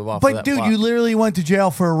them to move off. But of that dude, plot. you literally went to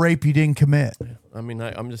jail for a rape you didn't commit. I mean,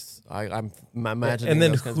 I'm imagining. And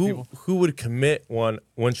then those kinds of people. who would commit one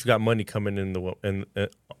once you got money coming in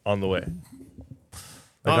on the way?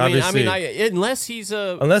 Like, unless he is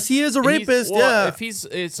a rapist, if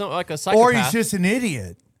it's not like a psychopath, or he's just an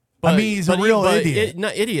idiot. I mean, he's a real idiot.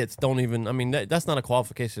 Idiots don't even. I mean, that's not a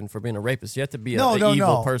qualification for being a rapist. You have to be an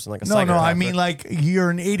evil person, like a psychopath. No. I mean, like,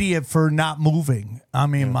 you're an idiot for not moving. I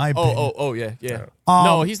mean, my opinion. Yeah.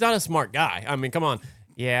 No, he's not a smart guy. I mean, come on.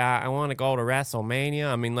 Yeah, I want to go to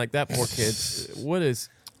WrestleMania. I mean, like, that poor kid. What is?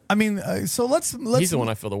 I mean, so let's. He's the one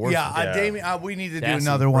I feel the worst. Yeah, Damien. We need to do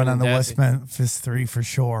another one on the West Memphis 3 for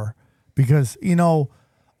sure, because you know,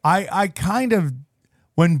 I kind of,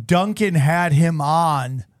 when Duncan had him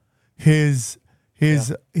on his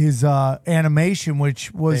animation,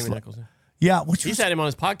 which was which he's had him on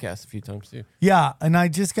his podcast a few times too. Yeah, and I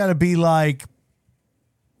just got to be like,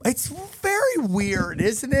 it's very weird,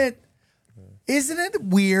 isn't it? Isn't it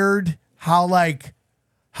weird how like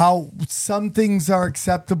how some things are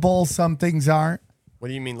acceptable, some things aren't. What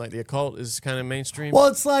do you mean? Like the occult is kind of mainstream? Well,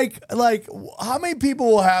 it's like how many people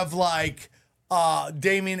will have like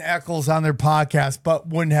Damien Eccles on their podcast, but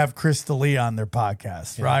wouldn't have Chris D'Elia on their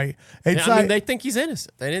podcast, right? It's I mean, they think he's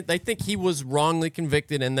innocent. They think he was wrongly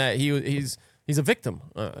convicted and that he's a victim.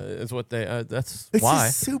 Is what they. That's it's why.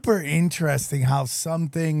 just super interesting how some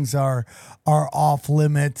things are off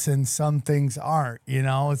limits and some things aren't. You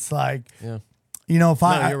know, it's like, Yeah. you know,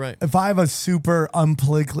 you're right. if I have a super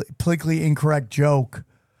politically incorrect joke,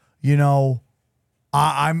 you know,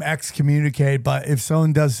 I'm excommunicated. But if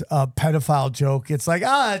someone does a pedophile joke, it's like,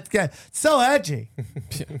 it's so edgy.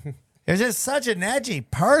 You're just such an edgy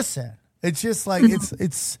person. It's just like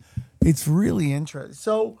it's really interesting.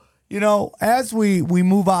 So, you know, as we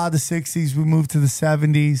move out of the 60s, we move to the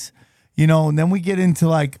 70s, you know, and then we get into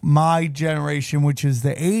like my generation, which is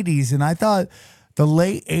the 80s. And I thought the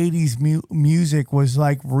late 80s music was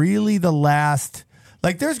like really the last.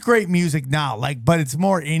 Like, there's great music now, like, but it's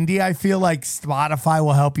more indie. I feel like Spotify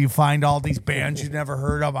will help you find all these bands you've never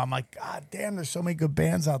heard of. I'm like, God damn, there's so many good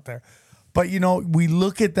bands out there. But, you know, we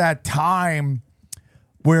look at that time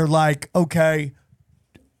where, like, okay,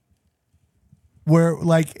 where,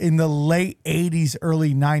 like, in the late 80s,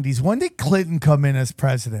 early 90s, when did Clinton come in as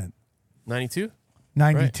president? 92?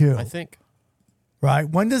 92. Right, I think. Right?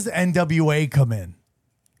 When does the NWA come in?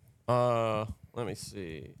 Let me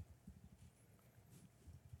see.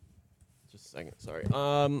 Just a second. Sorry.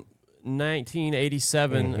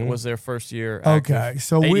 1987 was their first year. Okay, active.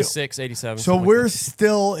 so 86, 87. So something we're like that.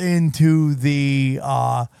 still into the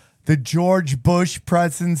George Bush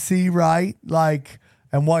presidency, right? Like,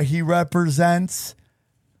 and what he represents,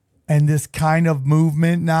 and this kind of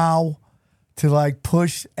movement now to like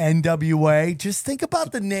push NWA. Just think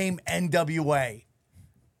about the name NWA.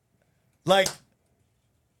 Like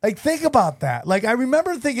think about that. Like, I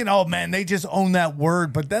remember thinking, oh man, they just own that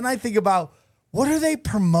word. But then I think about, what are they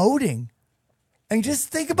promoting? And just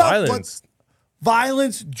think about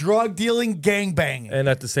violence, drug dealing, gang banging. And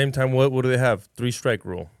at the same time, what do they have? 3-strike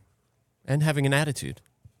rule. And having an attitude.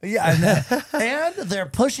 Yeah, and they're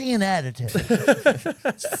pushing an attitude.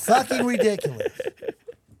 It's fucking ridiculous.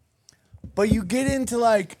 But you get into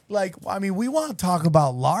like I mean, we want to talk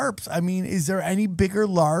about LARPs. I mean, is there any bigger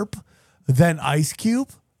LARP than Ice Cube?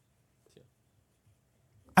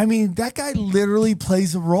 I mean, that guy literally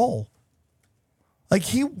plays a role. Like,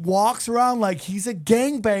 he walks around like he's a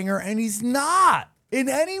gangbanger, and he's not in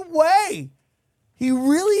any way. He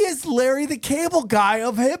really is Larry the Cable Guy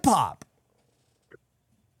of hip hop.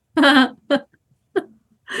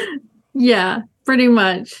 Yeah, pretty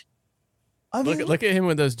much. I mean, Look at him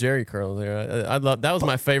with those Jerry curls there. I love that was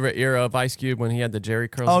my favorite era of Ice Cube when he had the Jerry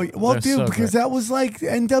curls. oh well, They're dude, so because great. that was like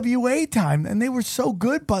NWA time, and they were so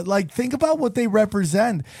good. But like, think about what they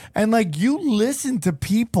represent, and like, you listen to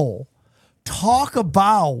people talk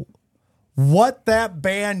about what that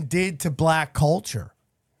band did to black culture,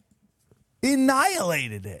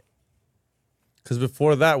 annihilated it. Because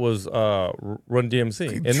before that was Run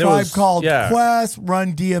DMC. And Tribe Called Quest,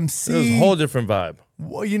 Run DMC. It was a whole different vibe.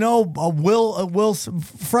 Well, you know, Will,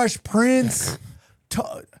 Fresh Prince.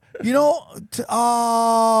 You know,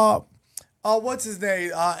 what's his name?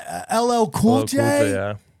 LL Cool J.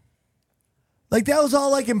 Yeah. Like, that was all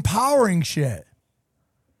like empowering shit.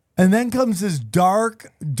 And then comes this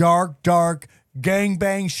dark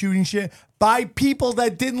gangbang shooting shit by people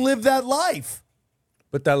that didn't live that life.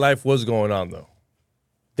 But that life was going on, though.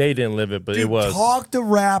 They didn't live it, but Dude, it was. talk to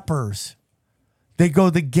rappers. They go,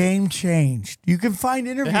 the game changed. You can find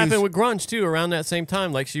interviews. It happened with grunge too around that same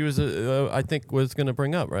time. Like she was, I think, was going to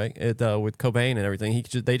bring up right with Cobain and everything.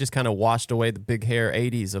 They just kind of washed away the big hair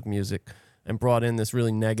 '80s of music and brought in this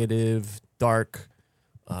really negative, dark,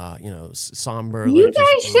 somber. You like,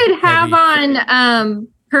 guys just should have heavy. on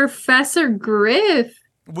Professor Griff.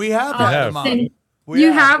 We have had him on.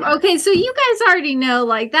 You have? Okay, so you guys already know,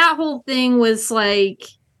 like, that whole thing was like,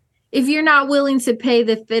 if you're not willing to pay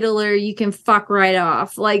the fiddler, you can fuck right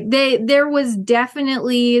off. Like, there was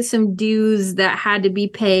definitely some dues that had to be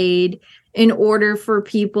paid in order for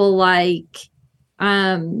people like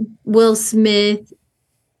Will Smith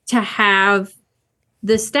to have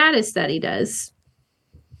the status that he does.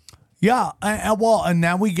 Yeah, and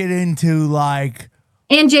now we get into like,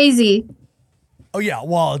 and Jay-Z. Oh yeah,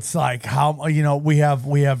 well, it's like how, you know, we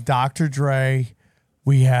have Dr. Dre,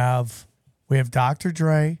 we have Dr.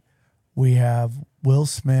 Dre, we have Will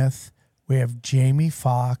Smith, we have Jamie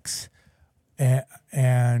Foxx,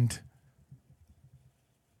 and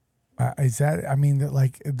is that, I mean,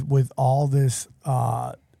 like, with all this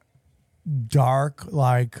dark,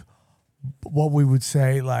 like, what we would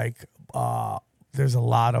say, like, there's a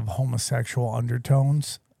lot of homosexual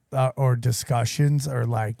undertones or discussions, or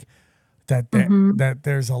like that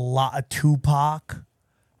there's a lot of Tupac.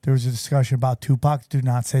 There was a discussion about Tupac. Do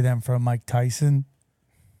not say that in front of Mike Tyson.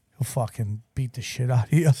 He'll fucking beat the shit out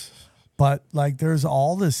of you. But like, there's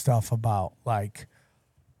all this stuff about like,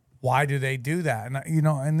 why do they do that? And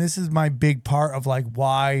and this is my big part of like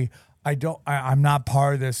why I'm not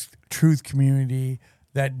part of this truth community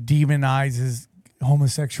that demonizes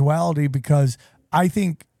homosexuality, because I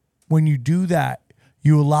think when you do that,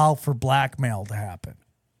 you allow for blackmail to happen.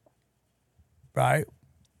 Right?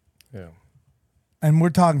 Yeah. And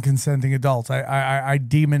we're talking consenting adults. I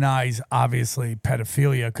demonize, obviously,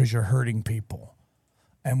 pedophilia because you're hurting people.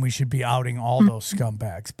 And we should be outing all those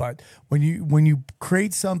scumbags. But when you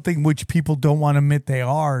create something which people don't want to admit they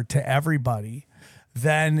are to everybody,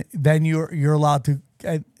 then you're allowed to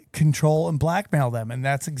control and blackmail them. And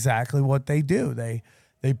that's exactly what they do. They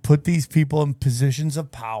put these people in positions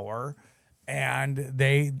of power, and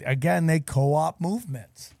they co-opt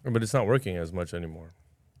movements. But it's not working as much anymore.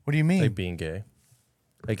 What do you mean? Like being gay.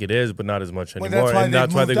 Like it is, but not as much anymore. Well,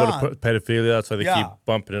 that's why they go on. to pedophilia. That's why they keep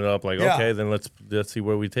bumping it up. Like, Yeah. okay, then let's see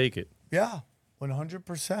where we take it. Yeah,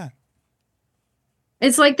 100%.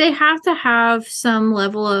 It's like they have to have some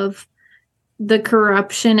level of the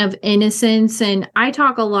corruption of innocence. And I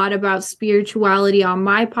talk a lot about spirituality on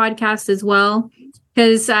my podcast as well,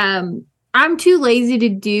 because I'm too lazy to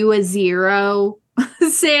do a zero.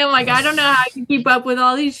 Sam, like, I don't know how you keep up with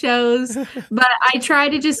all these shows, but I try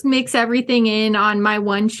to just mix everything in on my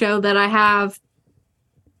one show that I have.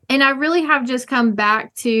 And I really have just come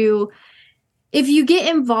back to, if you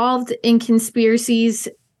get involved in conspiracies,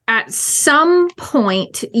 at some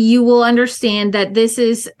point, you will understand that this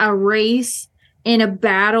is a race and a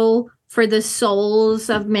battle for the souls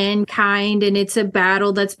of mankind. And it's a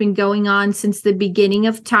battle that's been going on since the beginning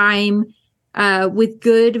of time, with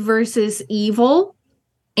good versus evil.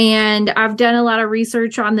 And I've done a lot of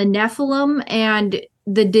research on the Nephilim and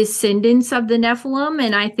the descendants of the Nephilim.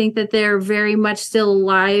 And I think that they're very much still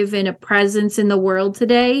alive and a presence in the world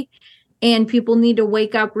today. And people need to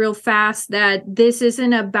wake up real fast that this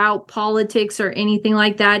isn't about politics or anything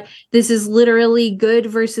like that. This is literally good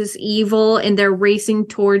versus evil, and they're racing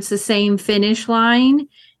towards the same finish line.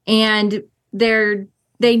 And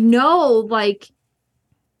they know like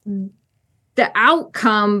the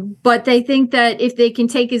outcome, but they think that if they can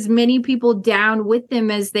take as many people down with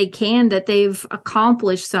them as they can, that they've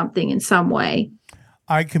accomplished something in some way.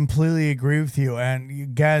 I completely agree with you. And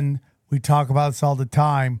again, we talk about this all the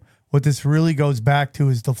time. What this really goes back to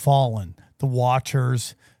is the fallen, the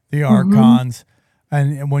watchers, the archons.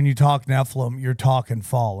 And when you talk Nephilim, you're talking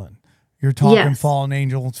fallen. You're talking fallen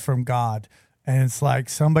angels from God. And it's like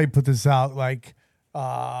somebody put this out like,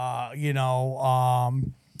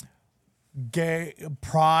 gay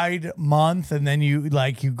Pride Month, and then you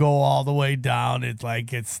go all the way down. It's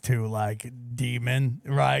like it's to like demon,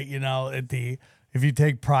 right? If you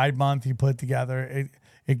take Pride Month, you put together,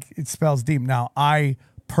 it spells demon. Now, I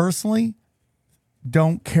personally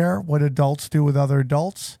don't care what adults do with other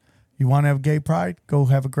adults. You want to have gay pride? Go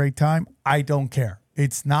have a great time. I don't care.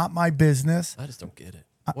 It's not my business. I just don't get it.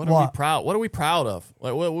 What are we proud? What are we proud of?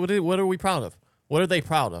 Like, what are we proud of? What are they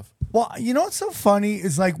proud of? Well, you know what's so funny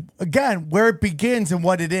is like, again, where it begins and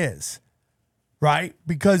what it is, right?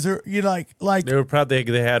 Because they were proud they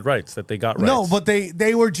had rights, that they got rights. No, but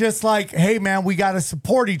they were just like, hey man, we got to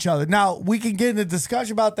support each other. Now we can get into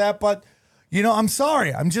discussion about that, but I'm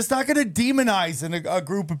sorry, I'm just not going to demonize a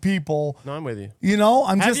group of people. No, I'm with you.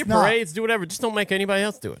 I'm Have just your not. parades, do whatever. Just don't make anybody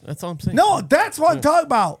else do it. That's all I'm saying. No, that's what I'm talking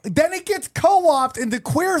about. Then it gets co-opted into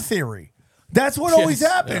queer theory. That's what always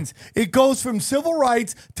happens. Yeah. It goes from civil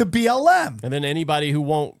rights to BLM. And then anybody who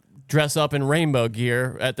won't dress up in rainbow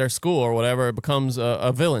gear at their school or whatever becomes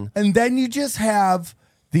a villain. And then you just have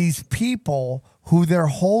these people who their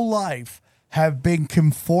whole life have been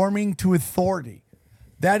conforming to authority.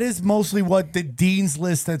 That is mostly what the dean's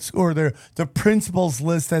list or the principal's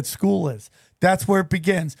list at school is. That's where it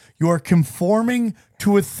begins. You are conforming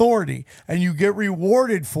to authority, and you get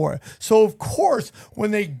rewarded for it. So, of course,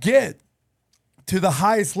 when they get to the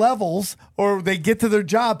highest levels or they get to their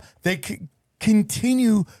job, they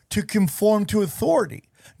continue to conform to authority.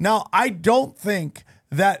 Now, I don't think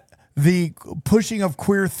that the pushing of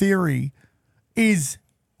queer theory is,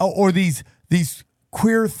 or these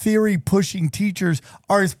queer theory pushing teachers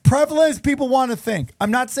are as prevalent as people want to think.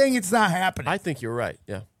 I'm not saying it's not happening. I think you're right.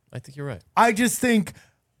 Yeah, I think you're right. I just think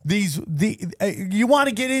you want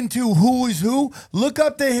to get into who is who. Look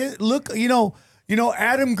up Adam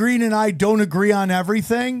Green and I don't agree on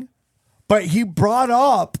everything, but he brought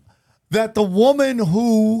up that the woman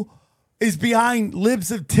who is behind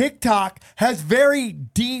Libs of TikTok has very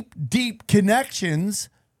deep connections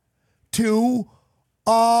to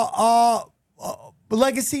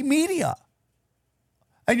legacy media.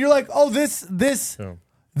 And you're like, oh, this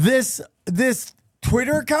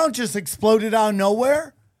Twitter account just exploded out of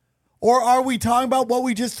nowhere? Or are we talking about what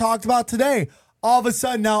we just talked about today? All of a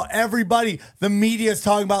sudden, now the media is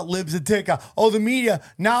talking about Libs of TikTok. Oh, the media.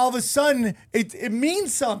 Now all of a sudden, it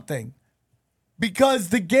means something. Because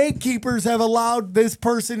the gatekeepers have allowed this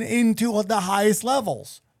person into the highest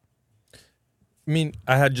levels. I mean,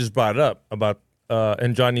 I had just brought it up about,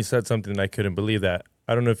 and Johnny said something and I couldn't believe that.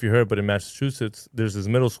 I don't know if you heard, but in Massachusetts, there's this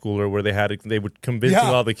middle schooler where they were convincing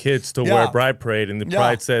all the kids to wear a bride parade, and the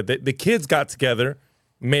bride said that the kids got together,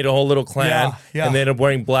 made a whole little clan, and they ended up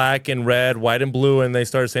wearing black and red, white and blue, and they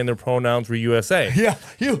started saying their pronouns were USA. Yeah,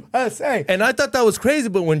 USA. And I thought that was crazy,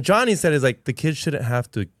 but when Johnny said it's like the kids shouldn't have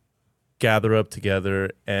to gather up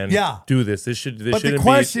together and do this. This shouldn't be. The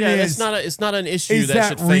question is, it's not an issue that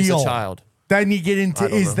should face a child. Then you get into,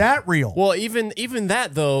 is that real? Well, even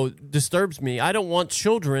that, though, disturbs me. I don't want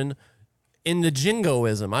children in the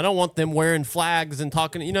jingoism. I don't want them wearing flags and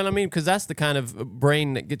talking, you know what I mean? Because that's the kind of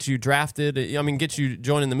brain that gets you drafted. I mean, gets you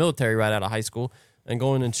joining the military right out of high school and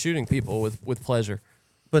going and shooting people with pleasure.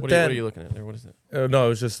 But what are you looking at there? What is it? No, it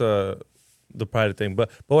was just the pride thing.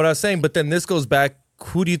 But what I was saying, but then this goes back,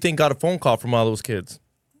 who do you think got a phone call from all those kids?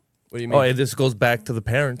 What do you mean? Oh, this goes back to the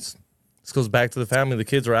parents. This goes back to the family. The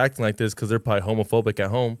kids are acting like this because they're probably homophobic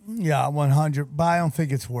at home. Yeah, 100. But I don't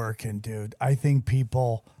think it's working, dude. I think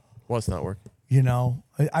people... What's not working? You know,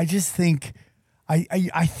 I just think...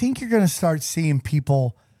 I think you're going to start seeing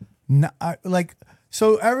people...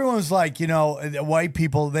 So everyone's like, you know, white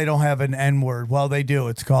people, they don't have an N-word. Well, they do.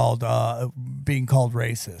 It's called being called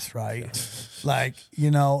racist, right? Like,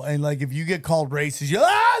 you know, and like if you get called racist,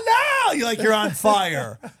 you're you're on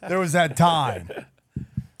fire. There was that time.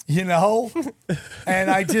 You know,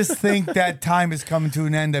 and I just think that time is coming to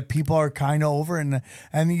an end, that people are kind of over, and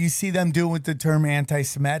you see them doing with the term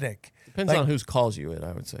anti-Semitic. Depends on whose calls you it,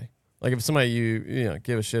 I would say. Like if it's somebody you know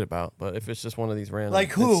give a shit about, but if it's just one of these random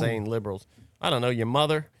insane liberals, I don't know, your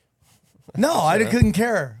mother. No, I couldn't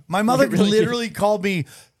care. My mother literally called me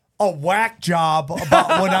a whack job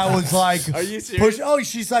about when I was like, are you serious?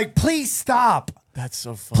 She's like, please stop. That's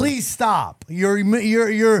so funny. Please stop.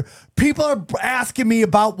 Your people are asking me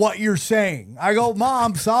about what you're saying. I go,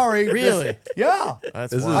 Mom, sorry. Really? Yeah.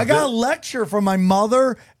 I got a lecture from my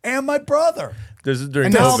mother and my brother. This is during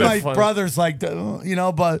and now COVID. my brother's like, you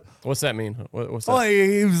know, but what's that mean? What's that? Well,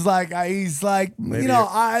 he was like, you know,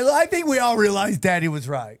 I think we all realized Daddy was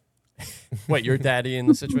right. Wait, you're daddy in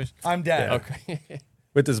the situation? I'm daddy. Yeah. Okay.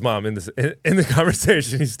 With his mom in the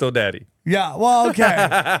conversation, he's still daddy. Yeah, well, okay.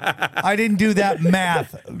 I didn't do that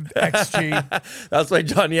math, XG. That's why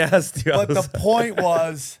Johnny asked you. But the point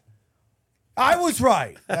was, I was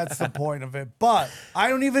right. That's the point of it. But I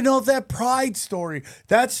don't even know if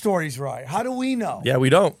that story's right. How do we know? Yeah, we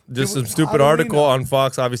don't. Just some stupid article on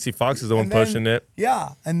Fox. Obviously, Fox is the one pushing it.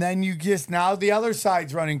 Yeah, and then now the other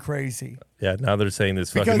side's running crazy. Yeah, now they're saying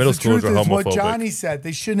this fucking because middle schoolers are homophobic. What Johnny said,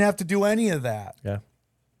 they shouldn't have to do any of that. Yeah.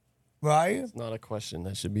 Right? It's not a question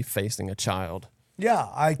that should be facing a child. Yeah,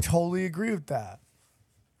 I totally agree with that.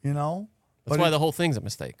 You know? That's why the whole thing's a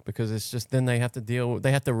mistake, because it's just then they have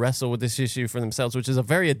to wrestle with this issue for themselves, which is a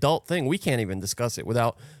very adult thing. We can't even discuss it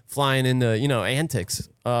without flying into, you know, antics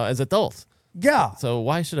as adults. Yeah. So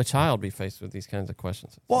why should a child be faced with these kinds of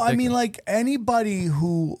questions? Well, I mean, like anybody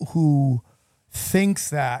who thinks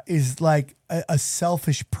that is like a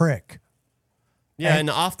selfish prick. Yeah, and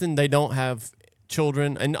often they don't have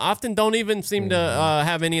children, and often don't even seem to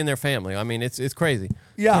have any in their family. I mean, it's crazy.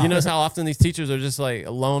 Yeah, you notice how often these teachers are just like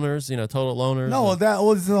loners, you know, total loners. No, that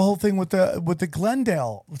was the whole thing with the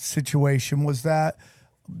Glendale situation, was that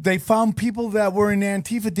they found people that were in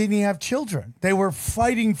Antifa didn't even have children. They were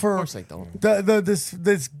fighting for, of course they don't.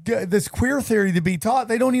 this queer theory to be taught.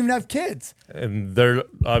 They don't even have kids, and they're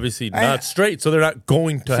obviously not straight, so they're not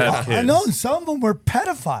going to have kids. I know, and some of them were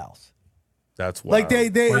pedophiles. That's wild. Like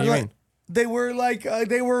they what do you mean? They were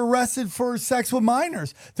they were arrested for sex with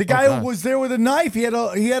minors. The guy who was there with a knife, he had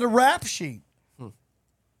a rap sheet.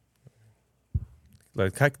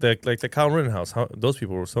 Like the Kyle Rittenhouse. Some of those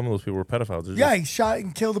people were pedophiles. Yeah, he shot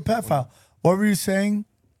and killed a pedophile. What were you saying?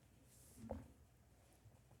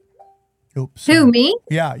 Oops. Who, me?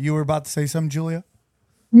 Yeah, you were about to say something, Julia?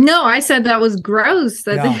 No, I said that was gross.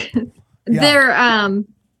 That Yeah.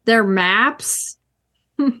 their maps,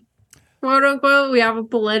 quote unquote. We have a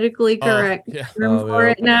politically correct term for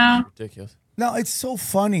it now. Ridiculous. No, it's so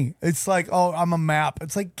funny. It's like, oh, I'm a map.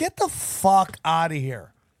 It's like, get the fuck out of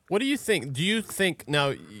here. What do you think? Do you think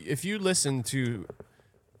now, if you listen to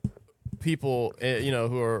people,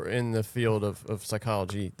 who are in the field of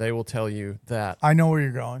psychology, they will tell you that I know where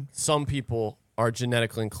you're going. some people are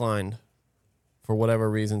genetically inclined for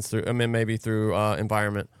whatever reasons maybe through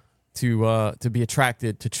environment to be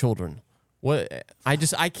attracted to children.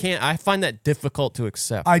 I find that difficult to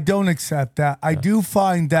accept. I don't accept that. I do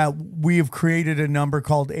find that we have created a number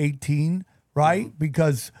called 18, right?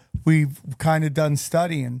 Because we've kind of done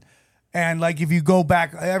studying. And like, if you go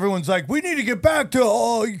back, everyone's like, we need to get back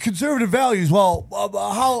to conservative values. Well,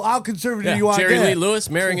 how conservative do you want to Jerry get? Lee Lewis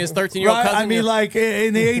marrying his 13-year-old Right? cousin. I mean, like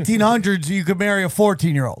in the 1800s, you could marry a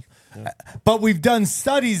 14-year-old. But we've done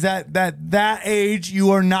studies that age,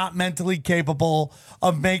 you are not mentally capable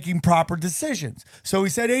of making proper decisions. So we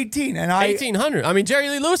said 18, and 1800. I mean, Jerry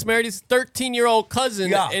Lee Lewis married his 13-year-old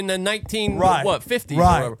cousin in the 50s or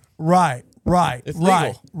whatever. Right. It's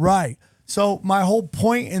legal. Right. So my whole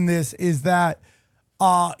point in this is that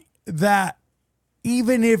that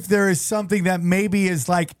even if there is something that maybe is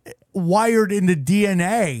like wired into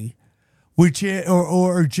DNA, which is,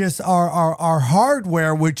 or just our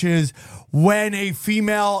hardware, which is when a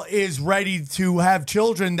female is ready to have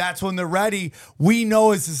children, that's when they're ready. We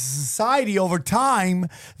know as a society over time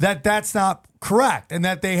that that's not correct, and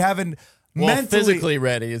that they haven't physically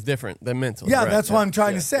ready is different than mentally. Yeah, right? that's what I'm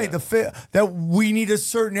trying to say. That we need a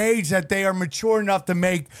certain age that they are mature enough to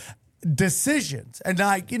make decisions. And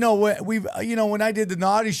like, when I did the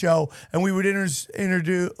Naughty Show and we would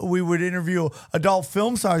interview adult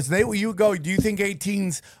film stars, you would go, do you think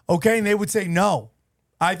 18's okay? And they would say, no,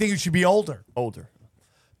 I think it should be older.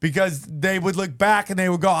 Because they would look back and they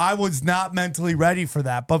would go, I was not mentally ready for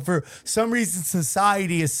that. But for some reason,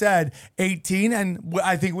 society has said 18, and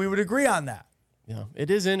I think we would agree on that. Yeah, it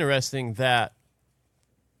is interesting that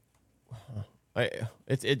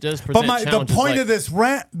it does present challenges. The point of this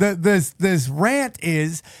rant, this rant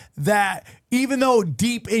is that even though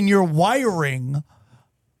deep in your wiring,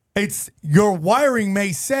 your wiring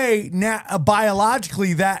may say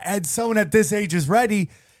biologically that someone at this age is ready,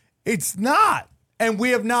 it's not. And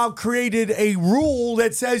we have now created a rule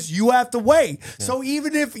that says you have to wait. Yeah. So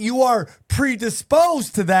even if you are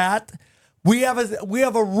predisposed to that, we have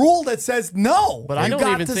a rule that says no. But I don't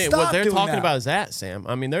even think what they're talking about is that, Sam.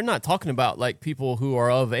 I mean, they're not talking about like people who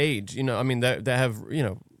are of age. I mean, that have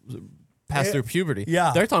passed through puberty.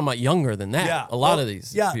 Yeah, they're talking about younger than that. Yeah, a lot of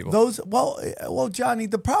these. Yeah, people. Well, Johnny,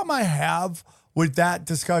 the problem I have with that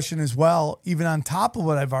discussion as well, even on top of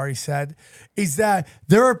what I've already said, is that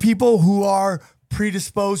there are people who are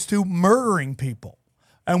predisposed to murdering people,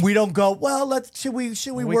 and we don't go, well, should we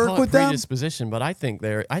work with them? Predisposition, but I think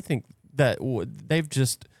that they've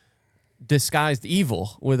just disguised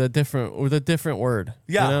evil with a different word.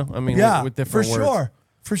 Yeah, I mean, with different words.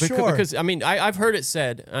 For sure. Because I mean, I've heard it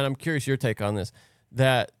said, and I'm curious your take on this,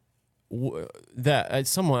 that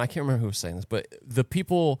someone, I can't remember who was saying this, but the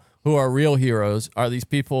people who are real heroes are these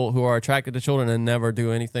people who are attracted to children and never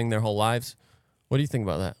do anything their whole lives. What do you think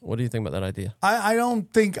about that? What do you think about that idea? I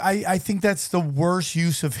don't think I think that's the worst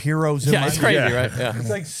use of heroes. Yeah, it's crazy, right? Yeah, it's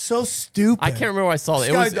like so stupid. I can't remember where I saw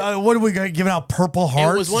it. What are we giving out Purple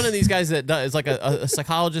Hearts? It was one of these guys that is like a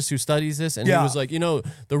psychologist who studies this, and he was like,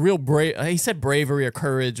 the real he said bravery or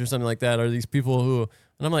courage or something like that are these people who,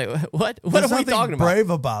 and I'm like, what are we talking about? Brave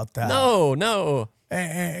about that? No.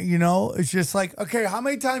 And, it's just like, okay, how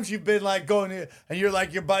many times you've been like going in, and you're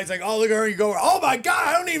like, your buddy's like, oh, look at her. You go, oh my God,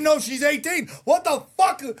 I don't even know if she's 18. What the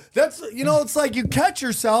fuck? That's, it's like you catch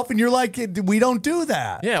yourself and you're like, we don't do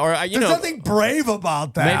that. Yeah. Or, there's nothing brave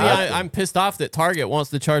about that. Maybe I'm pissed off that Target wants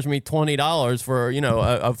to charge me $20 for,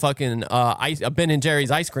 a fucking a Ben and Jerry's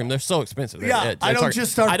ice cream. They're so expensive. Yeah. I don't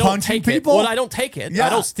just start punching people. Well, I don't take it. Yeah. I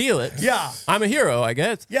don't steal it. Yeah. I'm a hero, I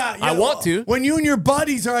guess. Yeah. I want to. When you and your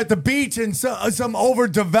buddies are at the beach and some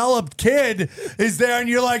overdeveloped kid is there and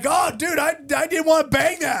you're like, oh, dude, I didn't want to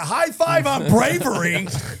bang that. High five on bravery.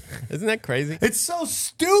 Isn't that crazy? It's so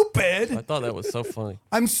stupid. I thought that was so funny.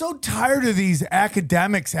 I'm so tired of these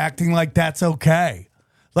academics acting like that's okay.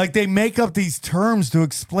 Like they make up these terms to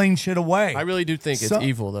explain shit away. I really do think it's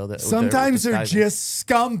evil, though. That sometimes they're just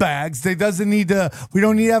scumbags. We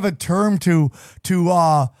don't need to have a term to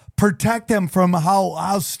protect them from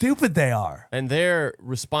how stupid they are. And their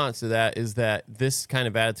response to that is that this kind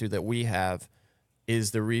of attitude that we have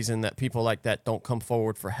is the reason that people like that don't come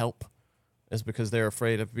forward for help, is because they're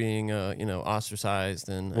afraid of being ostracized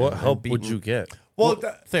and what help beaten. would you get? Well,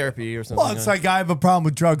 therapy or something. Well, it's like I have a problem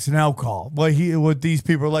with drugs and alcohol. Well, what these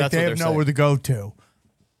people are like, they have nowhere to go to.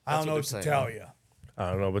 I don't know what to tell you.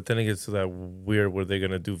 I don't know, but then it gets to that weird where they're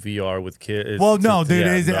gonna do VR with kids. Well, no, dude.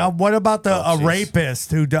 Yeah, no. What about the Oh, jeez.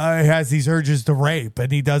 rapist who has these urges to rape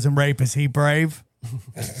and he doesn't rape? Is he brave?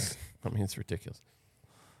 I mean, it's ridiculous.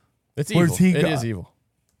 It's Where's evil. he It go- is evil.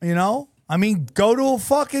 You know, I mean, go to a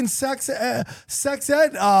fucking sex ed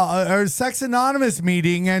or sex anonymous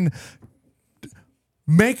meeting and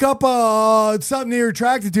make up something you're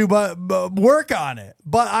attracted to, but work on it.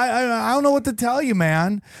 But I don't know what to tell you,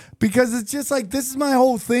 man, because it's just like this is my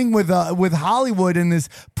whole thing with Hollywood and this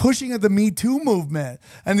pushing of the Me Too movement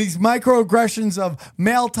and these microaggressions of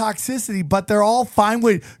male toxicity. But they're all fine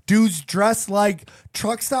with dudes dressed like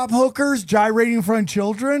truck stop hookers gyrating in front of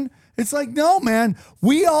children. It's like, no, man.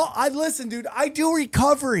 I listen, dude. I do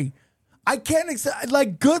recovery. I can't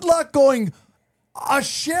like. Good luck going a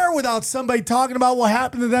share without somebody talking about what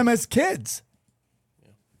happened to them as kids.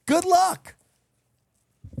 Good luck.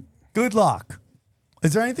 Good luck.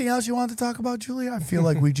 Is there anything else you want to talk about, Julia? I feel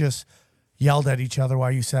like we just yelled at each other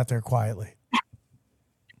while you sat there quietly.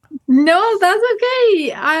 No, that's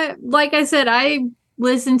okay. Like I said, I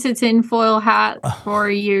listened to Tinfoil Hat for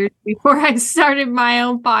years before I started my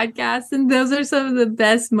own podcast, and those are some of the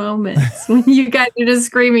best moments when you guys are just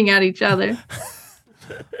screaming at each other.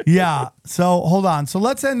 Yeah. So hold on. So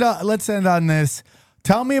let's end on this.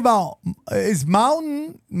 Tell me about is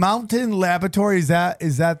Mountain Laboratory? Is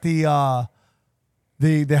that the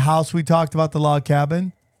house we talked about, the log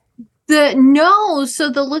cabin? So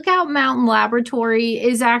the Lookout Mountain Laboratory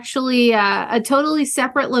is actually a totally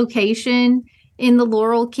separate location in the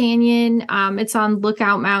Laurel Canyon. It's on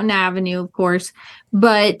Lookout Mountain Avenue, of course.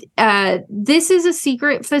 But this is a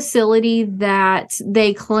secret facility that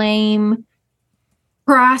they claim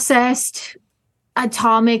processed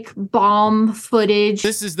atomic bomb footage.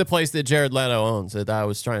 This is the place that Jared Leto owns that I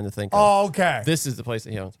was trying to think of. Oh, okay. This is the place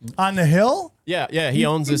that he owns. On the hill? Yeah, he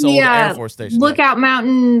owns this old Air Force station. Lookout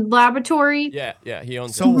Mountain Laboratory. Yeah, he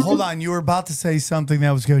owns So it. hold on. You were about to say something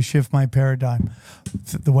that was going to shift my paradigm.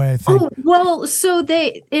 The way I think. Oh, well, so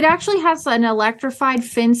it actually has an electrified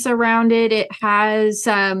fence around it. It has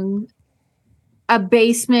a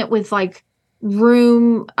basement with like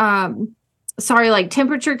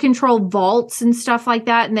temperature controlled vaults and stuff like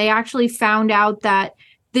that. And they actually found out that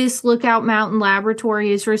this Lookout Mountain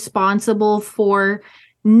Laboratory is responsible for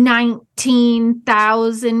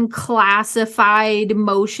 19,000 classified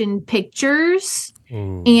motion pictures.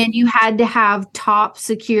 And you had to have top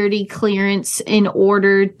security clearance in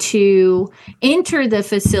order to enter the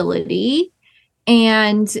facility.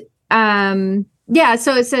 And so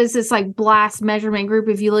it says it's like blast measurement group.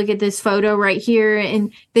 If you look at this photo right here,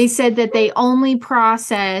 and they said that they only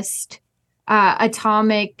processed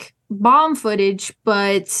atomic bomb footage,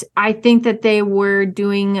 but I think that they were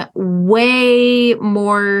doing way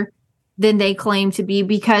more than they claim to be,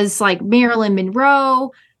 because like Marilyn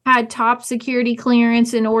Monroe had top security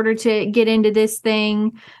clearance in order to get into this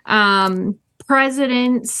thing.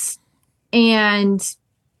 Presidents, and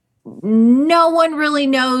no one really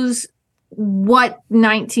knows what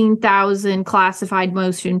 19,000 classified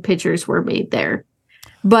motion pictures were made there.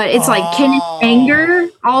 But it's like Kenneth Anger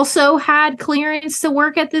also had clearance to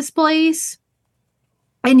work at this place.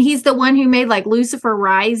 And he's the one who made like Lucifer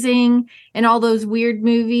Rising and all those weird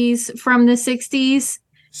movies from the 60s.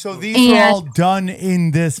 So these are all done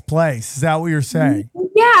in this place. Is that what you're saying?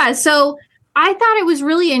 Yeah. So I thought it was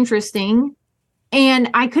really interesting, and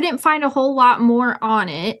I couldn't find a whole lot more on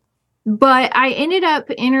it. But I ended up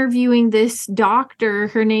interviewing this doctor.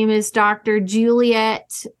 Her name is Dr.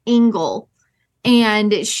 Juliet Engel.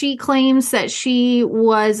 And she claims that she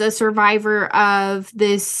was a survivor of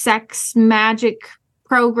this sex magic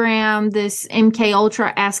program, this MK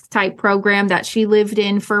Ultra-esque type program that she lived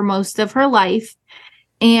in for most of her life.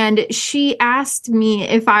 And she asked me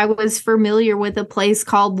if I was familiar with a place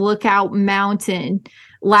called Lookout Mountain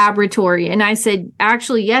Laboratory. And I said,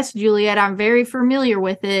 actually, yes, Juliet, I'm very familiar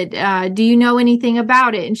with it. Do you know anything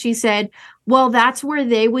about it? And she said, well, that's where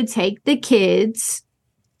they would take the kids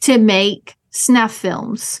to make snuff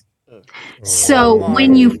films. So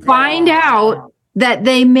when you find out that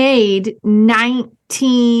they made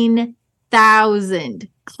 19,000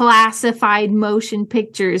 classified motion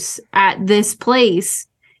pictures at this place,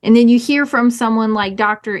 and then you hear from someone like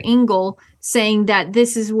Dr. Engel saying that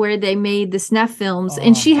this is where they made the snuff films,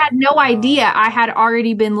 and she had no idea I had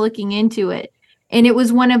already been looking into it. And it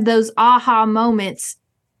was one of those aha moments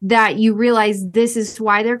that you realize this is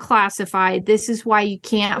why they're classified. This is why you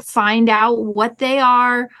can't find out what they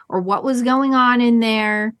are or what was going on in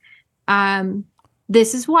there.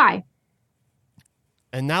 This is why.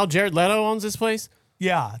 And now Jared Leto owns this place?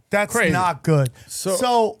 Yeah, that's Crazy. not good.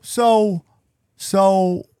 So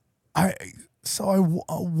So I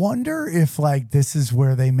wonder if like this is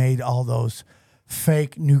where they made all those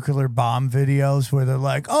fake nuclear bomb videos where they're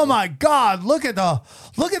like, "Oh my God, look at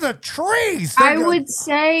the trees." I would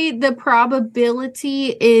say the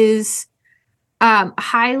probability is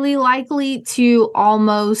highly likely to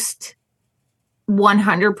almost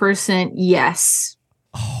 100% yes.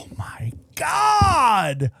 Oh my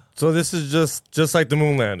God. So this is just like the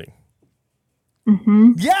moon landing.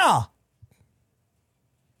 Mm-hmm. Yeah.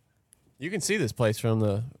 You can see this place from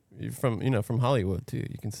Hollywood too.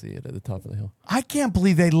 You can see it at the top of the hill. I can't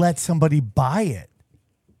believe they let somebody buy it.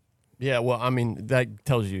 Yeah, well, I mean that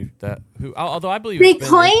tells you that although I believe They it's been in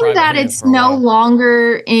claim private that hands it's for a no while.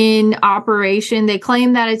 longer in operation. They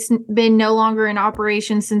claim that it's been no longer in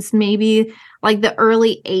operation since maybe like the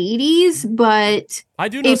early 80s, but I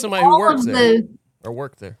do know if somebody who all works of there or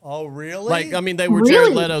worked there. Oh, really? Like, I mean, they were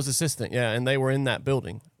Jared Leto's assistant, yeah, and they were in that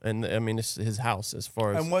building, and I mean, it's his house as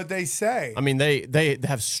far as. And what they say? I mean, they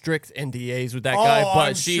have strict NDAs with that guy, but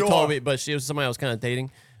I'm she sure. told me, but she was somebody I was kind of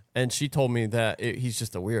dating, and she told me that he's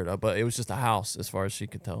just a weirdo, but it was just a house as far as she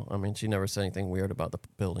could tell. I mean, she never said anything weird about the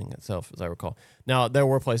building itself, as I recall. Now there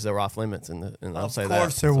were places that were off limits, and I'll say that. Of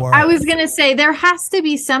course there were. I was going to say there has to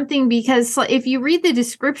be something because if you read the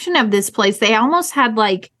description of this place, they almost had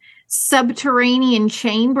like subterranean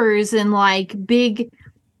chambers and like big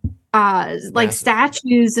like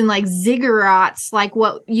statues and like ziggurats, like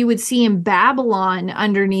what you would see in Babylon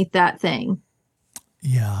underneath that thing.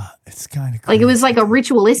 Yeah, it's kind of like it was like a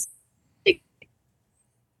ritualistic.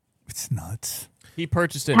 It's nuts. He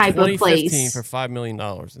purchased it in Type of 2015 place. for $5 million.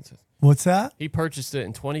 What's that? He purchased it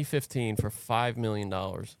in 2015 for $5 million.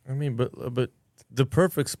 I mean, but the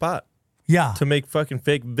perfect spot. Yeah. To make fucking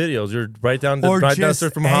fake videos. You're right down Or the just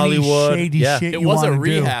street from any Hollywood. shady Yeah. shit It you was a wanna do.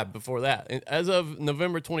 rehab before that. And as of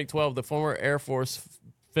November 2012, the former Air Force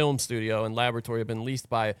film studio and laboratory have been leased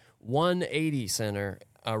by 180 Center,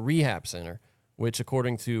 a rehab center, which,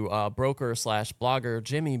 according to broker/blogger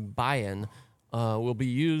Jimmy Bayan, will be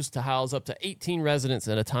used to house up to 18 residents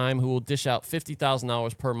at a time who will dish out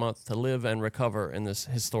 $50,000 per month to live and recover in this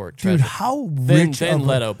historic treasure. Dude, how Then rich of a-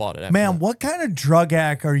 Leto bought it. After Man, that. what kind of drug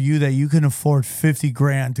addict are you that you can afford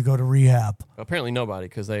 $50,000 to go to rehab? Apparently nobody,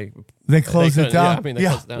 because they closed it couldn't- down? Yeah, I mean, they Yeah.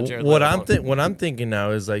 closed it down. Jared What Leto I'm thinking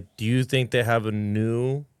now is like, do you think they have a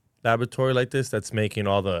new laboratory like this that's making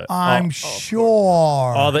all the I'm sure.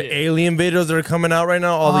 all the alien videos that are coming out right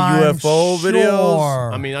now, all the I'm UFO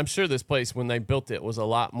videos? I mean, I'm sure this place when they built it was a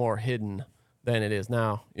lot more hidden than it is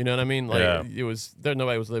now. You know what I mean? Like Yeah. it was there.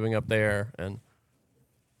 Nobody was living up there, and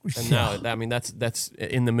now I mean that's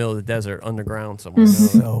in the middle of the desert, underground somewhere.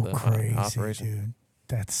 So the crazy, operation. dude.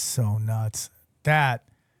 That's so nuts. That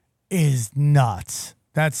is nuts.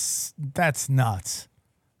 That's nuts.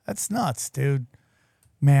 That's nuts, dude.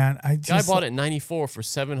 Man, I Guy just bought it in '94 for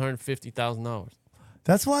 $750,000.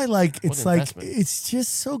 That's why, like, it's an like investment. it's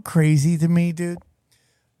just so crazy to me, dude.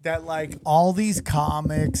 That like all these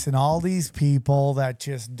comics and all these people that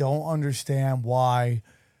just don't understand why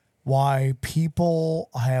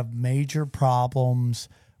people have major problems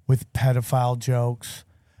with pedophile jokes.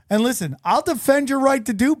 And listen, I'll defend your right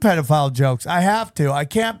to do pedophile jokes. I have to. I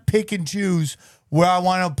can't pick and choose where I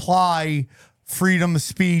want to apply freedom of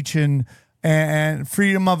speech and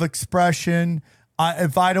freedom of expression.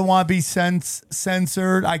 If I don't want to be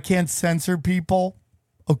censored, I can't censor people.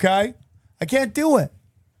 Okay? I can't do it.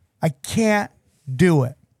 I can't do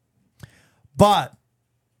it. But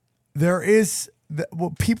there is,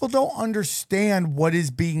 people don't understand what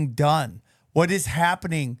is being done, what is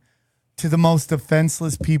happening to the most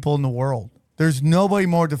defenseless people in the world. There's nobody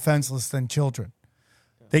more defenseless than children.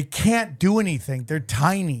 They can't do anything. They're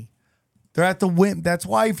tiny. They're at the whim. That's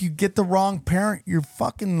why if you get the wrong parent, your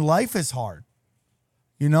fucking life is hard.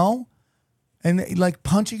 You know? And like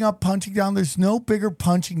punching up, punching down, there's no bigger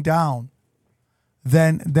punching down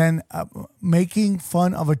than making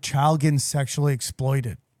fun of a child getting sexually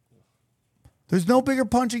exploited. There's no bigger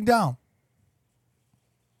punching down.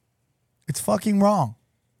 It's fucking wrong.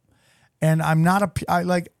 And I'm not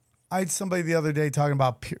I had somebody the other day talking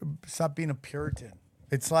about stop being a Puritan.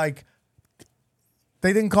 It's like,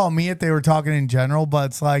 they didn't call me it. They were talking in general,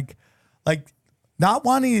 but it's like not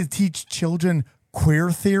wanting to teach children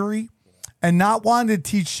queer theory and not wanting to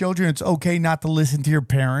teach children it's okay not to listen to your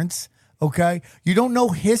parents. Okay. You don't know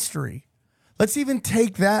history. Let's even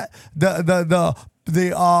take that, you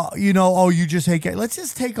just hate gay. Let's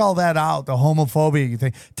just take all that out. The homophobia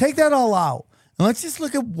thing. Take that all out. And let's just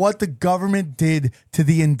look at what the government did to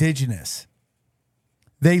the indigenous.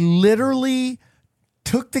 They literally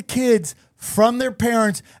took the kids from their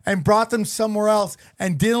parents and brought them somewhere else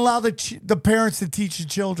and didn't allow the parents to teach the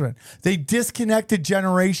children. They disconnected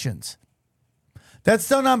generations. That's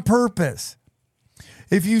done on purpose.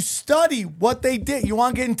 If you study what they did, you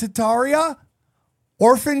want to get into Tartaria?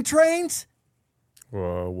 Orphan trains?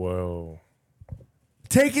 Whoa.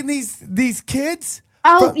 Taking these kids?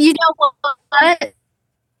 Oh, you know what?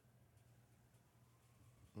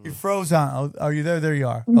 You froze on. Are you there? There you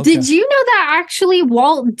are. Okay. Did you know that actually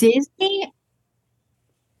Walt Disney?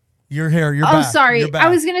 You're here. You're Oh, back. sorry. You're back. I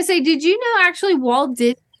was gonna say, did you know actually Walt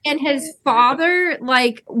Disney and his father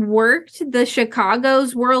like worked the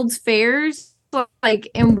Chicago's World's Fairs, like,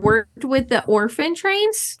 and worked with the orphan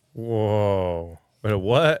trains? Whoa. Wait,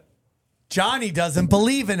 what? Johnny doesn't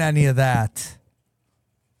believe in any of that.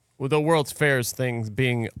 With the World's Fairs things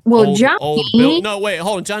being Well, Johnny- old built. No, wait,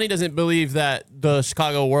 hold on. Johnny doesn't believe that the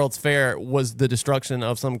Chicago World's Fair was the destruction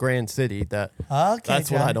of some grand city. That's what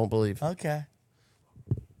Johnny. I don't believe. Okay.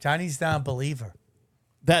 Johnny's not a believer.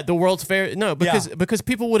 That the World's Fair, no, because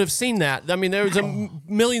people would have seen that. I mean, there was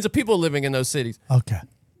millions of people living in those cities. Okay.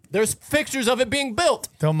 There's pictures of it being built.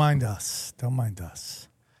 Don't mind us. Don't mind us.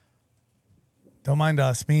 Don't mind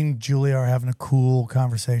us. Me and Julia are having a cool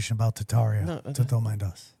conversation about Tartaria. So don't mind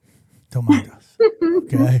us. Don't mind us.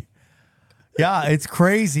 Okay. Yeah, it's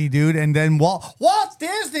crazy, dude. And then Walt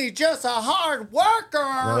Disney just a hard worker.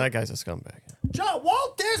 No, that guy's a scumbag.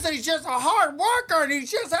 Walt Disney's just a hard worker, and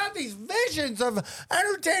he's just had these visions of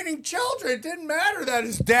entertaining children. It didn't matter that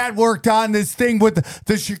his dad worked on this thing with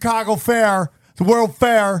the Chicago Fair, the World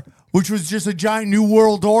Fair, which was just a giant New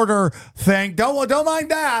World Order thing. Don't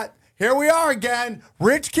mind that. Here we are again.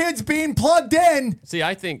 Rich kids being plugged in. See,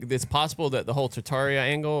 I think it's possible that the whole Tartaria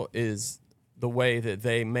angle is the way that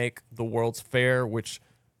they make the World's Fair, which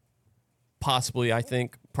possibly, I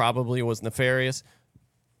think, probably was nefarious,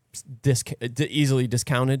 easily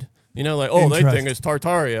discounted. You know, like, oh, they think it's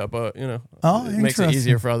Tartaria, but, you know, it makes it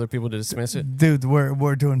easier for other people to dismiss it. Dude,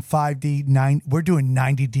 we're doing 5D, we're doing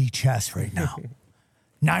 90D chess right now.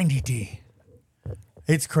 90D.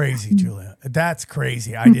 It's crazy, Julia. That's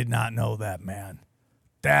crazy. I did not know that, man.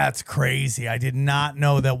 That's crazy. I did not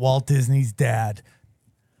know that Walt Disney's dad.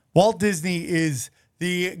 Walt Disney is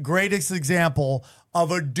the greatest example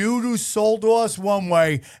of a dude who sold to us one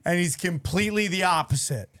way, and he's completely the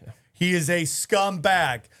opposite. He is a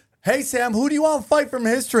scumbag. Hey, Sam, who do you want to fight from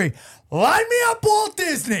history? Line me up, Walt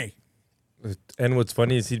Disney. And what's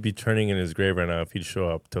funny is he'd be turning in his grave right now if he'd show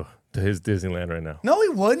up to his Disneyland right now. No, he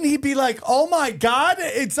wouldn't. He'd be like, oh, my God,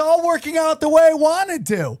 it's all working out the way I wanted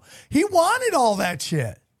to. He wanted all that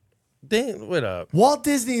shit. Dang, what up? Walt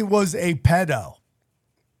Disney was a pedo.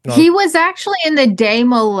 No. He was actually in the Day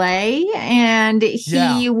Malay, and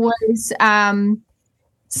he was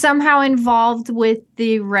somehow involved with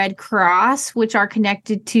the Red Cross, which are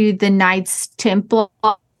connected to the Knights Templars.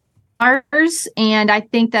 And I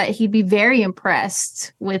think that he'd be very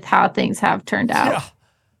impressed with how things have turned out.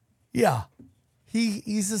 Yeah.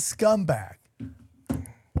 He's a scumbag.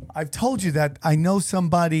 I've told you that I know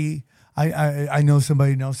somebody. I know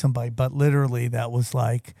somebody knows somebody, but literally that was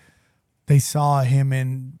like they saw him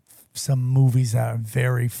in some movies that are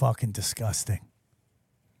very fucking disgusting.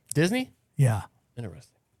 Disney? Yeah.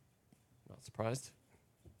 Interesting. Not surprised.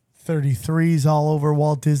 33s all over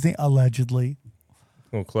Walt Disney, allegedly.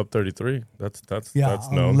 Oh, Club 33. That's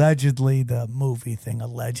known. Allegedly the movie thing,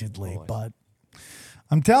 allegedly. But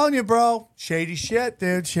I'm telling you, bro, shady shit,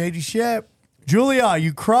 dude. Shady shit. Julia,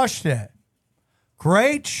 you crushed it.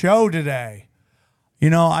 Great show today. You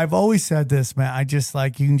know, I've always said this, man. I just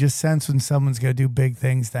like, you can just sense when someone's going to do big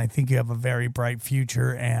things. And I think you have a very bright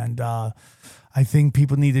future. And I think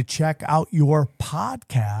people need to check out your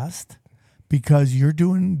podcast because you're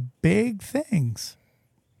doing big things.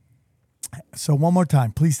 So one more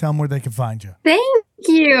time, please tell them where they can find you. Thank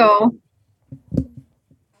you.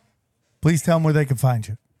 Please tell them where they can find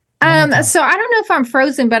you. So I don't know if I'm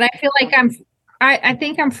frozen, but I feel like I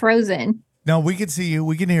think I'm frozen. No, we can see you.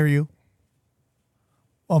 We can hear you.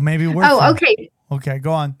 Oh, maybe we're. Oh, okay. Okay,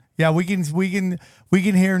 go on. Yeah, we can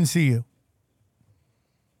hear and see you.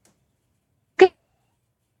 Okay.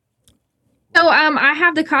 So I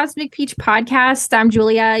have the Cosmic Peach podcast. I'm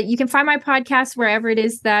Julia. You can find my podcast wherever it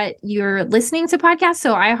is that you're listening to podcasts.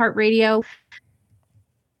 So iHeartRadio,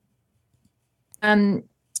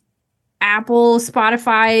 Apple,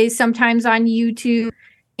 Spotify, sometimes on YouTube.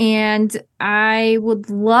 And I would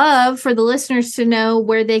love for the listeners to know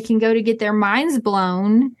where they can go to get their minds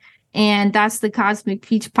blown. And that's the Cosmic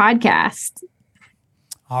Peach podcast.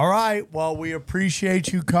 All right. Well, we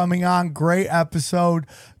appreciate you coming on. Great episode.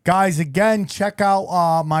 Guys, again, check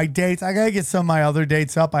out my dates. I got to get some of my other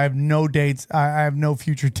dates up. I have no dates. I have no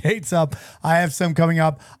future dates up. I have some coming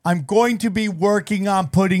up. I'm going to be working on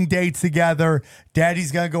putting dates together.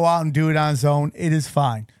 Daddy's going to go out and do it on his own. It is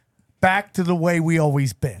fine. back to the way we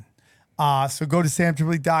always been. So go to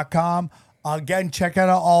samtripoli.com. Again, check out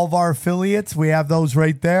all of our affiliates. We have those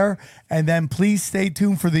right there. And then please stay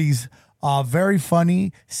tuned for these very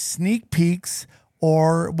funny sneak peeks,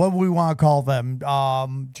 or what we want to call them.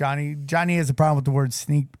 Johnny has a problem with the word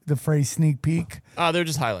the phrase sneak peek. They're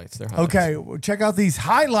just highlights. They're highlights. Okay, well, check out these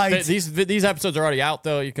highlights. These episodes are already out,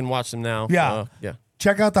 though. You can watch them now. Yeah. Yeah.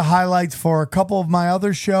 Check out the highlights for a couple of my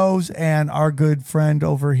other shows and our good friend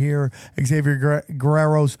over here, Xavier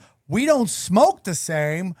Guerrero's We Don't Smoke the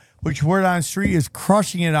Same, which Word on the Street is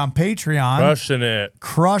crushing it on Patreon.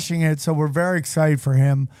 Crushing it. So we're very excited for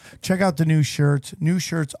him. Check out the new shirts. New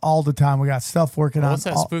shirts all the time. We got stuff working on. What's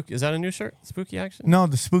that? Spooky? Is that a new shirt? Spooky Action? No,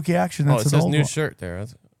 the Spooky Action. That's it says old new one. shirt there.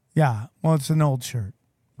 Yeah. Well, it's an old shirt,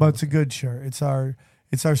 but it's a good shirt.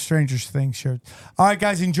 It's our Stranger Things shirt. All right,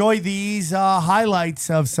 guys, enjoy these highlights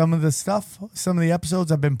of some of the stuff, some of the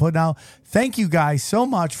episodes I've been putting out. Thank you guys so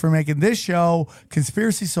much for making this show,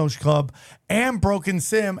 Conspiracy Social Club, and Broken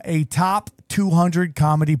Sim, a top 200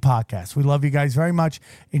 comedy podcast. We love you guys very much.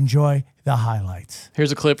 Enjoy the highlights.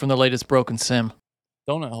 Here's a clip from the latest Broken Sim.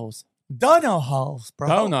 Donut holes. Donut holes, bro.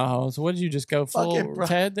 Donut holes. What did you just go full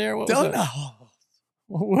Ted there? What was Donut that? holes.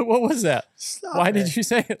 What was that? Stop Why it. did you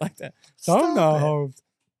say it like that? Stop Donut it. holes.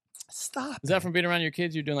 Stop Is that from being around your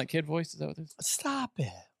kids? You're doing like kid voice? Is that what this is? Stop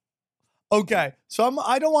it. Okay, so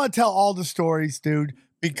I don't want to tell all the stories, dude,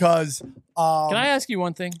 because Can I ask you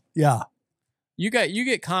one thing? yeah. You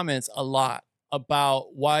get comments a lot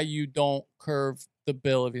about why you don't curve the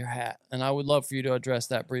bill of your hat, and I would love for you to address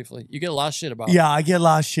that briefly. You get a lot of shit about it. Yeah, I get a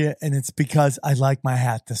lot of shit, and it's because I like my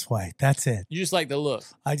hat this way. That's it. You just like the look,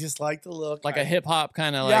 I just like the look. like a hip hop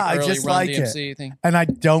kind of Yeah, like I early just Run like DMC thing. and I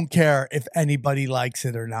don't care if anybody likes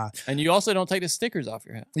it or not. And you also don't take the stickers off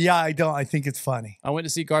your hat. Yeah, I don't. I think it's funny. I went to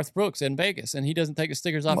see Garth Brooks in Vegas, and he doesn't take the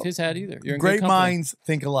stickers off his hat either. You're in good Great company. minds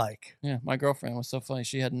think alike. Yeah, my girlfriend was so funny.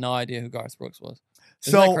 She had no idea who Garth Brooks was.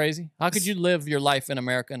 Isn't So- that crazy? How could you live your life in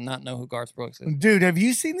America and not know who Garth Brooks is? Dude, have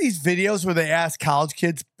you seen these videos where they ask college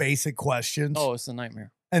kids basic questions Oh, it's a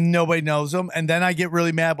nightmare. and nobody knows them? And then I get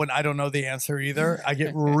really mad when I don't know the answer either. I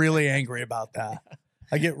get really angry about that.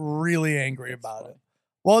 I get really angry about it.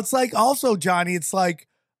 Well, it's like also, Johnny, it's like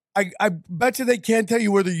I bet you they can't tell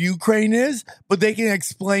you where the Ukraine is, but they can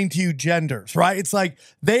explain to you genders, right? It's like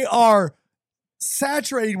they are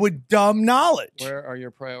saturated with dumb knowledge. Where are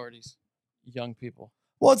your priorities, young people?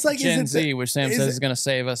 Well, it's like Gen is it Z, which Sam is says it- is going to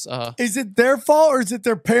save us. Is it their fault or is it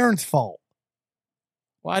their parents' fault?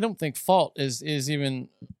 Well, I don't think fault is even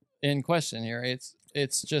in question here.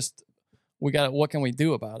 It's just we got. What can we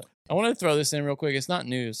do about it? I want to throw this in real quick. It's not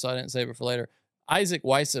news, so I didn't save it for later. Isaac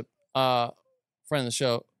Weissep, friend of the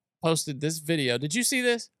show, posted this video. Did you see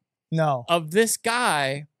this? No. Of this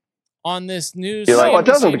guy on this news. You're like, well, it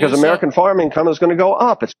doesn't CNBC because news American show, farm income is going to go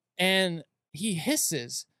up. It's and he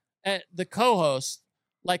hisses at the co-host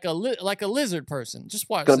like a lizard person. Just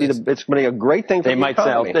watch going to this. be it's going to be a great thing for They the might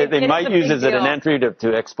sell. economy. They might a use big it as an deal. entry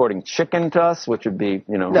to exporting chicken to us, which would be,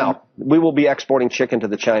 you know. No, we will be exporting chicken to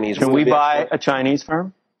the Chinese. Can will we be buy exporting- a Chinese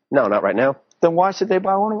firm? No, not right now. Then why should they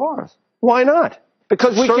buy one of ours? Why not?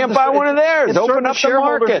 Because we Serve can't the- buy one of theirs. it served Open the up the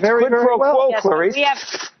shareholders market. very, Quid very pro well. quo, Yes,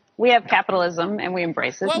 Clarice. we have capitalism and we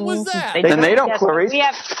embrace it. What was that? Then they don't, yes, Clarice. We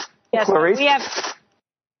have yes, Clarice. we have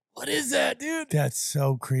What is that, dude? That's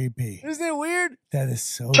so creepy. Isn't it weird? That is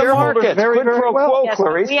so The Shareholders market. very, Quid very pro well. quo, yes,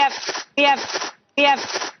 Clarice. we have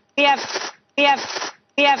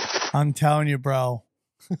I'm telling you, bro.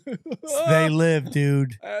 They live,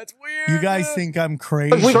 dude. That's weird. You guys man. think I'm We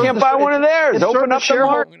crazy? can't buy one of theirs. It served Open the up the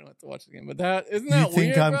shareholders. market. We don't have to watch it again, but that isn't You that think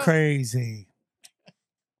weird? I'm bro? crazy?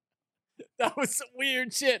 That was some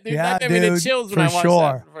weird shit, dude. Yeah, that gave me the dude. chills when For I watched that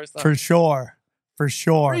sure. for the first time. For sure. For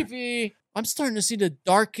sure. Creepy. I'm starting to see the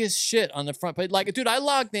darkest shit on the front page. Like, dude, I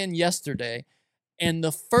logged in yesterday, and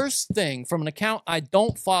the first thing from an account I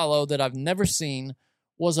don't follow that I've never seen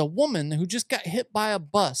was a woman who just got hit by a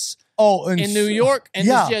bus Oh, and in New York, and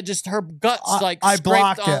yeah. just her guts I scraped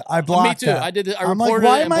blocked on- it. I blocked Me too. it. I did it. I I'm like, reported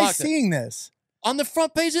why it am and I blocked it. seeing this? On the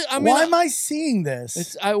front page? I mean, Why am I seeing this?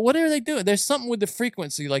 It's what are they doing? There's something with the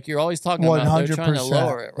frequency, like you're always talking about. They're trying to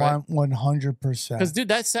lower it, right? 100%. Because dude,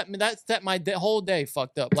 that set my whole day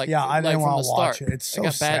fucked up. Like Yeah, I like didn't from want the to watch start. it. It's so I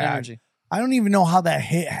got sad. bad energy. I don't even know how that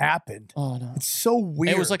hit happened. Oh no, It's so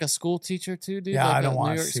weird. it was like a school teacher too, dude. Yeah, like I don't a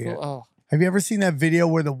wanna New York see school. it. Oh, Have you ever seen that video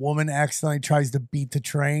where the woman accidentally tries to beat the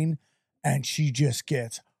train and she just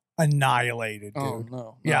gets annihilated, dude? oh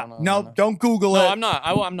no. Yeah. No, Nope, don't Google it. No, I'm not.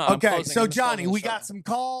 I'm not. I'm Okay, closing. so I'm just Johnny, closing we the show. got some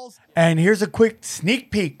calls. And here's a quick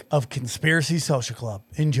sneak peek of Conspiracy Social Club.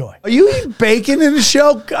 Enjoy. Are you eating bacon in the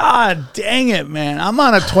show? God dang it, man. I'm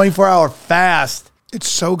on a 24-hour fast. It's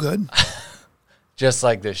so good. just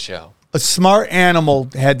like this show. A smart animal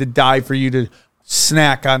had to die for you to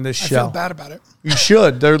snack on this I show. feel bad about it. You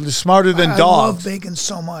should. They're smarter than I dogs. love bacon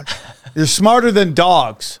so much. They're smarter than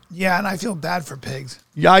dogs. Yeah, and I feel bad for pigs.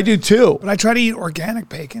 Yeah, I do too. But I try to eat organic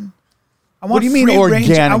bacon. I want What do you mean free range-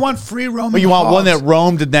 organic? I want free roaming. Oh, you want one hogs. that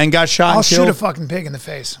roamed and then got shot I'll and killed? shoot a fucking pig in the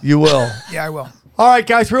face. You will. Yeah, I will. All right,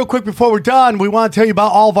 guys, real quick before we're done, we want to tell you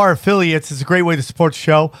about all of our affiliates. It's a great way to support the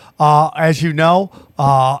show. As you know,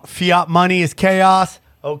 fiat money is chaos.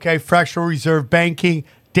 Okay, fractional reserve banking,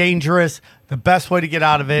 dangerous. The best way to get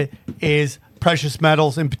out of it is precious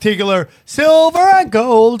metals, in particular, silver and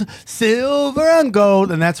gold.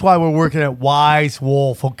 And that's why we're working at Wise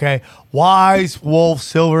Wolf, okay? Wise Wolf,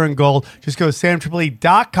 silver and gold. Just go to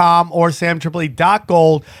samtripoli.com or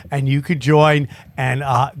samtripoli.gold, and you could join, and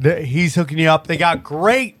he's hooking you up. They got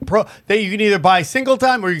great you can either buy single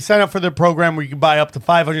time or you can sign up for their program where you can buy up to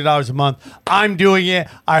 $500 a month. I'm doing it.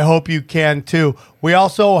 I hope you can too. We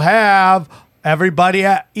also have everybody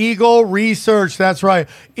at Eagle Research. That's right.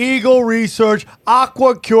 Eagle Research,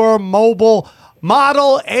 AquaCure Mobile,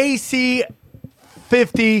 Model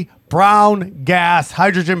AC50 brown gas,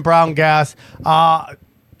 hydrogen brown gas.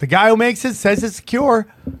 The guy who makes it says it's secure.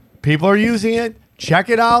 People are using it. Check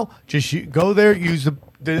it out. Just go there, use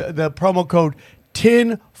the promo code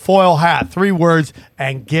tinfoil hat, 3 words,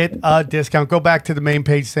 and get a discount. Go back to the main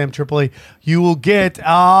page, Sam Tripoli. You will get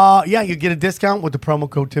you get a discount with the promo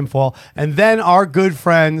code tinfoil. And then our good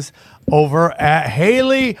friends over at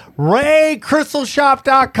Haley Ray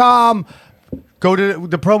crystalshop.com. Go to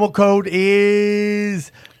the promo code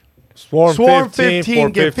is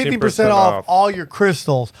Swarm15. Get 15% off all your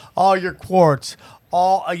crystals, all your quartz,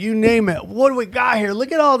 all you name it. What do we got here?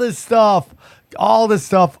 Look at all this stuff. All this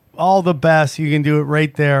stuff, all the best. You can do it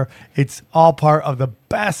right there. It's all part of the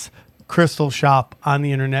best crystal shop on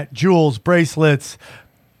the internet. Jewels, bracelets,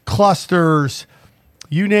 clusters,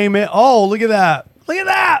 you name it. Oh, look at that. Look at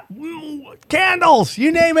that. Candles,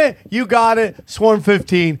 you name it. You got it.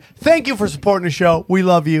 Swarm15. Thank you for supporting the show. We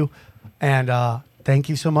love you. And thank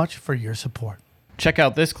you so much for your support. Check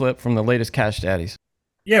out this clip from the latest Cash Daddies.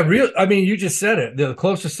 Yeah, I mean, you just said it. The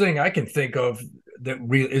closest thing I can think of that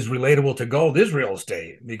is relatable to gold is real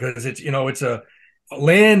estate, because it's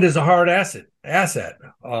land is a hard asset.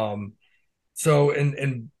 So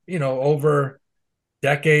over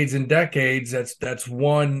decades and decades, that's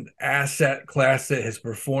one asset class that has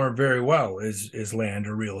performed very well is land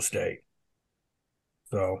or real estate.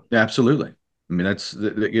 So absolutely. I mean, it's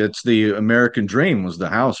the American dream was the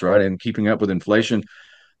house, right? And keeping up with inflation.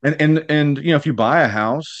 And if you buy a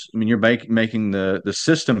house, I mean, you're making the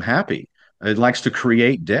system happy. It likes to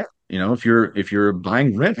create debt. If you're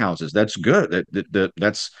buying rent houses, that's good.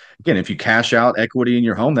 That's again, if you cash out equity in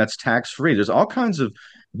your home, that's tax free. There's all kinds of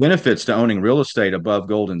benefits to owning real estate above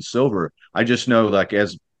gold and silver. I just know, like,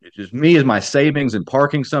 as my savings and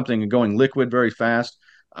parking something and going liquid very fast,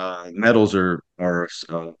 metals are a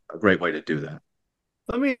great way to do that.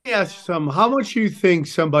 Let me ask you something. How much do you think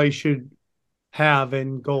somebody should have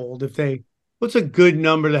in gold? What's a good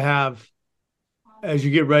number to have as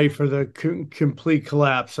you get ready for the complete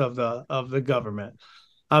collapse of the government?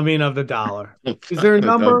 I mean, of the dollar. Is there a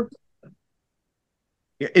number?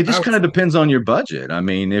 It just kind of depends on your budget. I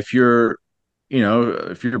mean, if you're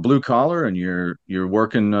blue collar and you're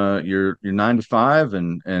working your 9 to 5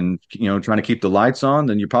 and trying to keep the lights on,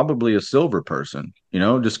 then you're probably a silver person.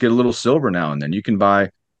 Just get a little silver now and then. You can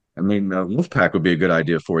buy. I mean, Wolfpack would be a good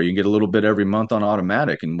idea for you. You can get a little bit every month on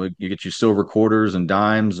automatic, and you get your silver quarters and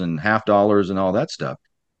dimes and $50 and all that stuff.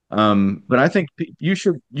 But I think you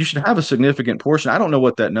should have a significant portion. I don't know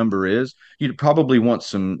what that number is. You'd probably want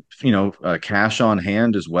some, cash on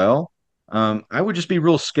hand as well. I would just be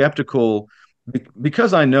real skeptical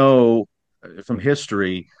because I know from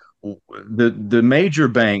history, the major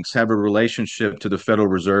banks have a relationship to the Federal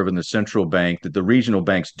Reserve and the central bank that the regional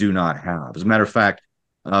banks do not have. As a matter of fact,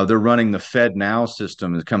 they're running the Fed Now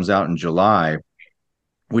system that comes out in July,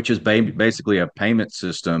 which is basically a payment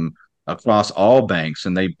system across all banks,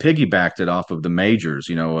 and they piggybacked it off of the majors,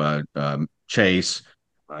 Chase,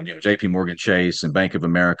 J.P. Morgan Chase, and Bank of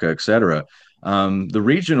America, et cetera. The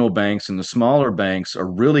regional banks and the smaller banks are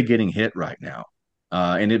really getting hit right now,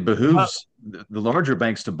 and it behooves the larger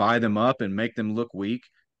banks to buy them up and make them look weak.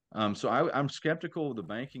 So I'm skeptical of the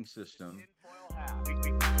banking system.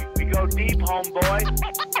 We go deep, homeboy.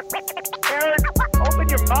 Aaron, open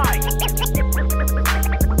your mind.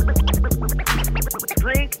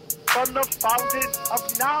 Drink from the fountain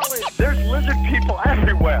of knowledge. There's lizard people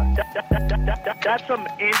everywhere. That's some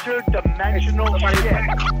interdimensional shit.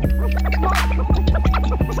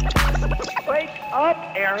 Wake up,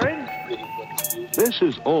 Aaron. This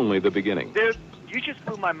is only the beginning. Dude, You just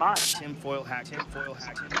blew my mind. Tinfoil hat, tinfoil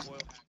hat, tinfoil